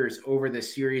characters over the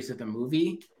series of the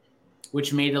movie,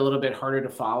 which made it a little bit harder to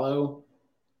follow.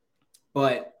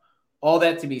 But all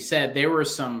that to be said, there were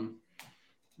some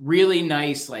really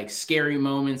nice, like, scary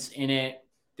moments in it.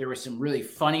 There were some really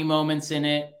funny moments in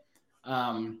it.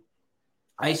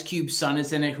 Ice Cube's son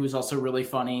is in it, who's also really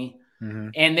funny. Mm-hmm.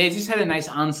 And they just had a nice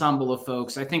ensemble of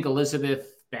folks. I think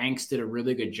Elizabeth Banks did a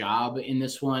really good job in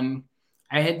this one.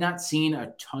 I had not seen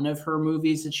a ton of her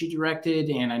movies that she directed,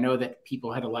 and I know that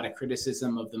people had a lot of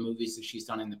criticism of the movies that she's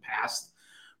done in the past.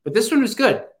 But this one was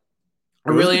good. I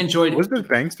really enjoyed it. Elizabeth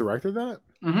Banks directed that?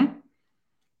 Mm-hmm.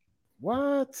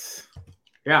 What?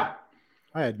 Yeah.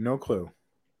 I had no clue.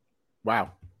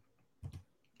 Wow.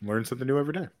 Learn something new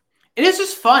every day. It is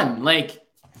just fun. Like,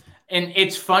 and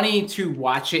it's funny to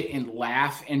watch it and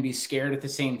laugh and be scared at the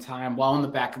same time, while in the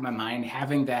back of my mind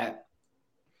having that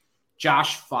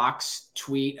Josh Fox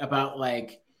tweet about,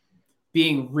 like,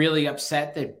 being really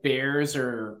upset that bears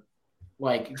are,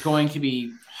 like, going to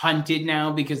be hunted now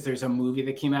because there's a movie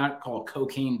that came out called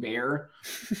Cocaine Bear.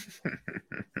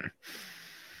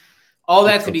 All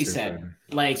that to be said,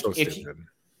 like, if you,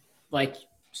 like,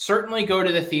 certainly go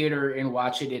to the theater and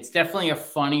watch it. It's definitely a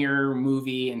funnier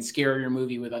movie and scarier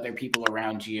movie with other people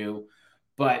around you.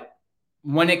 But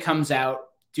when it comes out,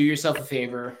 do yourself a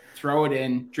favor, throw it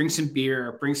in, drink some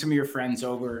beer, bring some of your friends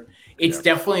over. It's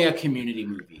definitely a community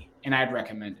movie, and I'd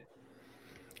recommend it.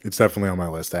 It's definitely on my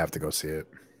list. I have to go see it.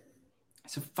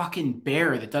 It's a fucking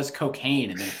bear that does cocaine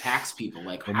and then attacks people.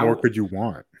 Like, what more could you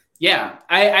want? Yeah.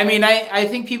 I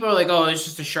think people are like, oh, it's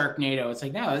just a Sharknado. It's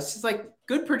like, no, this is, like,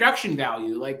 good production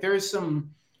value. Like, there's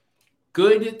some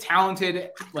good, talented,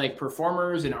 like,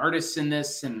 performers and artists in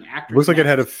this and actors. It looks like it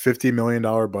had a $50 million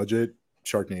budget.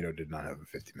 Sharknado did not have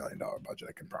a $50 million budget.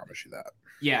 I can promise you that.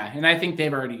 Yeah, and I think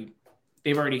they've already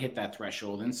hit that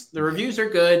threshold, and the reviews are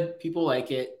good. People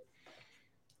like it.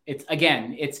 It's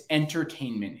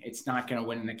entertainment. It's not going to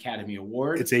win an Academy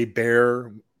Award. It's a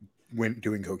bear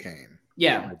doing cocaine.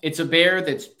 Yeah, it's a bear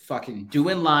that's fucking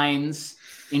doing lines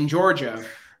in Georgia,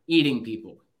 eating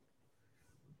people.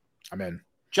 I'm in.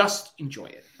 Just enjoy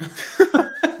it.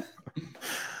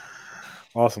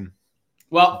 Awesome.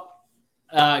 Well,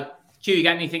 Q, you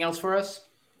got anything else for us?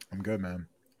 I'm good, man.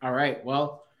 All right.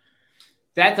 Well,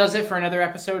 that does it for another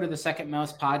episode of the Second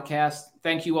Mouse podcast.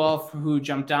 Thank you all who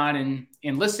jumped on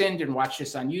and listened and watched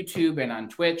us on YouTube and on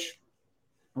Twitch.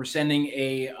 We're sending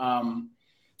a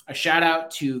shout out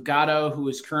to Gatto, who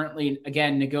is currently,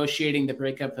 again, negotiating the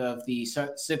breakup of the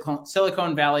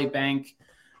Silicon Valley Bank,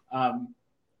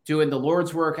 doing the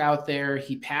Lord's work out there.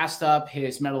 He passed up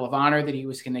his Medal of Honor that he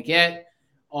was going to get.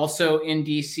 Also in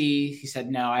DC, he said,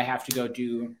 no, I have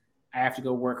to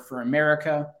go work for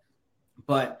America.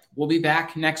 But we'll be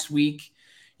back next week.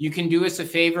 You can do us a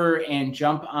favor and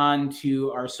jump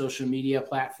onto our social media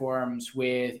platforms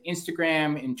with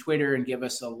Instagram and Twitter and give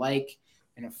us a like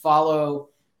and a follow.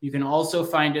 You can also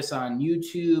find us on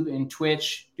YouTube and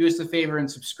Twitch. Do us a favor and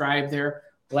subscribe there.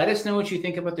 Let us know what you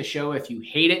think about the show. If you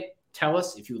hate it, tell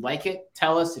us. If you like it,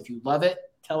 tell us. If you love it,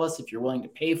 tell us. If you're willing to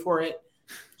pay for it,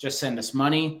 just send us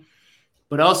money.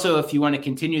 But also, if you want to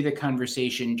continue the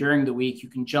conversation during the week, you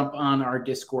can jump on our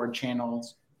Discord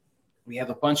channels. We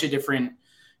have a bunch of different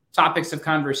topics of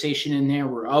conversation in there.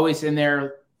 We're always in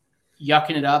there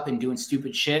yucking it up and doing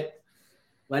stupid shit.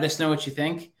 Let us know what you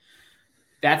think.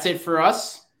 That's it for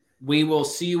us. We will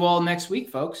see you all next week,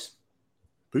 folks.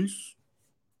 Peace.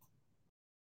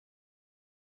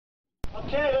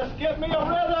 Okay, let's get me a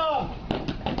rhythm.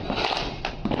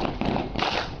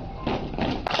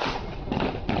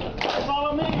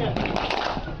 Follow me.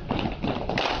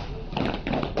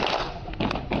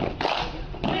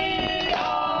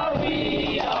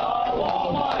 We are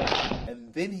Walmart.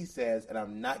 And then he says, and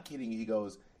I'm not kidding you, he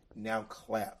goes, now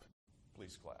clap.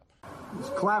 Please clap.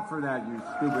 Just clap for that, you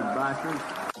stupid bastard.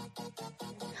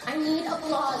 I need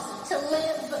applause to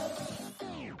live.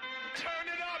 Turn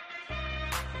it up.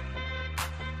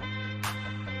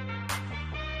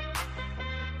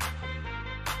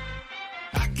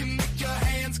 I can make your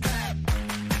hands clap.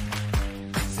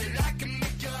 Said I can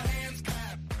make your hands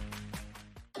clap.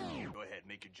 Go ahead,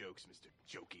 make your jokes, Mr.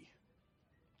 Jokey.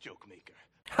 Joke maker.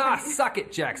 Ha! Suck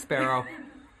it, Jack Sparrow.